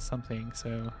drag out something,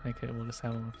 so I think we'll just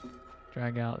have him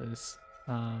drag out this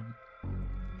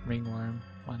ringworm.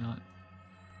 Why not?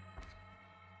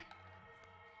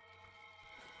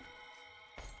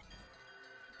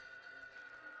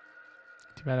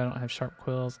 Too bad I don't have sharp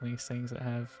quills and these things that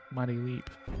have Mighty Leap.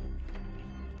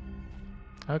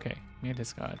 Okay,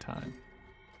 mantis god time.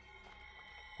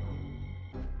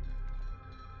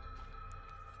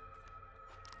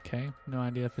 Okay, no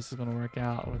idea if this is going to work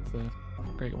out with the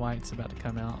great whites about to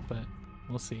come out, but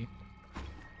we'll see.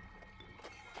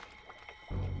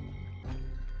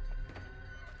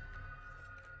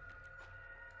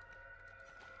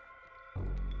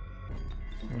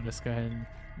 We'll just go ahead and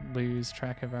lose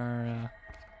track of our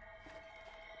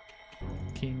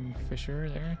kingfisher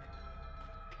there.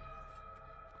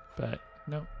 But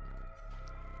nope.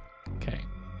 Okay.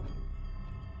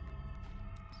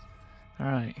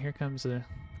 Alright, here comes the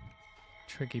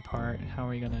tricky part. How are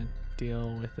we gonna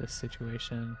deal with this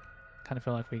situation? Kind of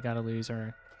feel like we gotta lose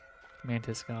our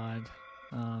mantis god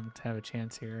to have a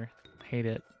chance here. Hate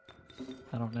it.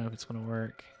 I don't know if it's gonna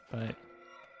work, but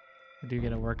we do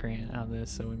get a worker ant out of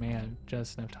this, so we may have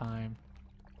just enough time.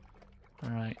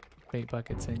 Alright, bait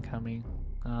buckets incoming.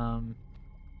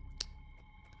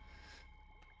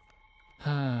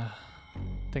 I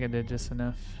think I did just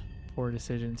enough poor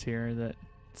decisions here that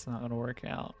it's not gonna work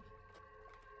out.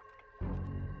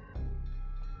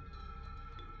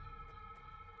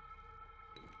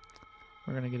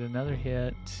 We're gonna get another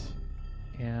hit,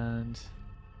 and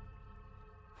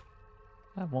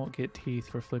I won't get teeth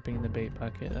for flipping the bait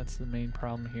bucket. That's the main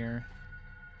problem here.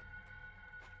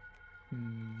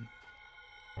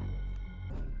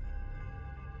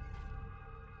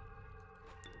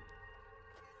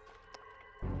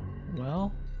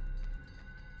 Well,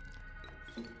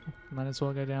 Might as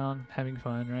well go down having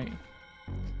fun, right?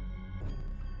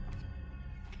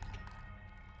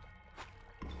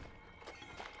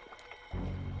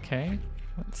 Okay,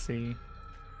 let's see.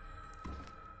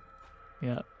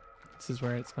 Yep, this is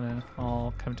where it's gonna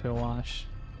all come to a wash.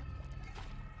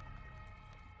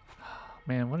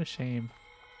 Man, what a shame.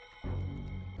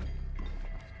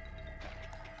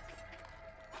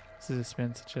 This has just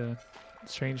been such a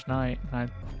strange night. I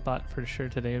thought for sure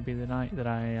today would be the night that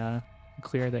I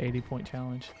clear the 80-point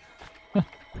challenge.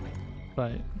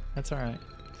 But that's alright.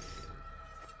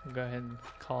 We'll go ahead and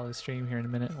call the stream here in a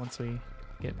minute once we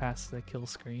get past the kill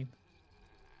screen.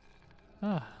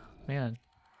 Ah, man.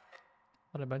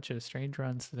 What a bunch of strange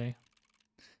runs today.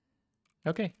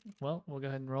 Okay, well, we'll go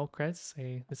ahead and roll credits.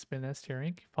 Say this has been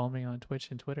STRank. Follow me on Twitch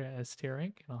and Twitter at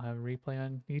STRank, and I'll have a replay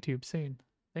on YouTube soon.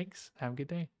 Thanks. Have a good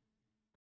day.